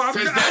how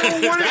give it a is. I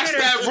don't want to That's hear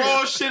that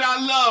raw shit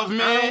I love,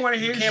 man. I don't want to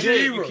hear shit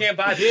You either. can't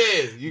buy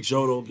this. Yeah,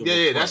 Joe don't give a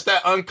yeah, fuck. that's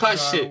that uncut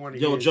shit.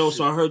 Yo, Joe,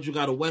 so I heard you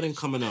got a wedding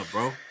coming up,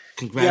 bro. Yes,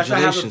 Congratulations, I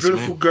have a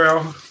beautiful man.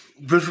 girl.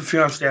 Beautiful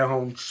fiance at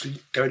home. She's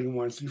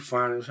 31. She's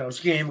fine as hell.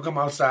 She can't even come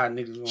outside,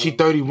 niggas. She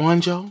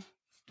 31, Joe?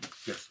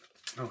 Yes.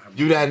 I don't have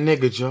You that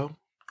nigga, Joe.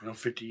 I'm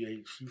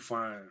 58. She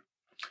fine.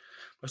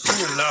 But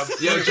she in love.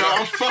 Yo, Joe,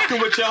 I'm fucking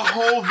with your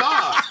whole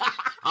vibe.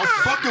 I'm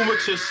fucking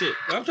with your shit.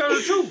 I'm telling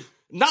the truth.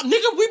 Nah,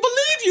 nigga, we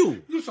believe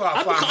you. You saw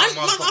how fine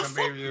my motherfucking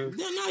baby is.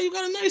 Yeah, nah, you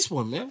got a nice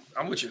one, man.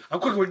 I'm with you. I'm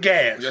cooking with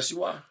gas. Yes,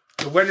 you are.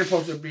 The wedding's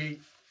supposed to be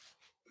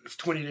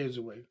 20 days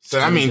away. So,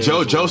 I mean,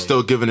 Joe's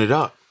still giving it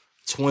up.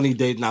 20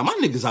 days. Nah, my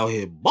niggas out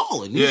here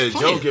balling. Yeah, He's Joe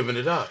playing. giving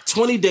it up.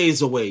 20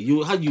 days away.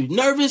 You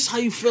nervous? How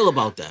you feel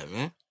about that,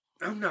 man?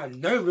 I'm not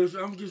nervous.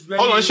 I'm just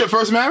ready. Hold on, it's your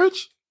first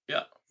marriage?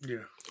 Yeah. Yeah.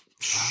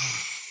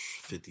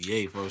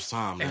 58, first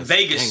time. In That's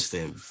Vegas.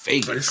 gangsta in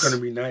Vegas. But it's going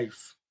to be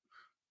nice.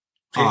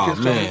 Oh,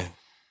 man.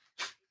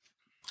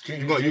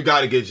 You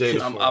got to get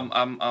Jada.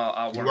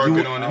 I'm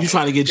working on it. You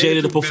trying to get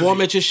Jada to too perform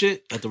busy. at your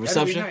shit? At the That'd be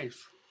reception?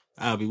 nice.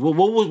 I'll be.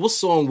 What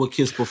song would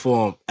Kiss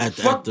perform at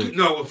the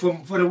No,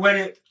 for the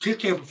wedding, Kiss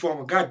can't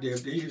perform a goddamn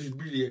thing. He just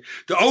be there.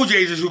 The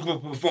OJs is who can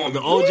perform. the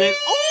OJ?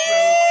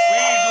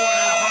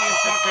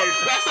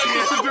 That's what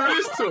you should do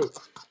this too.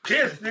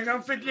 Kiss, nigga,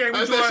 I'm 58.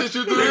 That's that shit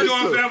you do We this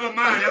doing to. Forever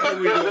Mine. That's what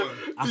we doing.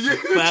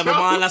 Forever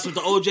Mine, that's what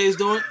the OJ's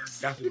doing?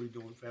 That's what we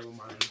doing. Forever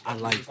Mine. I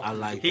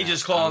like He that.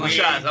 just calling the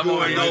shots. I'm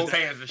on no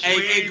pants for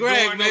shit. Hey,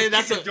 Greg, man,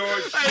 that's a... Greg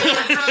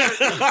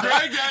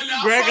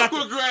got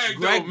fuck with Greg,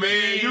 though,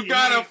 man. You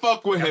gotta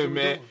fuck with him,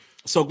 man.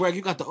 So, Greg,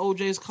 you got the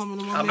OJ's coming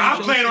to my man? I'm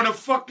Joe? playing on the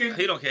fucking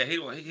He don't care. He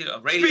a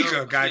radio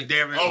speaker,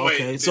 goddamn it. Oh, wait.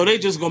 Okay, so they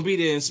just gonna be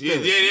there in Yeah,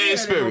 spirit. they in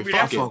spirit. they I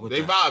Fuck fuck it. with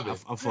They that. vibing.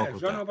 I fuck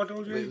with Y'all know that. about the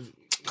OJs?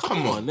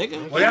 Come on,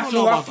 nigga. Well, You that's don't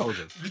know who I about the fuck.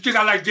 OJ's. You think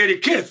I like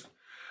Jada Kiss?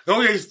 The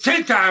OJ's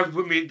 10 times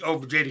with me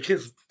over Jada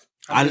Kiss.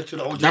 I've been to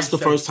the OJs That's the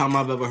 7. first time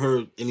I've ever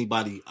heard any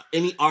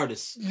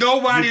artist.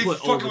 Nobody's You put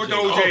fucking with the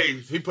OJ.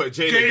 OJs. He put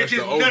Jada Jada against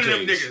Kiss, the none of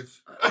them OJs. niggas.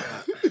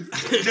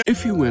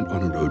 If you went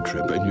on a road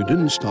trip and you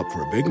didn't stop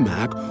for a Big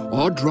Mac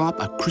or drop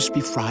a crispy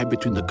fry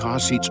between the car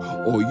seats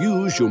or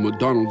use your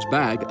McDonald's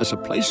bag as a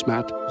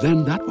placemat,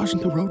 then that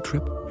wasn't a road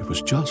trip. It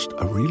was just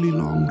a really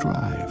long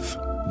drive.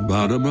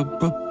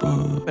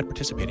 Ba-da-ba-ba-ba. At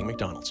participating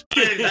McDonald's.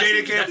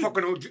 Jada can't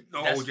fucking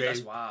OJs.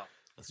 That's wild.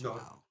 No.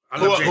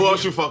 I love Who Jada.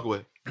 else you fuck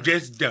with?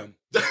 Just them.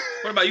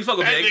 What about you? Fuck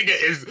with That Big?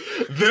 nigga is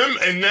them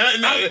and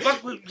I that.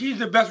 fuck with, he's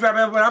the best rapper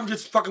ever, but I'm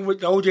just fucking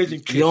with the OJs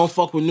and Kiss. You don't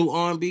fuck with new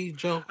R&B,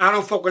 Joe? I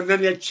don't fuck with none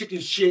of that chicken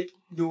shit,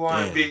 new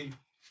R&B.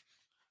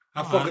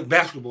 I fuck with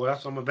basketball.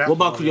 That's what I'm a What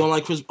basketball. about you don't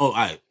like Chris? Oh, all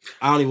right.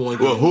 I don't even want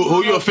to Well,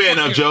 who you a fan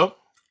of, Joe?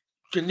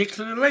 The Knicks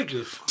and the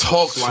Lakers.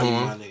 Talk to my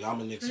him. nigga.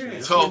 I'm a Knicks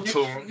fan. Talk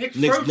to him.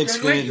 Knicks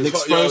fan.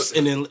 Knicks Yo. first,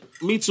 and then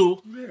me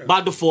too. Yeah.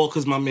 By default,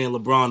 because my man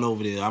LeBron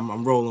over there.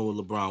 I'm rolling with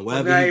LeBron.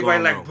 Wherever Now he everybody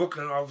going, like roll.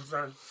 Brooklyn all of a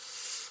sudden.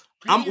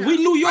 We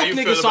New York How you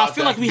niggas, feel so I about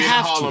feel that? like we Being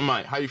have Harlem to.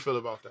 Mike. How you feel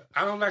about that?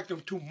 I don't like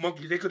them two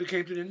monkeys. They could have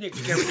came to the Knicks.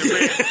 They came to the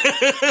Reds.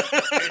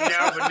 And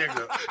now a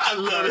nigga. I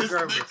love this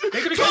nigga.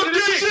 They could have Talk came to the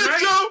this Knicks, shit, right?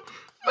 Joe.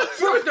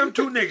 Fuck them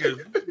two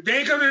niggas. They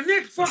ain't come to the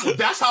Knicks. Fuck them.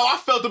 That's how I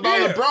felt about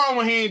Yeah. LeBron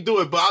when he ain't do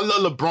it. But I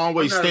love LeBron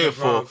what he I'm not a stand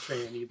for. LeBron fan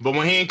either. But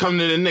when he ain't come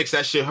to the Knicks,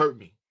 that shit hurt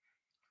me.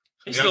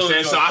 He's You know what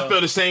I'm still saying? So I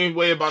feel the same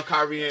way about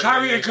Kyrie and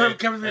Kyrie and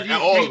Kevin, and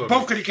all they of them.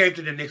 both could have came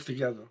to the Knicks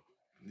together.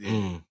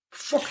 Mm.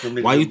 Fuck them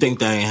niggas. Why you think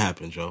that ain't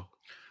happened, Joe?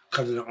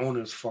 Because the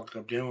owners fucked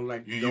up. They don't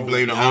like You Dolan.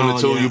 blame the Oh, owner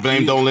too? yeah. You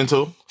blame Dolan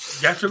too?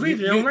 That's the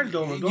reason. They don't like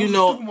Dolan. You Dolan's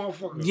know, a stupid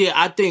motherfucker. yeah,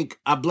 I think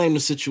I blame the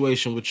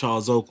situation with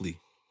Charles Oakley.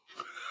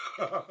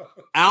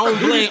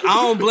 I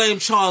don't blame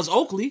Charles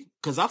Oakley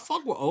because I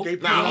fuck with Oak. They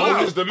Nah,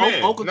 Oak is the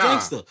man. Oak a Nah.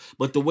 gangster,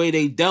 but the way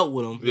they dealt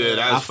with him, Yeah,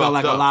 that's I felt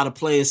like fucked a up. lot of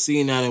players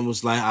seen that and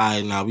was like, "All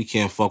right, nah, we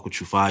can't fuck with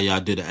you for how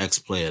y'all did an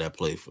ex-player that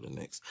played for the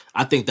Knicks."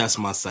 I think that's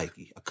my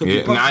psyche. I could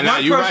Yeah. be But Nah,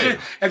 one you person, right.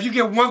 if you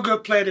get one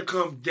good player to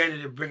come, then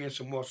it'll bring in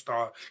some more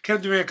stars.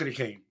 Kevin Durant could have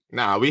came.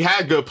 Nah, we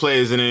had good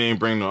players and it ain't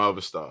bring no other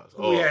stars.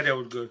 Who we had that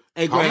was good?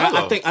 Hey, Greg,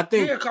 Carmelo.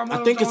 Yeah,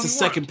 Carmelo's I think the it's a only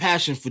second one.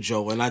 passion for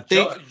Joe, and I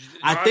think Joe-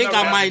 I I think know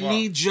I might basketball.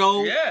 need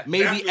Joe Yeah,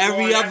 maybe basketball,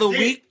 every that's other it.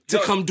 week to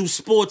Yo, come do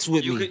sports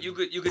with you me.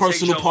 could take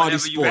Personal Joe party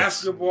whenever you sports.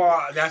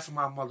 Basketball, that's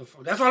my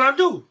motherfucker. That's all I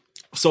do.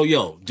 So,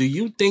 yo, do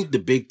you think the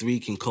big three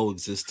can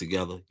coexist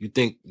together? You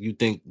think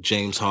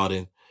James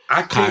Harden,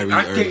 I Kyrie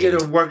think Irving?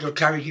 it'll work if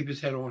Kyrie keep his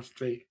head on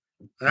straight.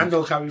 And I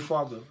know Kyrie's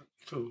father,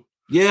 too.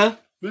 Yeah.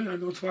 Yeah, I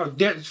know his father.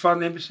 His father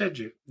name is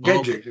Cedric. Okay.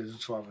 Dedrick is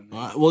his father name.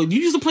 Well,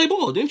 you used to play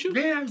ball, didn't you?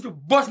 Yeah, I used to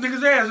bust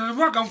niggas' ass in the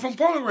rock. I'm from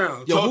Polar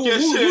Round. Yo, Talk who your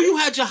shit. you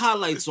had your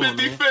highlights on, man?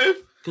 55th.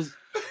 Because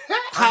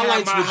I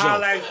highlights had my with Joe.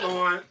 highlights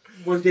on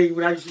one day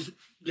when I used to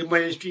get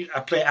money in the street. I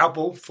played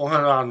Alpo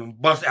 $400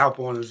 and bust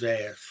Alpo on his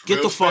ass. Get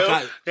Real the fuck spill?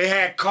 out. They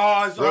had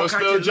cars, all Real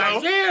kinds spill, of Joe?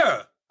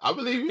 Yeah. I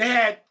believe you. They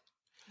had.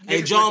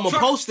 Hey, niggas Joe, I'm with going to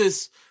trucks. post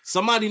this.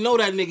 Somebody know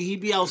that nigga. He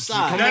be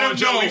outside. Come Let on, him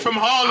Joey know. from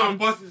I Harlem.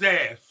 bust his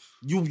ass.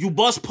 You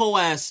bust Poe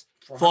ass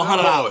for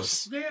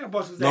 $100. Yeah, I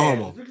bust his No ass.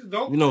 homo. Niggas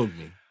dope. You know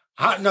me.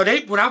 No,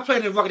 when I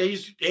played in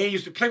the they ain't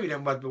used to play me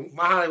that much. But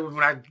my highlight was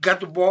when I got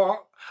the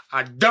ball,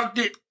 I dunked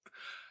it,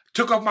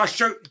 took off my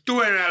shirt,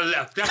 threw it, and I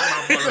left. That's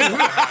my motherfucking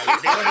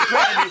highlight. They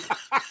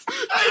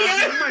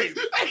wasn't playing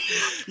me.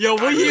 Yo,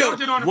 what I year?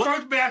 dunked it on the What?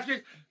 first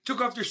basket,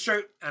 took off the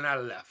shirt, and I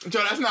left.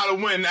 Joe, that's not a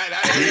win.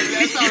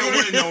 That's not a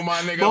win, no, my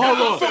nigga. But hold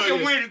I on. feel Fucking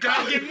you. win because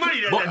I get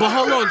money that But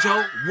hold on,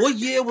 Joe. What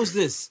year was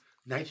this?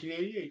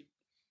 1988.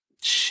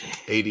 Shit.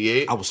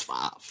 88. I was 5.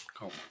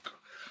 Oh my God.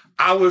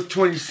 I was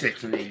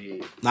 26 in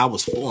 88. No, I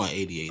was 4 in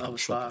 88. I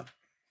was 5.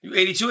 You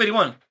 82,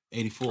 81?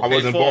 84. I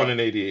wasn't 84. born in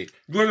 88.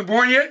 You wasn't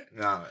born yet?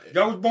 Nah.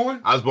 Y'all was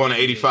born? I was born in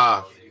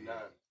 85.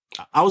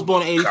 I was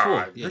born in 84.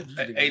 God, Yeah.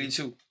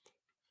 82. I was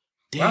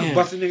Damn.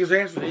 busting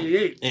niggas' ass in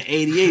 88. In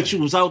 88, you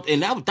was out,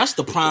 and that's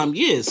the prime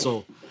year.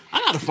 So I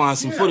gotta find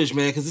some footage,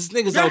 man, because this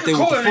niggas out there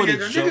with the footage.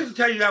 Niggas Joe. will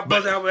tell you y'all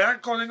buzzing out. I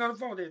call nigga on the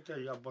phone, they'll tell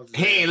you y'all buzzing.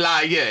 He ain't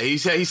lie yet. He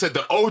said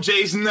the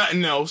OJ's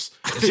nothing else.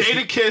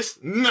 Jada Kiss,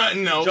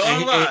 nothing else. Joe,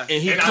 And, lie.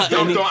 And he and I cut.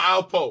 dunked And on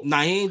Alpo.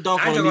 nah, he ain't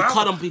dunk I on ain't him. He gonna-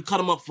 cut him. He cut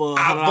him up for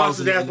I $100.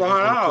 busted his ass for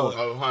 $100.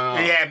 Oh, wow.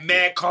 And he had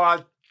mad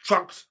cars,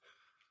 trucks.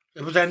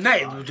 It was that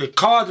night. It was the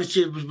cars and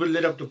shit was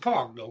lit up the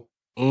park, though.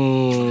 He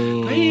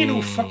ain't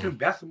no fucking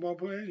basketball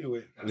player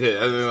anyway.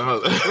 Yeah,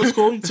 That's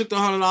cool. You took the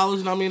 $100,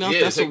 and I mean,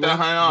 Yeah, that's take a that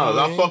win. $100.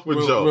 I'll fuck with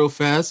real, Joe. real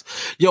fast.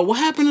 Yo, what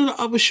happened to the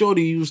other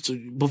shorty you used to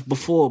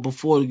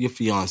before your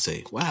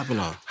fiance? What happened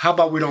to her? How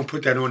about we don't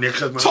put that on there?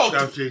 Because my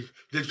Talk. she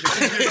If a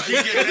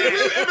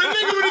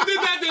nigga would have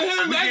did that to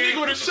him, that nigga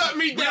would have shut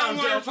me down,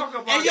 Joe.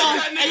 Hey yo,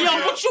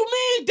 what you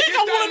mean? They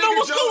don't want to know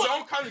what's going on.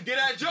 Don't come to get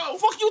at Joe.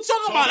 Fuck you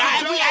talking about?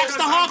 We asked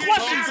the hard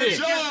questions here.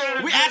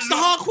 Joe. We asked the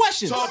hard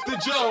questions. Talk to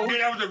Joe. Yeah,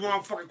 that was the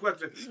wrong fucking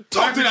question.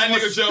 Talk to that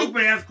nigga, Joe.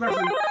 Stupid ass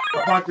question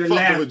about the Fucking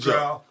last with Joe.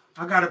 girl.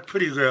 I got a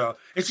pretty girl,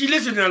 and she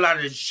listens to a lot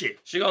of this shit.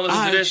 She gonna listen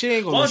Alright, to this? she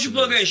ain't gonna Why don't you listen to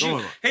plug her in? this. She,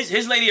 Don't worry.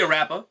 his lady a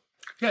rapper.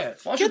 Yeah,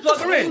 Why don't you Get the plug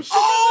her in?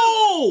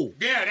 Oh,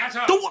 yeah, that's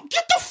her.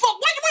 get the fuck!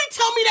 Why you ain't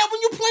tell me that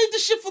when you played the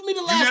shit for me the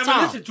You last never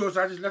time? listened to it,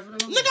 so I just left it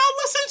alone. Nigga, I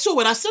listened to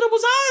it. I said it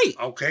was alright.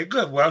 Okay,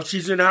 good. Well,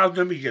 she's in the house.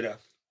 Let me get her.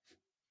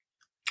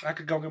 I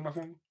could go get my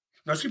phone.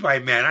 No, she probably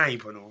mad. I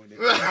ain't put her on there.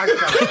 She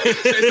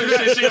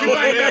probably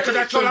mad because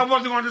I told her I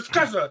wasn't going to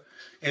discuss her.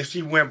 And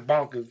she went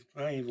bonkers.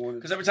 I ain't going to.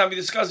 Because every time you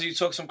discuss it, you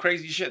talk some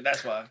crazy shit.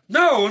 That's why.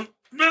 No.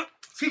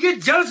 She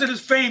get jealous of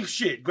this fame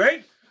shit,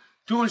 Greg.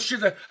 Doing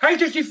shit like, how you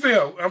think she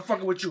feel? I'm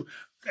fucking with you.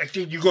 I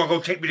think you gonna go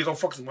take me to go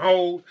fuck some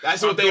hoes.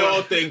 That's what they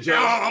all think, Joe.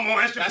 I'm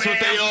on Instagram. That's what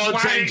they all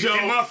think, Joe.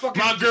 and motherfucking-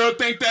 My girl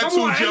think that Come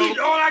too, on,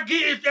 Joe. all I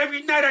get is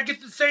every night I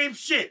get the same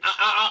shit.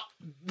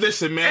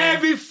 Listen, man.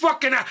 Every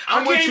fucking night. I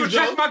I'm with can't you, even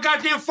touch Joe. my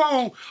goddamn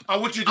phone. I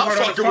want you to I'm go on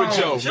the fucking with phone.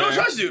 Joe, She don't man.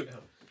 trust you.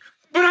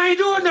 But I ain't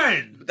doing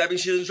nothing. But that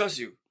means she doesn't trust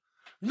you.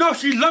 No,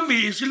 she love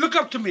me and she look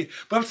up to me.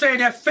 But I'm saying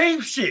that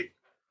fame shit.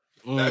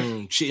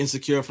 She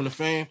insecure from the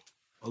fame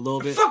a little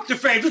bit. Fuck the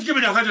fame. Just give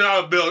me the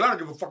 $100 bill. I don't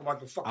give a fuck about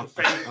the fucking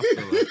fame. I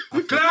feel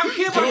it. Cause I don't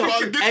care about this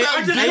shit. Get that I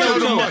just bitch went on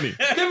the to- money.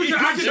 Let me tell you,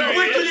 I just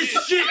went to this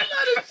shit.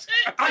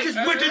 I just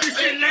went to this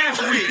shit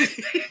last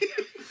week.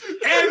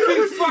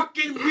 Every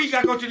fucking week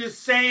I go to the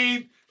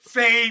same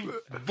fame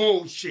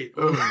bullshit.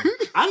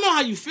 I know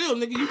how you feel,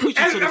 nigga. You preaching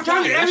to Every, the I'm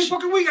telling choir. you, That every shit,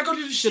 fucking week I go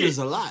to this shit shit. is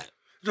a lot.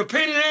 It's a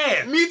pain in the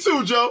ass. Me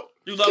too, Joe.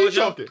 You love Keep it,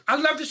 Joe? talking. I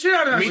love the shit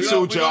out of her. Me We too,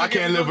 gonna- Joe. I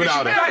can't live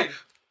without her. Right.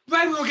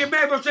 Right, we gonna get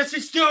mad, but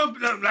she's still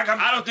like I'm.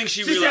 I don't think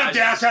she She said realized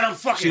that. I that. said I'm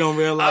fucking. She don't I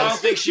realize. don't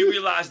think she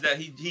realized that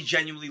he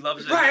genuinely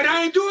loves her. Right,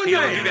 I ain't doing He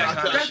don't nothing. do that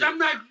kind of shit. I'm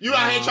not. You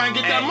out here trying to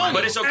get that money.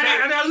 But it's okay.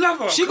 And I love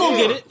her. She gonna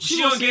get it.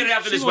 She gonna get it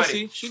after She this gonna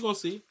wedding. see. She gonna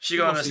see. She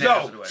gonna understand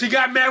after the No, wedding. she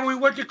got mad when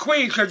we went to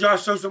Queens because y'all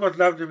showed so much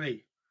love to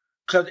me.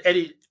 Because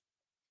Eddie,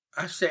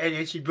 I said, Eddie,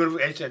 ain't she beautiful?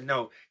 Eddie said,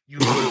 no, you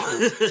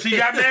beautiful. She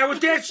got mad with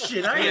that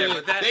shit. I Yeah, ain't.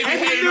 but that, They be I ain't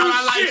hating on doing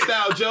our shit.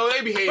 lifestyle, Joe.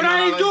 They be hating But on I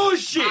our ain't lifestyle. doing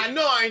shit. I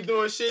know I ain't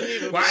doing shit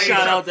either. Why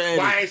Shout out to Eddie.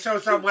 Why ain't so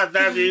much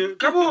love to you?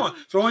 Come on.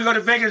 So when we go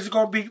to Vegas, it's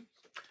gonna be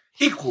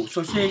equal.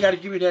 So she ain't got to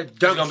give me that there's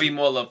dumb. gonna be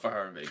more love for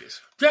her in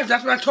Vegas. Yes,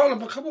 that's what I told her.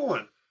 But come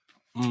on,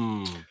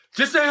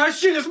 this ain't her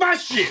shit. It's my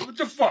shit. What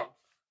the fuck?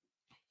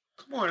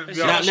 Come on,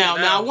 y'all.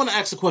 Now, I want to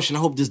ask a question. I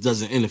hope this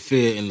doesn't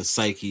interfere in the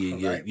psyche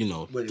of your,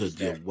 Alright. What is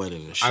your that?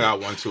 wedding and shit. I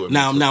got one too.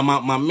 Now,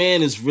 my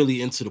man is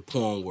really into the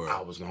porn I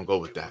world. was gonna go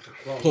with that.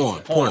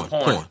 Porn.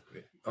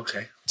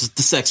 Okay. Just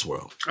the sex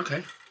world.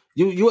 Okay.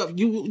 You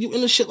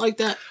into shit like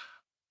that?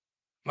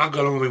 My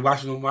girl don't be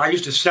watching no more. I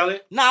used to sell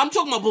it. Nah, I'm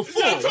talking about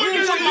before. Yeah, We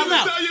ain't talking about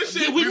now. sell your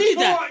shit Yeah, we need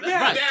that. before,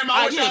 yeah. Right. Damn,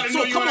 I wish Alright, I'd so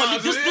known you come when I on,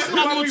 was this in is it.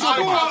 what I'm I'd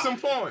talking pop about. some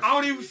porn. I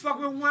don't even fuck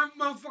with one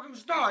motherfucking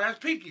star. That's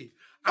Pinky.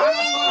 I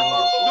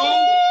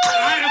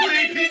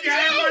ain't Pinky. I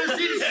ain't want to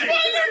see the shit.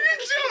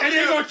 And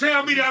they gonna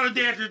tell me the other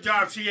day at the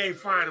job she ain't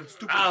fine. I'm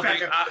stupid. I don't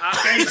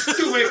think- They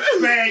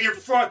stupid, man, in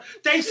front.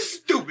 They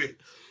stupid.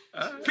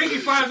 Pinky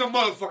fine as a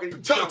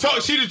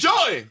motherfucker. She the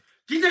Jordan.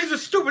 These niggas are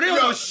stupid. They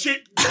don't know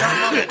shit.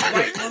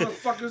 White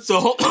motherfuckers. So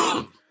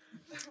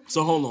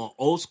hold on.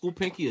 Old school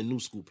pinky or new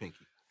school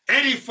pinky?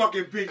 Any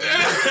fucking pinky.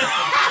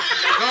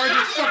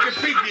 Garbage fucking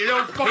pinky. It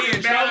don't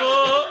fucking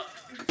matter.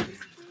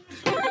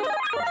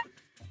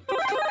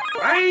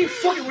 I ain't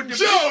fucking with the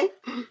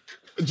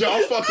Joe,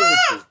 I'm fucking with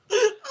you.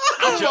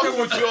 I'm fucking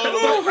with you all the way.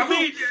 I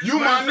mean, you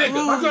my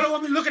nigga. My girl don't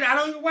want me looking at it. I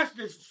don't even watch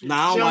this shit.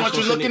 Nah, she don't want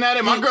you looking at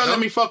it. My girl let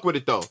me fuck with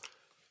it though.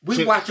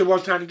 We watched it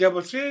one time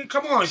together, but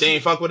come on. She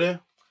ain't fuck with it?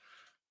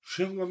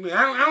 She don't want me.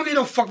 I don't need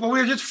no fuck, but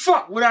we just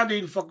fuck without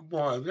needing fucking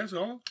boys. That's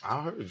all.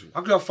 I heard you.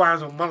 My girl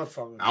finds a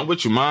motherfucker. I'm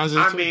with you, mine's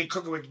I mean,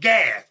 cooking with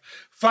gas.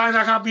 Finds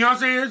out how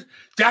Beyonce is.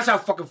 That's how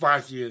fucking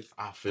fine she is.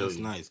 I feel That's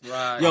you. Nice.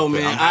 Right. Yo,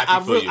 man,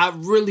 I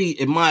really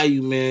admire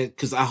you, man,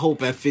 because I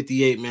hope at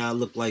 58, man, I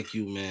look like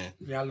you, man.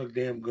 Yeah, I look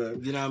damn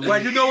good. You know what I mean?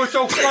 But you know what's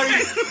so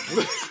funny?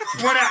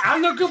 When I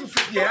look good for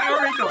 58, I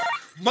already know.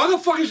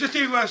 Motherfuckers just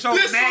think we're so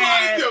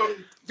mad.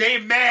 They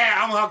mad.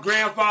 I'm her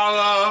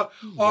grandfather.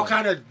 All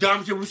kind of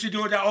dumb shit. What she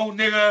doing with that old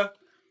nigga?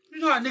 You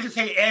know how niggas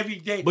hate every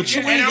day. But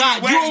you don't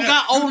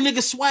got old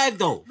nigga swag,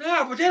 though.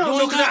 Nah, but they don't you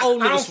know. got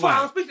old nigga swag. I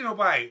don't speak to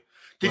nobody.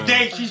 The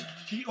day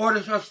she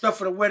orders her stuff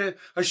for the wedding,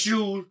 her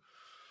shoes,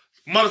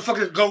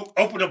 motherfuckers go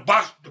open the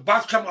box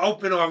come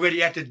open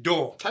already at the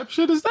door. Type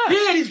shit is that?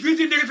 Yeah, these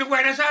greasy niggas are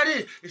wearing. That's how it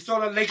is. It's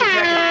all a Laker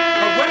jacket.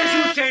 Her wedding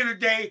shoes came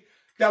today.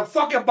 The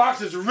fucking box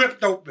is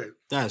ripped open.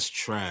 That's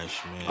trash,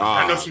 man.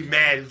 I know she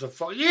mad as a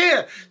fuck.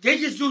 Yeah, they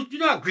just do. You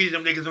know how greasy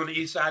them niggas on the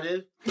east side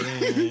is. Yeah.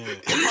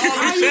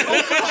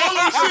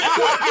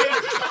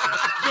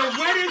 The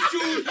wedding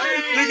shoes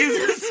came.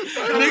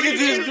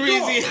 Niggas is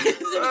greasy.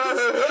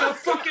 The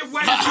fucking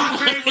wedding shoes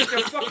came with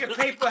the fucking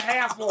paper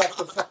half off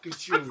the fucking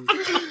shoes.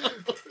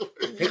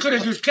 They could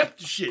have just kept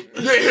the shit.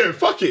 Yeah,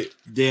 fuck it.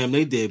 Damn,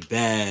 they did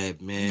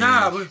bad, man.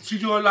 Nah, but she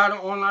do a lot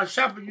of online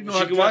shopping. You know,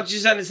 Why don't you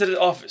send it to the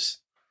office?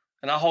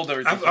 And I'll hold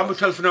everything. I'm gonna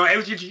tell her for now.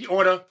 Everything she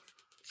order.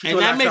 And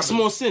that makes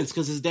more sense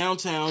because it's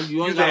downtown.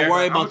 You ain't got to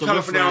worry about the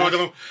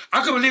riffraff.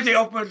 I couldn't believe they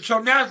opened. So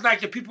now it's like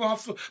the people on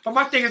floor. But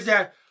my thing is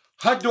that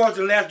her door's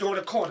the last door in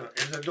the corner.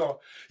 Is the door.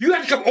 You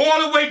have to come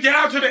all the way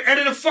down to the end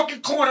of the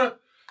fucking corner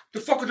to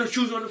fuck with the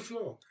shoes on the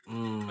floor.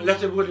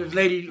 Unless it was a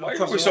lady. Why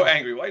are you so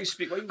angry? Why you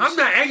speak? I'm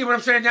not angry, but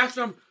I'm saying that's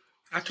some.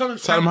 I told him.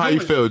 Tell them how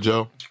you feel,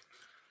 Joe.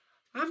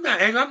 I'm not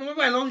angry. I'm all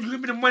right. As long as you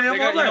give me the money, I'm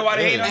all right. You know why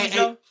they hate on you,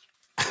 Joe?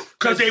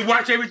 Because they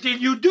watch everything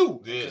you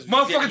do. Yeah.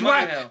 Motherfuckers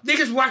watch.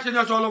 Niggas watching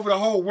us all over the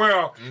whole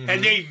world,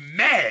 and they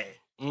mad.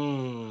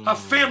 Her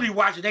family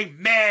watching, they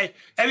mad.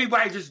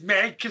 Everybody just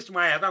mad. They kiss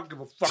my ass. I don't give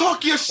a fuck.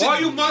 Talk your shit.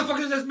 All you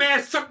motherfuckers that's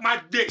mad, suck my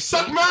dick.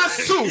 Suck my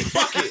suit.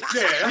 Fuck it.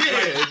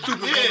 Yeah.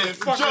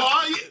 Joe,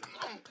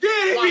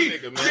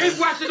 they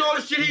watching all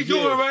the shit he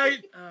doing,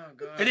 right? Oh,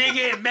 God. And they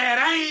getting mad.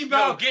 I ain't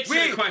about. No, get to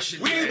the question.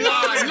 I'm with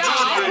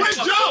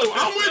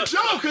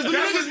Joe, because the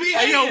niggas be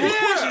hating.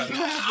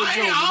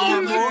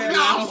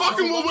 I'm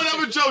fucking with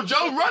whatever Joe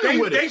running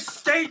with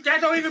it.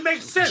 That don't even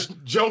make sense.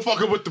 Joe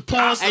fucking with the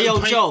porn. Hey,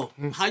 yo, Joe,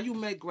 how you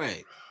met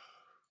Greg?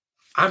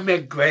 I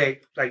met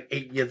Greg like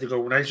 8 years ago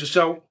when I used to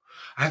sell.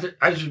 I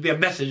used to be a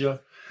messenger.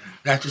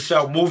 I used to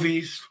sell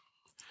movies.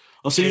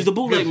 Oh, so you was the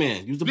bootleg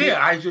man. You was the bootleg.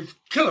 Yeah, I used to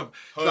kill him.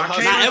 So I came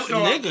to the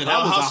store. Nigga, that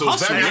was a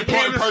hustle. Very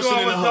important person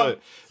in the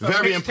hood.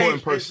 Very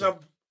important person. Some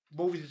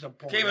movies and some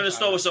porn. Came in the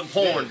store with some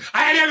porn.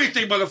 I had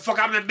everything,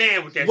 motherfucker. I'm the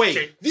man with that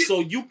shit. Wait, so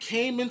you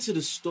came into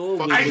the store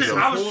with I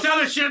was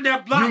selling shit in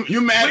that block.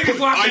 You mad?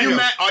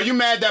 Are you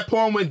mad that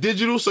porn went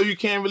digital so you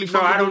can't really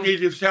fuck No, with I don't him? need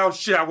to sell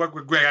shit. I work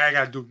with Greg. I ain't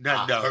got to do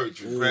nothing. I heard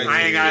you, Greg.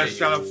 I ain't got to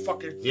sell a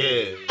fucking...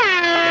 Yeah.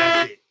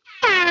 That's it.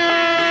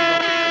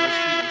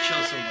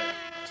 Chill somewhere.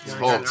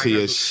 Talk to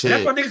your shit.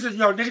 That's why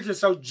niggas are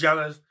so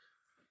jealous,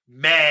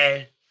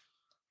 mad.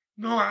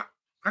 No, I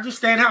just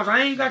stay in the house.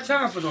 I ain't got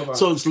time for nobody.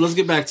 So let's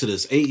get back to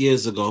this. 8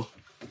 years ago.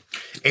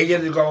 8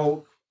 years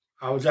ago,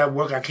 I was at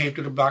work. I came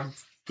through the block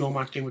doing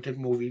my thing with the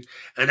movies.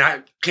 And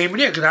I came in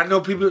there because I know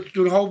people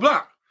through the whole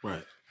block.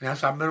 Right. And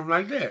that's how I met him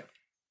like that.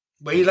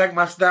 But he liked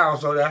my style,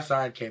 so that's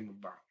how it came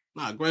about.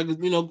 Nah, Greg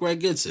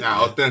gets it.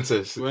 Nah,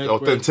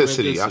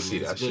 authenticity. I see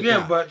that shit.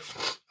 Yeah, but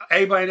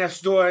everybody in that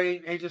store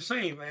ain't the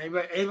same.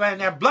 Everybody in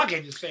that block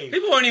ain't the same.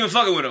 People weren't even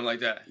fucking with him like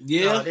that.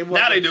 Yeah. No,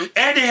 now they do.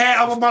 And they had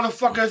other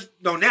motherfuckers.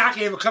 No, now I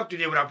can't even come to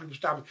there without people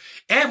stopping.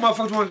 And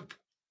motherfuckers want to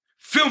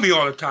film me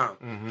all the time.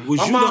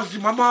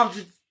 Mm-hmm. My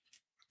mom's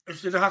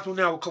is in the hospital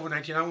now with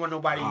COVID-19. I don't want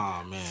nobody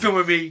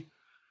filming me.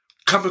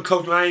 Coming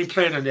close, I ain't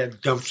playing on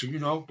that dumb shit, you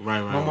know?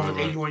 Right. My mom's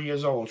 81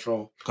 years old,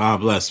 so... God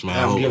bless, man.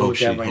 I hope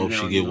she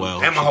get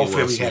well. And my whole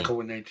family had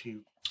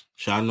COVID-19.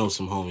 I know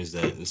some homies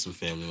and some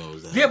family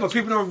members that. Yeah, but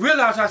people don't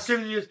realize how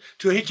serious it is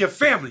to hit your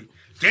family.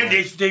 Then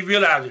they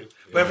realize it.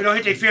 But if it don't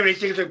hit their family, they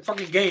think it's a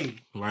fucking game.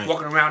 Right.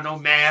 Walking around, no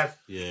mask.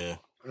 Yeah.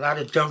 A lot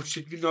of dumb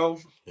shit, you know?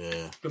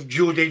 Yeah. Them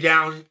Jews,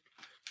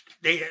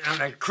 they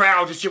like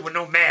crowds and shit with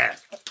no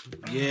mask.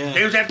 Yeah.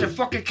 They was at the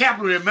fucking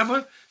Capitol,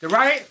 remember? The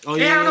riot? Oh,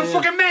 they had no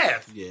fucking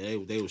mask. Yeah,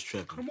 they was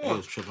tripping. Come on. They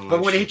was tripping but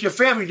when they hit your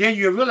family, then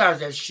you realize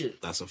that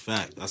shit. That's a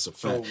fact.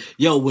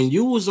 Yo, when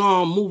you was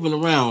moving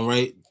around,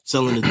 right?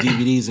 selling the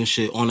DVDs and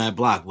shit on that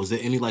block? Was there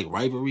any like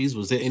rivalries?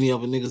 Was there any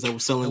other niggas that were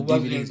selling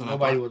DVDs on that block?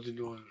 Nobody wasn't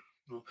doing it.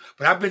 No.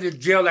 But I've been to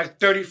jail like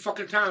 30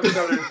 fucking times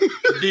selling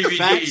DVDs.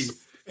 Facts?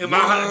 In my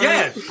house,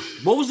 yes.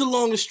 What was the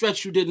longest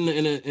stretch you did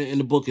in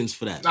the bookings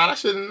for that? Nah, that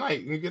shit at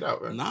night. You get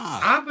out, right? Nah.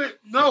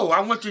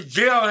 I went to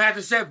jail and had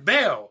to set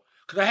bail.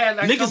 Cause I had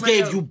like niggas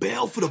gave you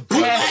bail for the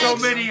bootlegs. I had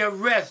so many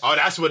arrests. Oh,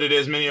 that's what it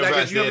is. Many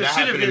arrests. Yeah, that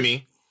happened to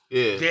me.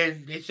 Yeah.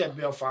 Then they set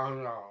bail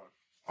 $500.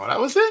 Oh, that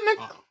was it,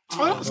 nigga.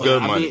 Oh, that was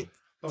good money.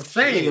 I'm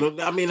saying.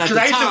 I mean, because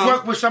I used to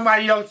work with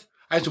somebody else.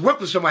 I used to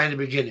work with somebody in the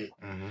beginning,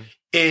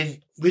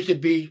 and we used to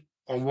be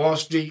on Wall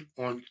Street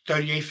on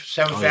 38th,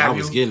 7th Avenue. He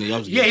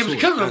was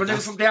killing them, a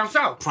nigga from down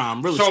south.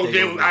 Prime real estate. So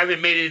then I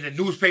even made it in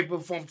the newspaper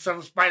from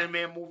some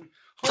Spider-Man movie.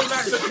 Whole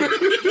lot of shit.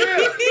 Yeah.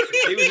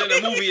 He was in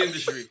the movie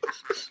industry.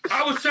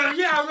 I was telling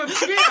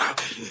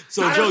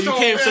So Joe, you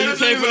came from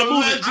the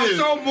movie. I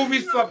sold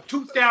movies from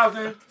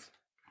 2000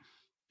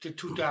 to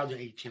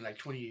 2018, like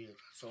 20 years.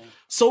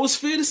 So it's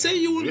fair to say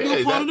you were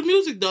part of the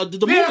music, the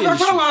movie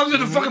industry. I was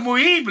in the fucking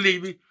movie. He ain't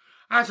believe me.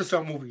 I used to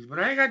sell movies, but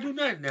I ain't got to do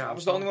nothing now. I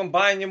was the only one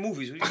buying your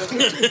movies. What are you talking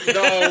about?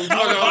 No.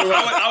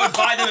 I would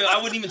buy them. I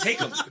wouldn't even take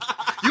them.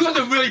 You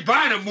wasn't really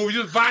buying the movies.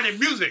 You was buying the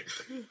music.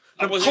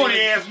 The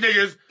corny-ass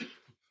niggas.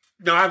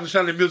 No, I was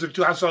selling the music,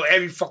 too. I sold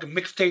every fucking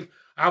mixtape.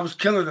 I was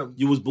killing them.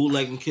 You was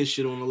bootlegging Kiss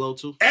shit on the low,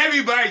 too?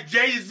 Everybody,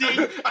 Jay-Z, Lil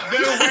Wayne.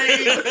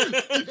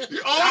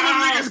 All the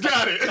niggas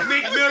got it.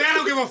 I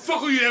don't give a fuck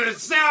who you ever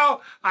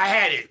sell. I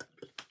had it.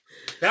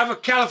 That was a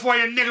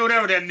California nigga,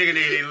 whatever that nigga they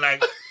didn't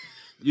like.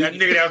 That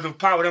nigga that was on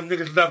Power, them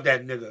niggas love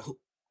that nigga.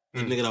 The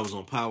nigga that was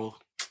on Power?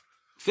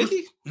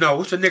 50? No,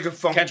 what's the nigga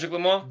from Kendrick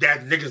Lamar?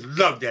 That niggas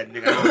love that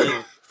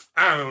nigga.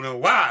 I don't know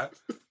why.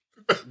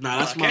 Nah,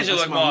 that's my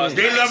man.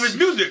 They love his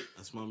music.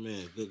 That's my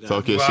man. Good guy.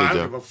 Talk your shit, Joe. I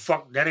don't give a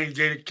fuck. That ain't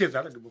Jada Kiss.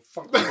 I don't give a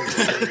fuck.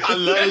 I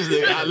love his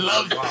nigga. I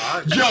love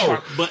Joe.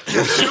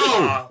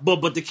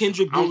 But the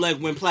Kendrick bootleg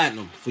went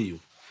platinum for you.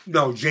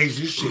 No,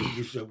 Jay-Z shit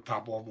used to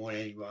pop off more than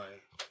anybody.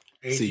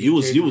 See, you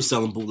was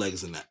selling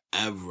bootlegs in the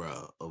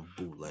era of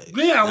bootlegs.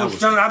 Yeah, I was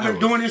selling. I've been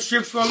doing this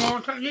shit for a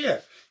long time. Yeah,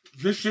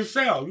 this shit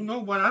sell. You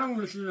know, but I don't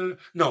listen to.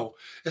 No,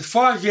 as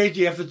far as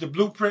Jay-Z, if it's the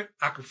blueprint,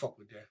 I can fuck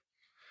with that.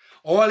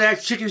 All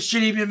that chicken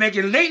shit he been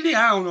making lately,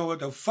 I don't know what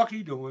the fuck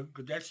he doing,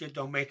 because that shit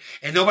don't make.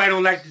 And nobody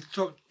don't like to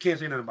talk, can't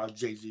say nothing about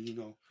Jay-Z, you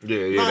know.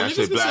 Yeah, that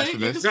shit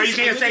blasphemous. No, you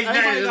can't say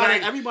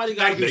nothing. Everybody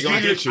got they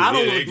gonna get you. I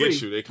don't they agree.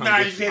 get you. They come Nah,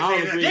 get you you.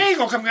 can't say that. They ain't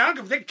gonna come. I don't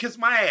give. They can kiss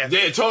my ass.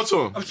 Yeah, talk to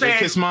him. I'm saying, they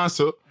kiss mine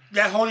too.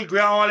 That Holy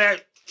Grail, all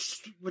that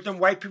with them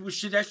white people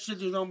shit, that shit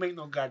just don't make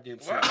no goddamn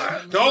sense.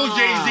 The old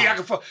Jay-Z I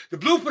can fuck. The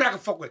blueprint I can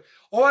fuck with.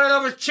 All that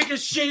other chicken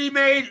shit he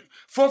made,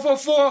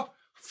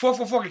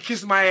 444 can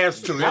kiss my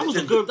ass too. That was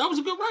a good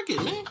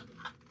record, man.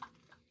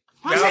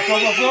 That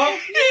 444?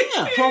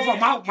 Yeah.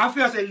 444. My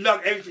fiance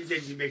loved everything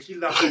Jay-Z makes. She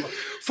loved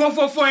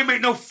 444. 444 ain't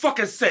make no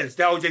fucking sense.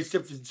 That O.J.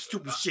 Simpson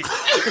stupid shit.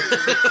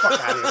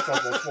 Fuck out of here,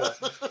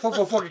 444.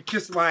 444 can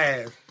kiss my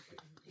ass.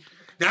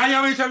 Now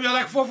y'all many times you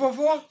like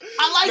 444?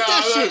 I like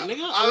that shit,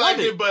 nigga. I like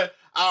it, but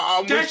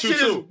I'm with you too. That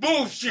shit is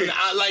bullshit.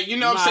 You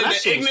know what I'm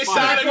saying? The ignorant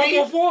side of me.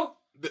 444?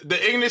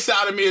 The ignorant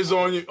side of me is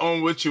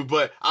on with you,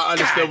 but I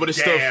understood what it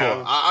stood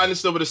for. I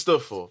understood what it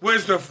stood for. What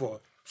it stood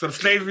for? Some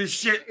slavery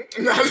shit?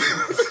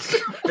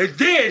 They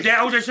did.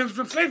 That O.J. Simpson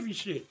some slavery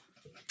shit.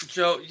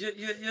 Joe,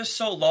 you're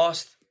so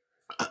lost.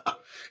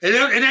 It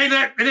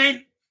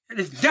definitely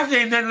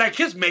ain't nothing like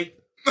his mate.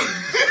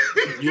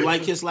 You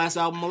like his last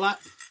album a lot?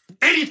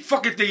 Any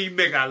fucking thing he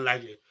make, I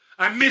like it.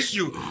 I miss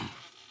you.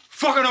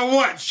 Fucking or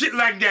what? Shit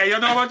like that. You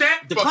know about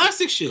that? The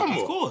classic shit.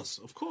 Of course.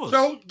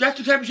 So that's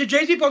the type of shit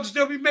Jay-Z supposed to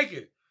still be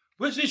making.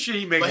 What's this shit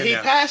he making But he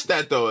now? passed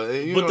that though.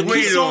 But the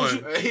key songs...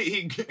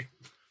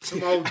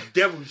 Some old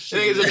devil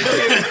shit.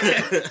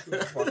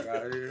 Fuck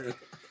out of here.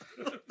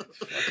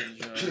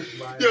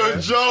 Yo,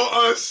 Joe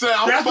unsaid.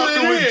 I'm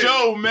fucking with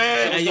Joe,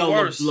 man. Hey, yo,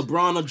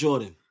 LeBron or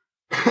Jordan?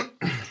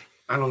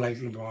 I don't like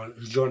LeBron.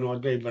 It's Jordan all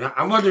day, but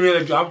I wasn't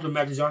really. I was the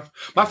Magic Johnson.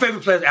 My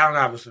favorite player is Allen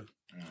Iverson.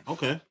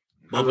 Okay.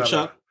 Bubba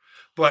Chuck.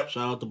 But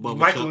shout out to Bubba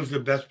Michael Chuck. was the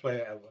best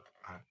player ever.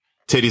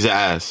 Titties or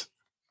ass?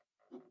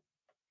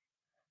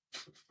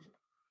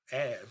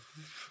 Ass.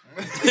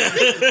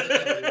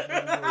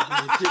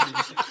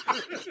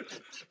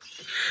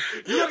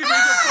 You look at me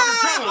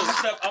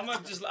I'm gonna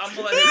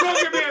let him.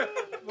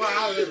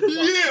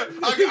 Yeah,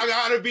 I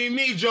gotta be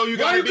me, Joe. You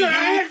gotta be me.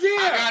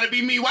 I gotta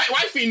be me.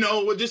 Wifey,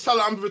 no. Just tell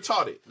her I'm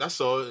retarded.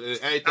 That's all.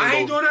 I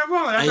ain't doing that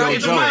wrong. That's not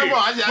even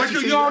right. But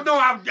you all know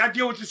I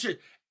deal with this shit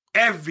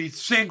every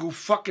single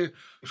fucking.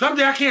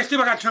 Someday I can't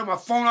sleep. I gotta turn my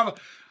phone off.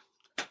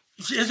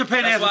 It's a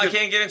pain. That's why I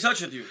can't get in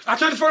touch with you. I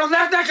turned the phone off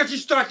last night because you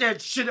start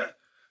that shit up.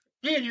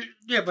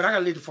 Yeah, but I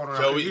gotta leave the phone on.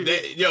 Trust me,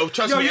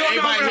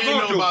 everybody here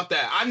know about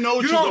that. I know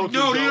what you go through,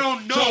 Joe. You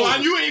don't know. So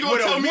you ain't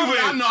gonna tell me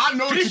what I know. I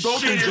know what you go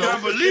through, Joe.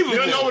 Unbelievable. You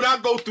don't know what I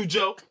go through,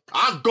 Joe.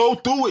 I go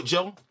through it,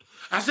 Joe.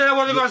 I said I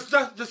wasn't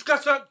gonna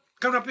discuss her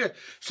coming up here.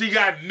 She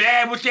got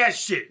mad with that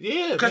shit.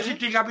 Yeah, because she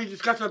think I be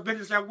discussing her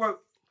business at work.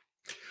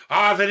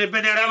 Oh, if it had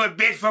been that other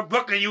bitch from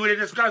Brooklyn, you would have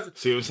discussed it.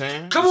 See what I'm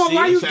saying? Come on,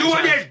 why you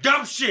doing that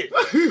dumb shit?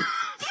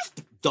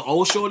 The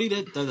old shorty?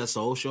 That's the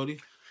old shorty?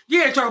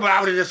 Yeah, talking about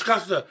I would have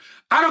discussed her.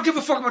 I don't give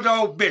a fuck about the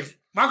old bitch.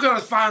 My girl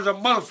is fine as a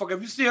motherfucker.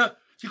 If you see her,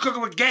 she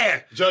cooking with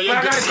gas. Joe, but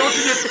I gotta go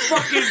through this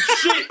fucking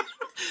shit.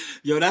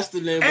 Yo, that's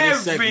the name of the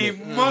segment.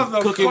 Every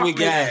motherfucker. Cooking with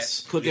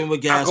gas. Cooking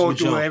with gas. I go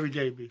through it every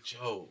day, bitch.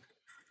 Joe,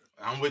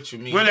 I'm with you,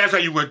 me. When last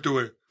time you went through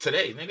it?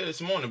 Today, nigga,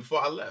 this morning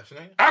before I left,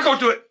 nigga. I go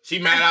through it. She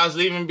mad I was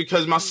leaving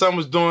because my son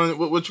was doing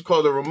what you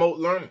call the remote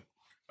learning.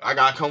 I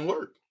gotta come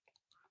work.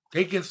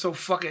 They get so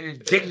fucking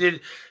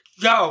indignant.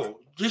 Yo,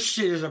 this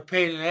shit is a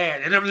pain in the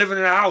ass. And I'm living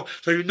in a house,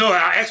 so you know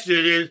how extra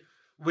it is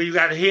when you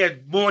gotta hear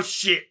more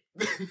shit.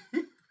 But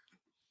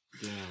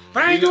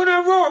I ain't doing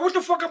nothing wrong. What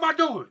the fuck am I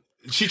doing?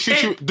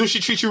 Do she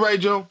treat you right,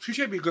 Joe? She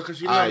treat me good because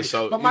she All loves right, me.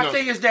 so, but my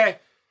thing is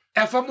that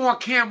if I'm on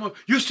camera,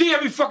 you see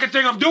every fucking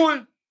thing I'm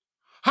doing?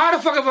 How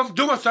the fuck if I'm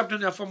doing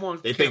something if I'm on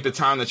They think the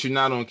time that you're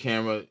not on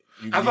camera,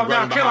 if I'm not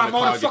on camera, I'm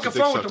on the fucking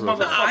phone with the motherfucker.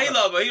 Nah, he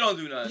love her. He don't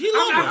do nothing. He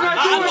love her.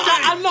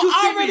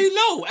 I already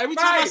know. Every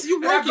time I see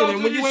you working,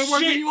 and when you ain't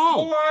working, you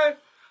home. Boy.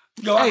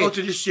 Yo, I go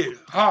to this shit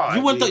hard.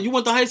 You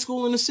went to high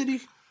school in the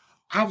city?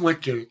 I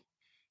went to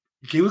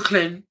Dewitt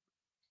Clinton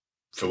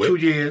for 2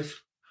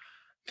 years.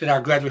 Then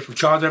I graduated from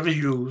Charles Evans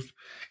Hughes,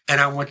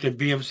 and I went to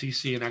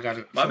BMCC, and I got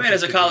a... My man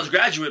is a college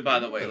graduate, by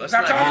the way. Let's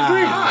not... Nah,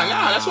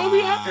 that's what we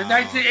have. In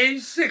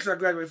 1986, I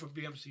graduated from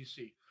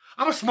BMCC.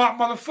 I'm a smart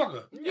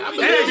motherfucker. Yeah,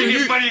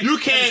 you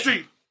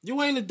can't...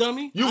 You ain't a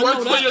dummy. You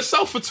worked for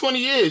yourself for 20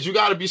 years. You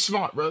got to be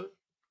smart, brother.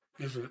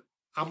 Listen,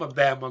 I'm a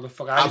bad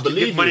motherfucker. I used to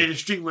get money in the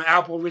street when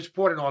Alpo, Rich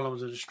Port, and all of them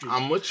was in the street.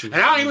 I'm with you.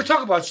 And I don't even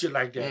talk about shit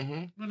like that.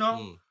 You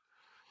know?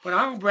 But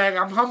I don't brag.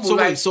 I'm humble. So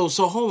wait, so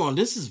hold on.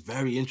 This is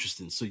very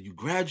interesting. So you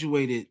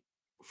graduated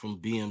from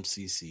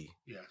BMCC.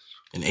 Yes.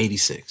 In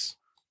 86.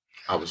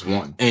 I was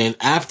 1. And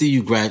after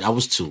you I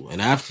was 2.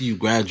 And after you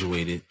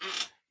graduated,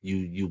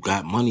 you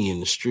got money in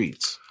the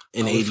streets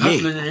in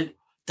 88.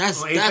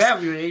 That's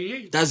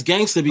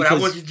gangster because but I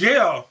went to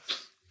jail.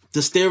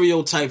 The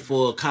stereotype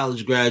for a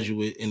college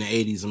graduate in the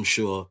 80s, I'm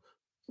sure,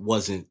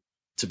 wasn't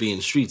to be in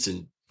the streets.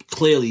 And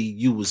clearly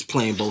you was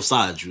playing both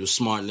sides. You were a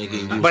smart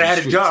nigga. And but I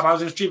had a job. I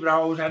was in the street, but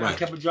I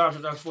kept a job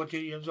since I was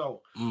 14 years old.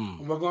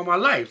 I'm working on my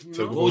life. You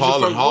know?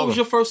 What was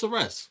your first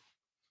arrest?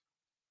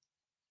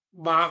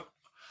 What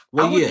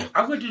year?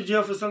 I went to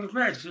jail for some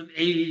cracks in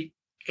 88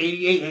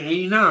 and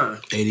 89.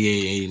 88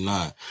 and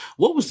 89.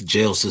 What was the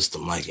jail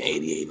system like in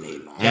 88 and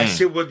 89? That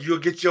shit was you'll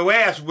get your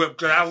ass whipped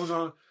because I was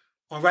on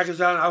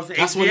Rikers Island. I was in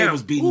That's ACM. when they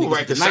was beating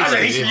niggas. I was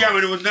in ACM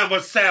and it was nothing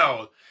but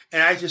cells.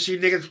 And I used to see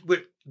niggas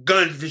with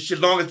guns and shit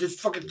long as this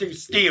fucking thing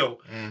is steel.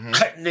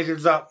 Cutting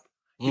niggas up.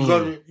 You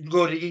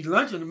go to eat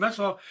lunch in the mess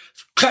hall,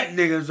 cutting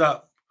niggas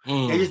up.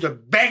 They used to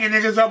banging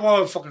niggas up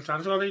all the fucking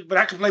time. But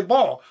I could play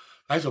ball.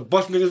 I used to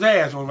bust niggas'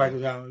 ass on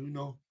Rikers Island, you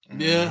know.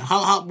 Yeah.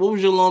 What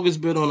was your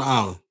longest bit on the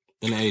island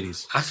in the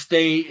 80s? I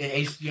stayed in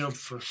ACM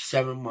for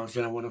 7 months,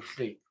 and I went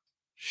upstate.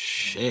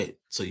 Shit.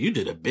 So you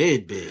did a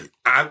bid.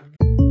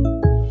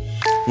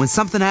 When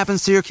something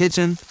happens to your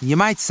kitchen, you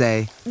might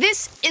say,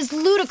 "This is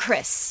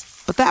ludicrous."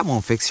 But that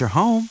won't fix your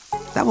home.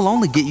 That will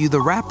only get you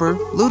the rapper,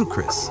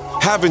 Ludacris.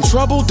 Having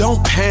trouble?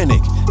 Don't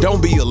panic.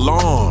 Don't be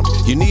alarmed.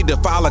 You need to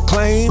file a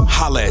claim?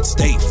 Holla at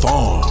State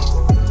Farm.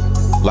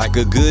 Like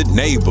a good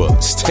neighbor,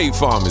 State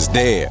Farm is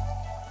there.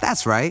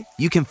 That's right.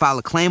 You can file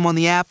a claim on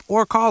the app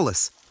or call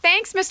us.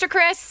 Thanks, Mr.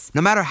 Chris.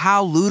 No matter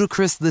how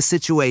ludicrous the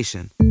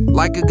situation,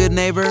 like a good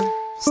neighbor,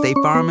 State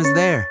Farm is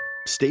there.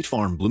 State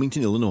Farm,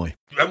 Bloomington, Illinois.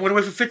 I went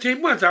away for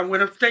 15 months. I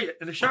went upstate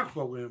in the shock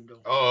program, though.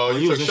 Oh,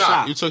 you took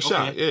shot. You took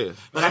shot, yeah.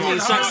 But I mean,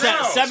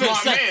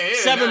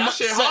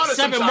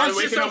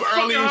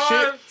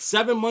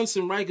 7 months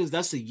in Rikers,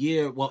 that's a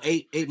year. Well,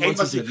 eight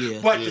months is a year.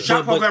 But the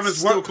shock program is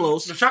still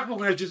close. The shock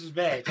program is just as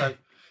bad because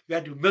you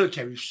got to do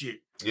military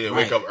shit. Yeah,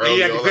 wake up early.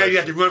 You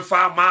have to run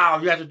 5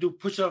 miles. You have to do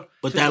push-ups.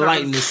 But that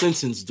lightened the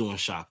sentence doing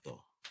shock, though.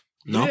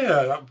 No?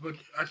 Yeah, but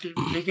I think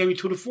they gave me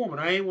 2 to 4, but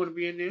I ain't want to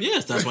be in there.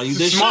 Yes, that's why you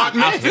did shock.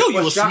 I feel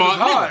you a smart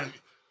nigga.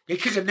 They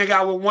kick a nigga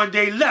out with 1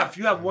 day left.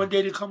 You have 1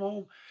 day to come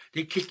home,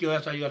 they kick your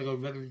ass out. You got to go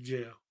regular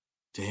jail.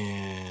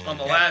 Damn. On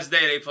the last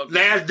day, they fucking...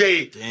 Last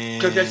day.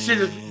 Because that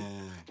shit is...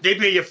 They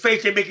be in your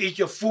face. They make you eat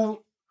your food.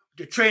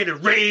 The tray in the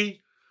rain.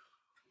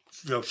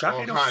 Yo, shock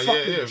ain't no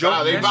fucking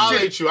joke. They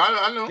violate you.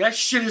 I know. That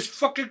shit is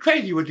fucking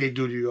crazy what they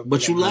do to you.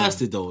 But you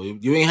lasted, though.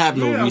 You ain't have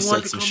no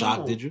resets and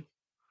shock, did you?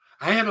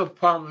 I had no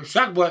problem with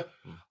shock, but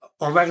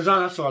on Rikers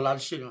Island, I saw a lot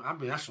of shit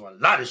on. I saw a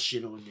lot of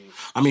shit on there.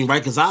 I mean,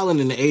 Rikers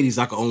Island in the 80s,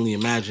 I could only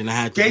imagine. I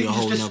had to be a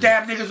whole They used to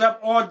stab niggas up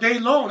all day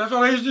long. That's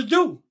all they used to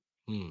do.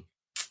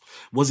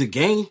 Was it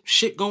gang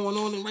shit going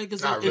on in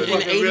Rikers Island in the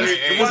 80s?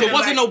 Really, it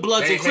wasn't no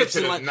Bloods and Crips.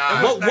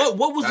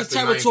 What was the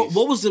territory?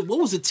 What was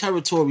the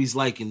territories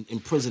like in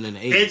prison in the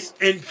 80s?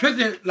 In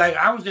prison, like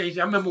I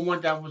remember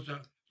one time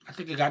I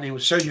think the guy named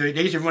was Sergio.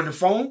 They used to run the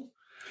phone.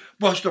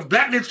 But some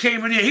black niggas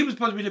came in there. He was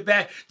supposed to be the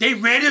bad. They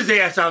ran his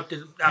ass out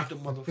the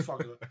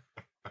motherfucker.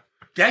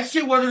 That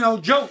shit wasn't no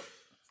joke.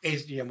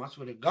 ACM, I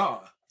swear to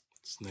God.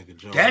 This nigga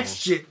Joe. That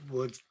shit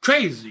was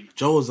crazy.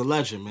 Joe is a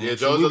legend, man. Yeah,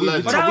 Joe's a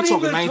legend. But I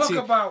don't even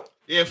talk about...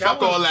 Yeah,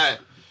 fuck all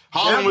that.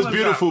 Harlem was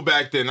beautiful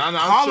back then.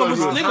 Harlem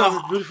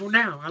was beautiful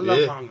now. I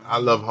love Harlem. I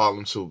love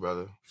Harlem too,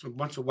 brother. It's a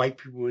bunch of white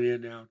people in there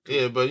now. Too.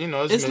 Yeah, but you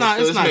know, it's not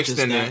mixed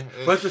in that.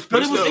 there. But it was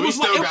in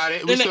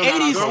the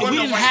 80s. We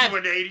didn't have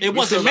it.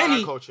 Wasn't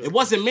many. It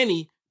wasn't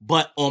many.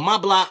 But on my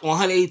block, on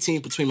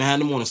 118th between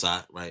Manhattan and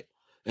Morningside, right,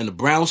 and the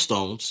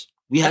Brownstones,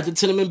 we had the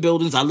tenement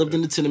buildings. I lived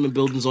in the tenement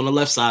buildings on the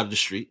left side of the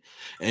street,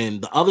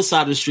 and the other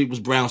side of the street was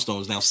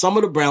Brownstones. Now, some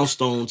of the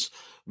Brownstones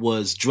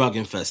was drug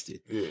infested,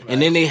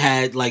 and then they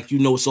had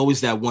it's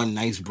always that one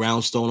nice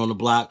brownstone on the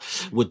block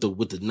with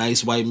the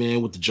nice white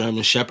man with the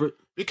German Shepherd.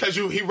 Because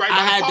he right by I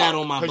had park. that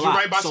on my block,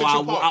 Right by so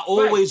I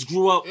always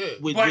grew up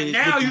with But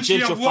now with you the see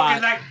them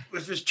walking gentrified.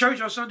 if it's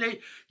church on Sunday,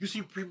 you see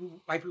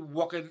white people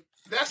walking.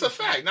 That's a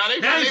fact. Now they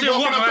you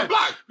walking up the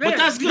block. But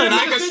that's good.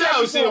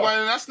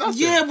 That's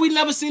nothing. Yeah, we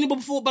never seen it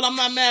before, but I'm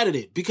not mad at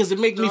it because it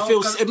make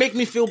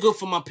me feel good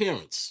for my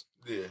parents.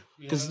 Yeah,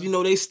 because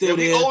they still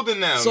we there. older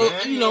now, so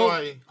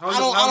man.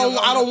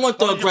 I don't want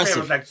the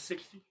aggressive. Like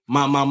 60?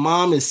 My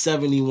mom is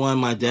 71.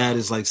 My dad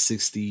is like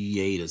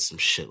 68 or some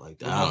shit like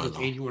that. I don't know.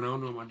 81. I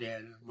don't know my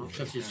dad. My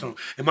sister's son.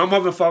 And my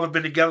mother and father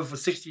been together for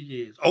 60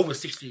 years, over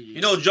 60 years.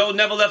 You know, Joe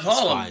never left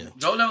Harlem.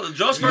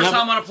 Joe's first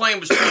time on a plane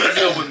was 2 years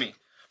ago with me.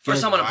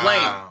 First time on a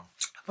plane.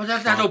 But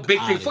that's not no big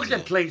thing. Fuck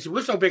that plane shit.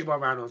 What's so big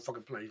about riding on a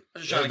fucking plane?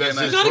 You gotta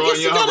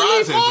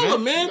leave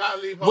Harlem, man.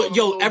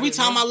 Every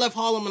time I left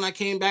Harlem and I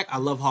came back, I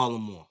love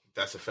Harlem more.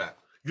 That's a fact.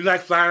 You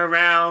like flying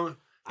around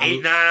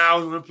 8-9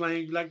 hours on a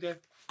plane? You like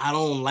that? I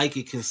don't like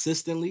it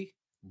consistently,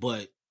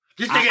 but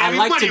I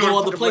like to go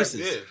other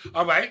places. Yeah.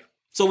 All right.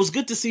 So it's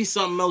good to see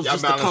something else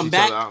just to come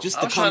back, and just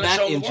I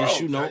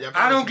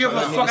don't give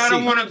a fuck. I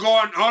don't want to go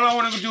on. All I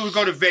want to do is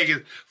go to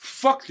Vegas.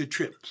 Fuck the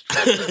trips.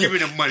 Just give me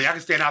the money. I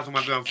can stay in the house with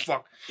my gun.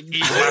 Fuck.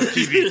 Eat, watch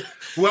TV.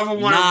 Whoever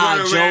want to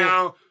run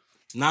around.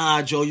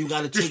 Nah, Joe, you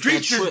got to take that trip.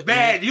 The streets is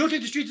bad. Man. You don't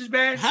think the streets is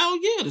bad? Hell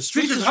yeah, the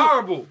streets is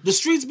horrible. The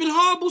streets been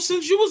horrible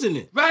since you was in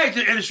it. Right,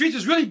 and the streets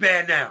is really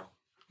bad now.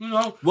 You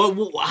know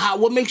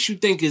what makes you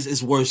think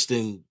is worse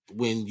than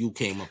when you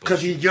came up?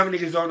 Because these young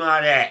niggas don't know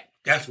how to act.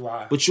 That's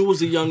why. But you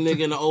was a young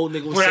nigga and the old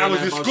nigga was when I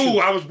was in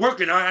school, I was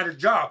working. I had a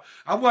job.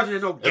 I wasn't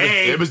in no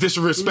gang. It was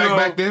disrespect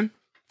back then?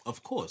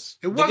 Of course.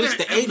 It wasn't.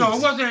 The 80s. No,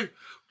 it wasn't.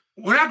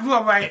 When I grew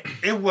up, right,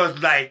 it was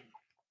like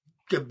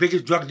the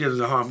biggest drug dealers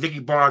in Harlem. Nicky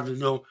Barnes,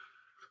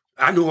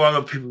 I knew all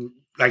the people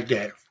like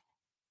that.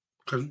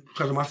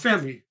 Because of my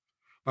family.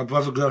 My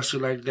brother, girl,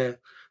 shit like that.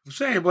 I'm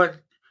saying, but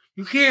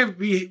you can't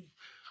be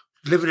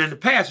living in the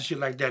past and shit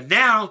like that.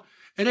 Now,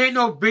 it ain't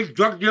no big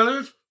drug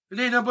dealers. It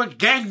ain't no bunch of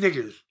gang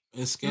niggas.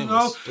 And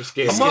scammers.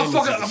 You know, a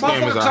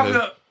motherfucker come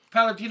to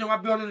Palatino, my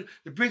building,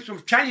 to bring some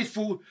Chinese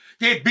food.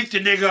 They beat the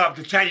nigga up,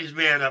 the Chinese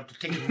man up, to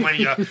take his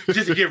money up,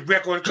 just to get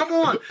wreck on it. Come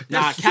on.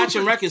 Nah,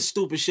 catching wreck is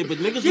stupid shit, but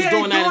niggas was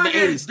doing that in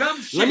the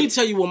 80s. Let me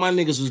tell you what my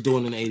niggas was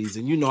doing in the 80s.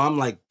 And I'm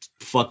like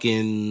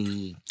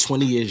fucking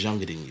 20 years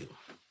younger than you.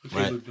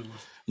 Right?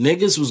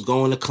 Niggas was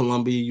going to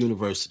Columbia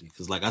University.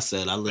 Because like I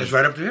said, I live. It's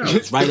right up the hill.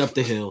 It's right up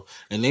the hill.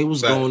 And they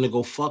was going to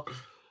go fuck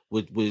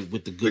with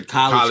the good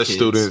college kids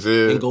students,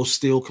 and go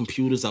steal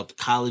computers out the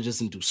colleges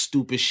and do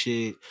stupid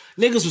shit.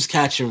 Niggas was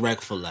catching wreck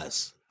for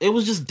less. It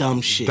was just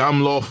dumb shit.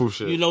 Dumb lawful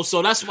shit.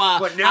 So that's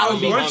why I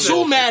don't be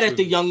too mad at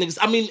the young niggas.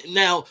 I mean,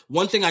 now,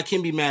 one thing I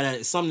can be mad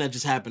at is something that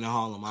just happened in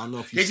Harlem. I don't know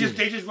if you seen it.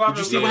 Did you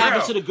see what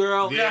happened to the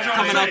girl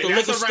coming out the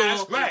liquor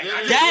store? Right.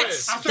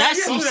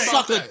 That's some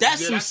sucker.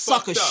 That's some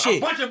sucker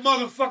shit. A bunch of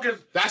motherfuckers.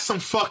 That's some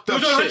fucked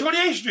up shit. It was shit. on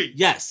 28th Street.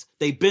 Yes.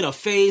 They bit her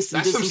face. And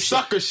that's did some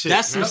sucker shit.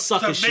 That's some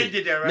sucker shit. Men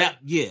did that, right? Now,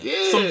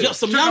 yeah.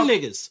 Some young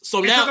niggas.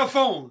 So they now took a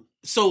phone.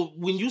 So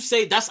when you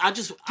say I wasn't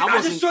just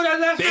saw that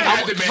last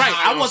night.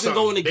 I wasn't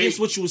going against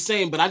what you were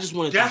saying, but I just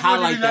wanted to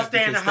highlight that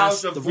because in the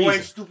house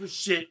avoid stupid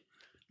shit.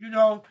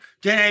 Then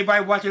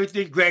everybody watch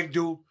everything Greg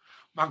do.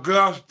 My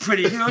girl's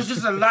pretty. It's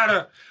just a lot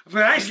of.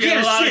 I ain't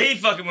scared of shit. He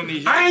fucking with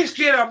me. I ain't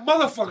scared of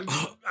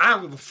motherfuckers. I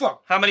don't give a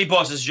fuck. How many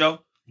bosses,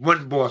 Joe?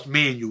 One boss,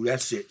 me and you.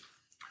 That's it.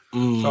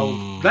 So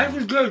life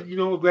is good,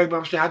 Greg. But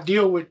I'm saying I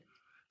deal with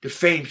the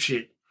fame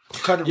shit.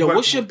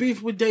 What's your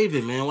beef with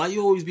David, man? Why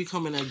you always be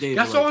coming at David?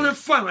 That's all in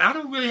fun. I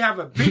don't really have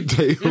a beef.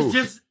 It's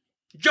just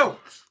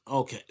jokes.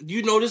 Okay.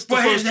 This the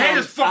first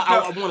time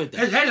I wanted that.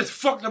 His head is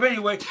fucked up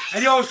anyway.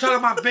 And he always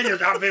telling my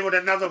business. I've been with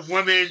another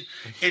woman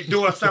and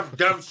doing some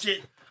dumb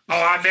shit. Oh,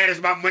 I manage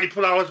my money,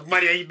 pull out his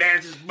money, and he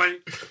manages his money.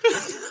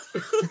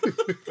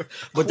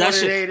 But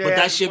that's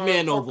your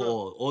man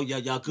overall. Oh,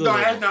 y'all good. No,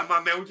 that's not my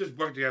man. We just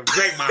work together.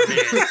 Greg, my man.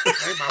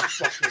 Ain't my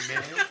fucking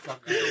man.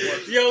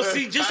 Yo,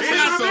 see, just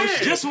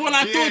when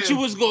I thought you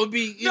was gonna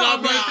be, you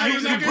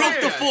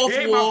broke the fourth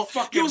wall.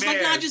 You was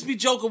like, nah, just be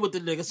joking with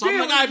the nigga. So I'm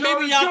like, all right,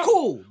 maybe y'all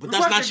cool, but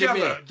that's not your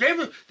man.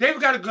 David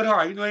got a good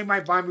heart. He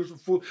might buy me some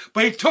food,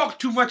 but he talk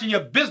too much in your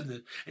business,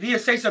 and he'll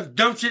say some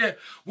dumb shit.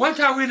 One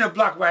time we in the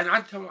block, right, and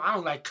I tell him I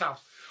don't like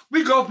cops.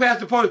 We go past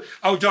the police.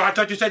 Oh, Joe, I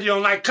thought you said you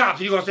don't like cops.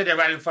 You're going to say that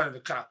right in front of the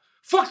cop.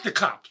 Fuck the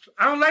cops.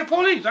 I don't like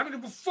police. I don't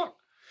give a fuck.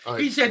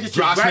 He said this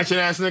dry shit right. snitching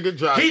ass nigga.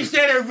 Dry He snitching.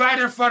 said it right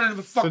in front of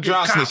the fucking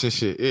dry cop. snitching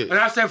shit. Yeah. And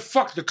I said,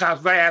 fuck the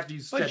cops right after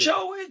you said But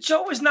it.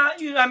 Joe is not.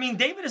 I mean,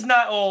 David is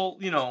not all.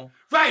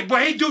 Right,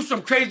 but he do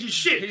some crazy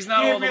shit. He's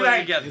not He'll all the be way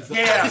like, together.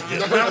 Yeah.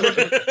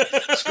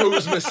 Screw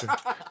was missing.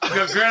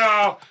 The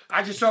girl,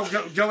 I just saw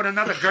Joe with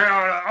another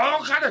girl,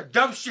 all kind of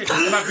dumb shit.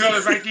 My girl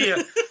is right there.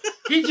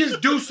 He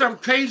just do some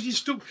crazy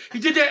stupid. He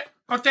did that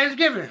on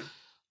Thanksgiving.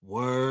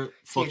 Word.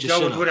 Fuck your Joe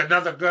shit was up. with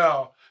another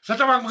girl.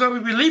 Sometimes I'm gonna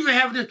be believing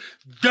having this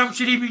dumb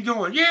shit he be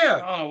doing. I Yeah.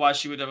 don't know why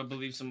she would ever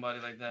believe somebody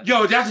like that.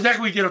 Yo, that's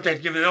exactly what he did on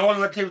Thanksgiving. All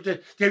of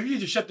the you need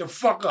to shut the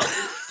fuck up.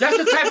 That's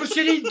the type of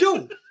shit he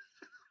do.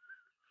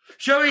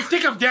 So he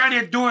think I'm down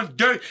there doing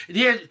dirt. And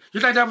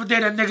just like the other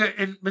day, that nigga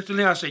and Mr.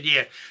 Leon said,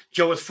 yeah,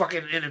 Joe was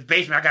fucking in the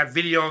basement. I got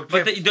video.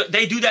 But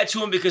they do that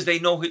to him because they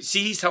know.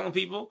 He's telling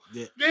people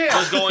Yeah.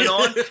 what's going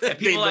on, and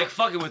people like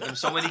fucking with him.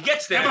 So when he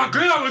gets there, And my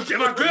girl was he's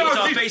on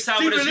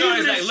FaceTime with his girl.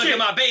 He's like, look at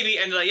my baby,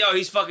 and they're like, yo,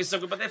 he's fucking so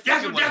good. But they're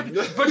fucking with him.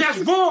 But that's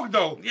wrong,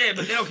 though. Yeah,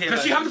 but they don't care.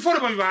 Because she hung the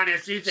photo of me behind there.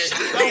 She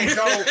said, hey,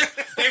 Joe.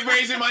 They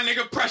raising my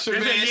nigga pressure,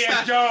 man.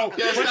 Yeah, Joe.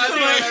 Yeah, stop doing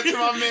that to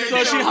my man.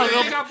 So she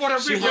hung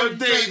up. Yo,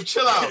 Dave,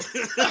 chill out.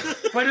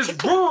 But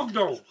it's wrong,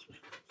 though.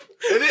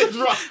 It is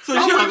wrong. So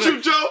I'm she with hung you,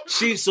 up-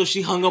 Joe.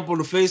 She hung up on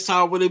the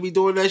FaceTime when they be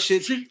doing that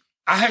shit.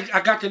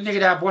 I got the nigga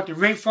that I bought the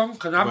ring from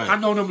because Right. I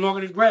know them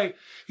longer than Greg.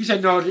 He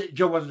said, no,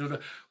 Joe wasn't doing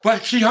that.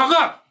 But she hung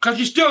up because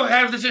she still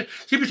has this.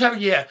 She be telling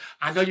me, yeah,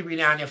 I know you be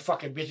down there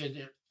fucking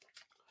bitches.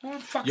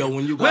 Yo,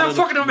 when you Where got I'm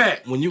fucking them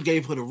at? When you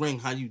gave her the ring,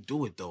 how you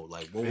do it though?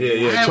 Like, what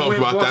Yeah, talk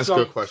about that's a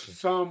good question.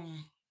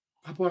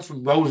 I bought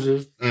some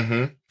roses.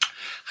 Mm-hmm.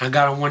 I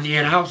got them one year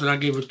in the house and I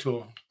gave it to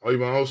her. Oh, you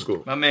went old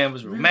school. My man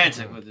was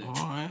romantic with it. All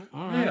right.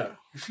 Yeah.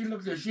 She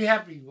looked at she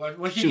happy.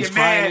 When She was get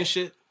crying mad. and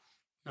shit.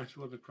 No, she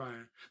wasn't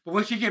crying. But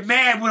when she get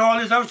mad with all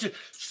this other shit,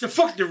 she said,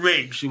 fuck the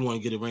ring. She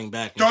want to get a ring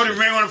back. and Throw the shit.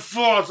 ring on the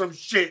floor or some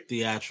shit.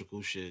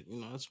 Theatrical shit.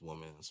 You know, that's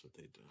women. That's what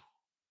they do.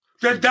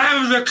 The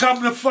diamonds are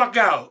coming the fuck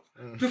out.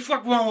 The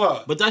fuck wrong with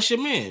her? But that's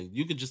your man.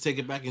 You could just take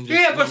it back and just.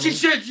 Yeah, but she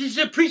said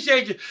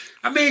appreciate you.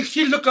 I mean,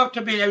 she look up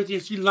to me and everything.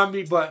 She love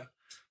me, but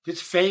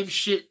this fame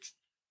shit,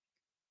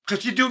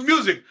 because she do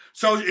music,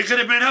 so it could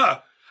have been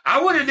her.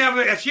 I would have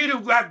never, if she'd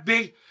have got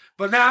big,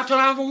 but now I told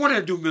her I don't want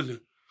her to do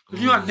music. Because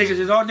you know how niggas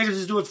is, all niggas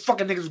is doing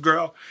fucking niggas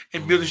girl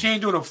and music. She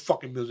ain't doing no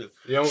fucking music.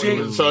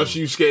 So if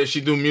you scared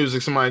she do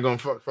music, somebody gonna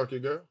fuck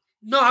your girl?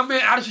 No, I mean,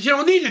 she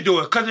don't need to do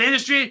it, because the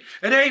industry,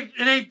 it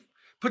ain't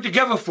put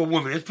together for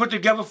women. It's put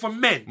together for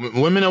men.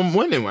 Women are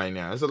winning right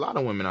now. There's a lot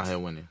of women out here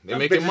winning. They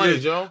making money,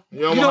 Joe.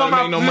 You don't know want to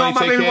my- make no you know money, my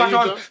take baby care of you,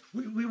 watch Joe?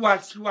 all- We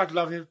watch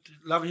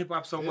Love and Hip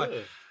Hop so much.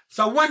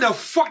 So when the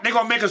fuck they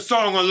gonna make a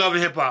song on Love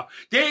and Hip Hop?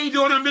 They ain't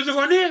doing the music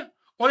on there?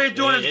 Or they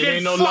doing It it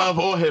ain't no fucked? love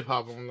or hip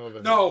hop on Love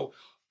and No.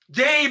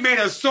 They ain't made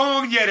a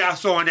song yet I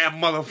saw on that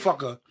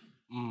motherfucker.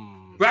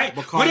 Right?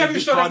 But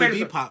Cardi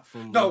B pop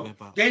from Love and Hip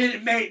Hop. They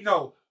didn't make,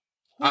 no.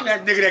 Who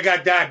that nigga that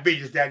got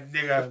diabetes? That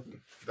nigga.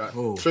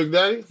 Trick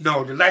Daddy?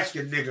 No, the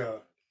light-skinned nigga.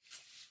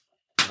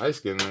 Light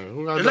skinned nigga.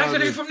 Who got The light-skinned nigga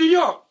diabetes? from New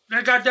York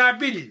that got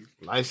diabetes.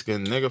 Light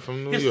skinned nigga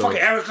from New His York.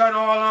 fucking Erica and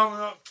all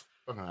on.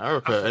 Fucking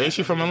Erica. Ain't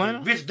she from Atlanta?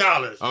 Rich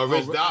Dollars. Oh,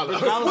 Rich Dollar.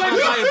 Rich Dollar has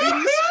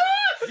diabetes?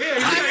 Yeah,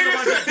 you think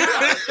about that.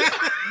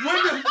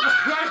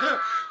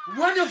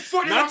 When the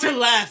fuck? Not to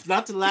laugh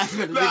at the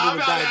nigga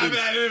with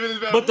diabetes.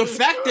 But But the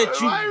fact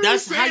that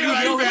that's how you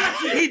know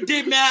that? he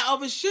did mad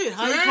other shit.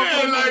 How you Yeah,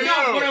 come like, from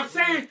no, but I'm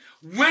saying,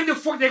 when the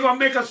fuck they gonna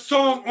make a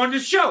song on the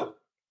show?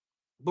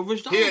 But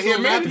Rich Dollar He is a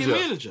a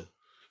manager.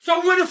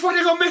 So when the fuck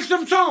they gonna make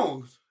some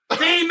songs?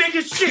 They ain't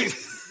making shit.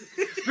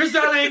 Rich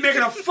Dollar ain't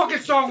making a fucking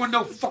song with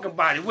no fucking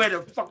body. Where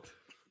the fuck?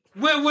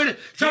 Where?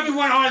 Tell me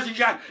one artist you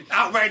got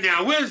out right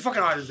now. Where's the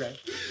fucking artist at?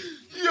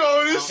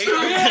 Yo, this shit.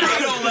 I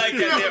don't like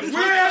that.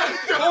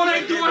 Where? All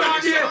they doing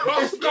out there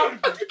is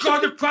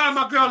called the crime.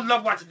 My girl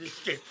love watching this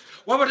shit.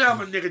 What about that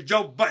other nigga,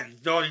 Joe Button?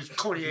 All these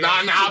corny ass. Nah,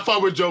 I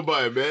fuck with Joe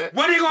Budden, man.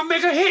 When they gonna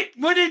make a hit?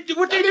 What they They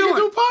doing?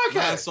 do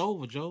Nah, podcasts. it's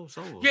over, Joe. It's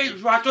over. Yeah,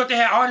 I thought they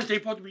had artists. They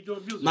supposed to be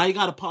doing music. Now you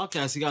got a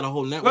podcast. You got a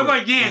whole What network.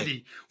 about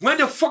Yandy? When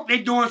the fuck they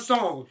doing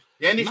songs?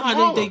 Yandy from Nah,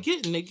 Harlem. they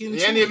getting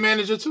Yandy a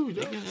manager too,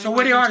 Joe. So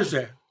where the artists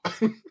at?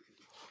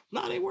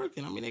 Nah, they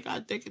working. I mean,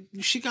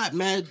 she got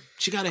mad.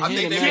 She got a I hand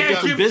think in they mad made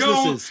different Jim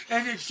Jones, businesses.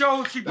 and it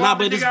shows she Nah,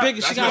 but it's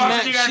big. She got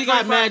mad. She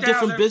got mad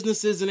different 25,000.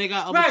 businesses, and they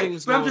got other Right,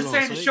 things but going I'm just on.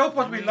 saying So the they- show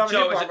supposed to be loving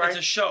Joe, hip hop, it's a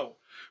right? show.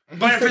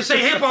 But if it say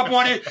hip hop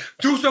on it,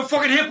 do some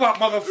fucking hip hop,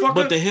 motherfucker.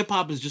 But the hip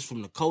hop is just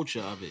from the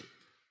culture of it.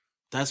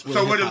 That's where.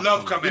 So where the hip-hop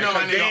love come come You in? know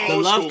my nigga The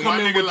old love school. come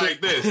My in nigga with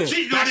like the- this.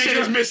 Cheat, That no, shit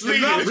nigga. is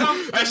misleading. The love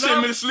come- That the shit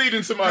love-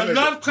 misleading to my The nigga.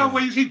 love come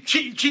when you keep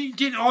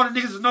cheating, all the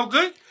niggas is no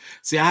good.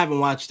 See, I haven't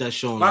watched that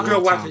show in My a girl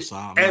long time, watches so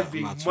I'm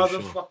every not too sure.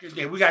 motherfucking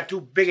day. We got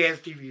two big ass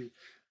TVs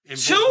in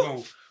Two? both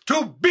rooms.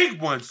 Two big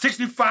ones,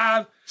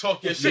 65.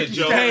 Talk your and shit,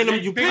 Joe.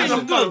 67. You Big paying as him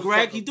a good,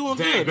 Greg. motherfucker. He doing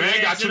Damn, good.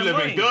 Greg got you in the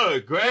living ring.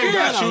 good. Greg Yeah,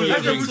 got you no, That's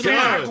what living we saying.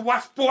 I good. can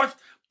watch sports,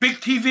 big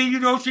TV, you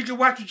know, she can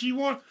watch what she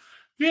wants.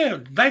 Yeah,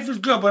 life is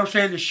good, but I'm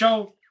saying the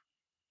show,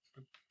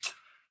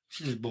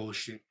 she's just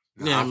bullshit.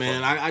 Yeah,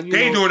 man.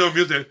 They ain't doing no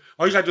music.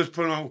 All you gotta do is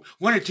put it on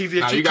one of the TV.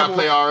 Nah, you gotta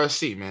play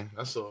RSC, man.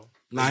 That's all.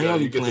 Nah, he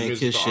only playing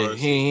Kiss shit.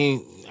 He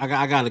ain't. I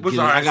gotta get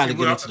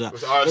into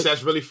that.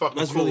 That's really fucking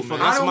That's cool, really man.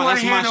 fucking. I don't want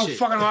to hear no shit.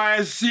 fucking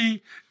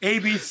RSC,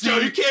 ABC. Joe,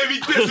 you can't be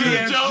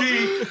dissing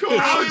Joe. Come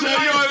on,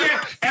 Joe.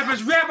 If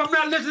it's rap, I'm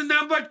not listening to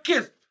nothing but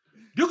Kiss.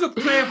 You can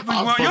play it for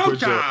one your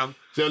time.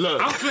 So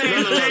look, I'm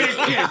playing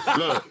Jada Kiss.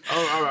 Look,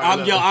 all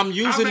right. I'm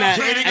using that.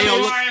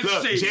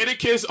 Look, Jada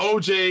Kiss,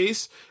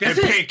 OJ's, and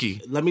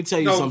Pinky. Let me tell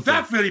you something.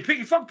 No, not really.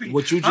 Pinky, fuck Pinky.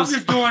 What you I'm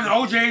just doing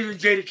OJ's and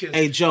Jada Kiss.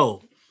 Hey,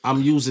 Joe,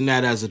 I'm using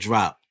that as a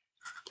drop.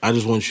 I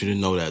just want you to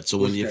know that.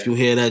 So if you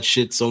hear that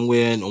shit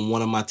somewhere on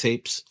one of my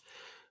tapes,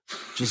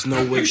 just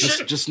know where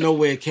just know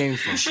where it came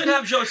from. You should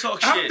have Joe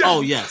talk shit.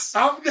 Oh yes.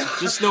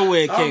 Just know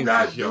where it came from.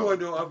 I'm not doing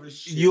no other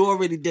shit. You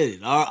already did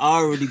it. I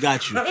already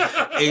got you.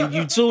 And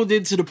you tuned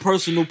into the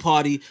personal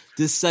party.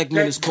 This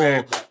segment is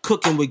called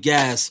Cooking with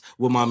Gas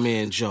with my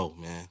man Joe,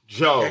 man.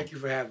 Joe. Thank you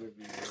for having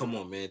me. Come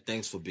on, man.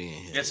 Thanks for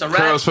being here. It's a rap.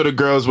 Curls for the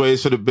girls,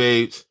 waves for the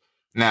babes,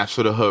 naps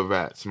for the hood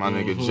rats. My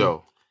nigga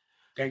Joe.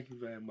 Thank you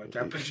very much. I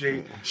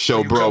appreciate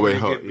Show Broadway.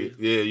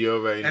 Yeah, you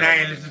already know. And I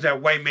ain't listen to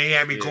that white man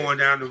had me going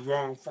down the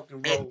wrong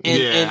fucking road.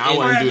 I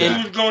want to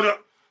do that.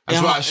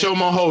 That's why Show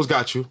More Hoes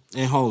got you.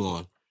 And hold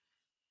on.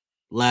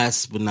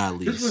 Last but not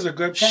least, This was a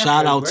good podcast,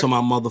 shout out Greg. to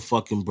my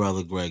motherfucking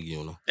brother Greg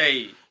Yuna.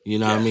 Hey. You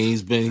know what I mean?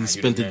 He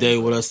spent the day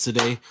with us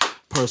today.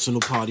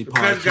 Personal party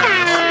podcast. You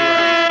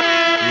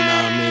know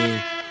what I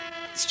mean?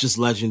 It's just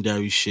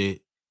legendary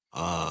shit.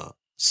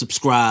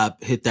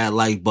 Subscribe, hit that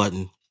like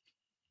button.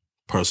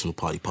 Personal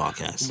Party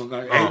Podcast. Oh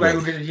my God. Everybody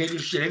gonna get to hear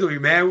this shit. They gonna be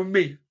mad with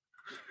me.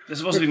 They're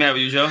supposed to be mad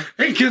with you, Joe.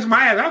 They can kiss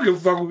my ass. I don't give a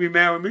fuck who be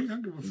mad with me. I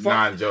don't give a fuck.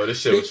 Nah, Joe, this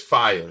shit was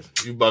fire.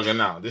 You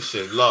bugging out. This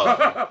shit love.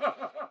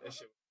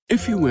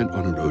 If you went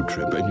on a road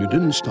trip and you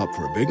didn't stop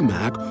for a Big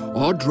Mac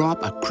or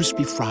drop a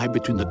crispy fry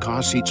between the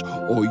car seats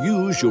or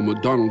use your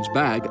McDonald's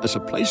bag as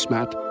a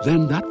placemat,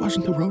 then that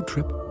wasn't a road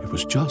trip. It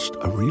was just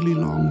a really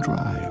long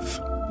drive.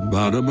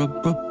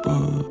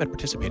 Ba-da-ba-ba-ba. At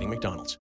participating McDonald's.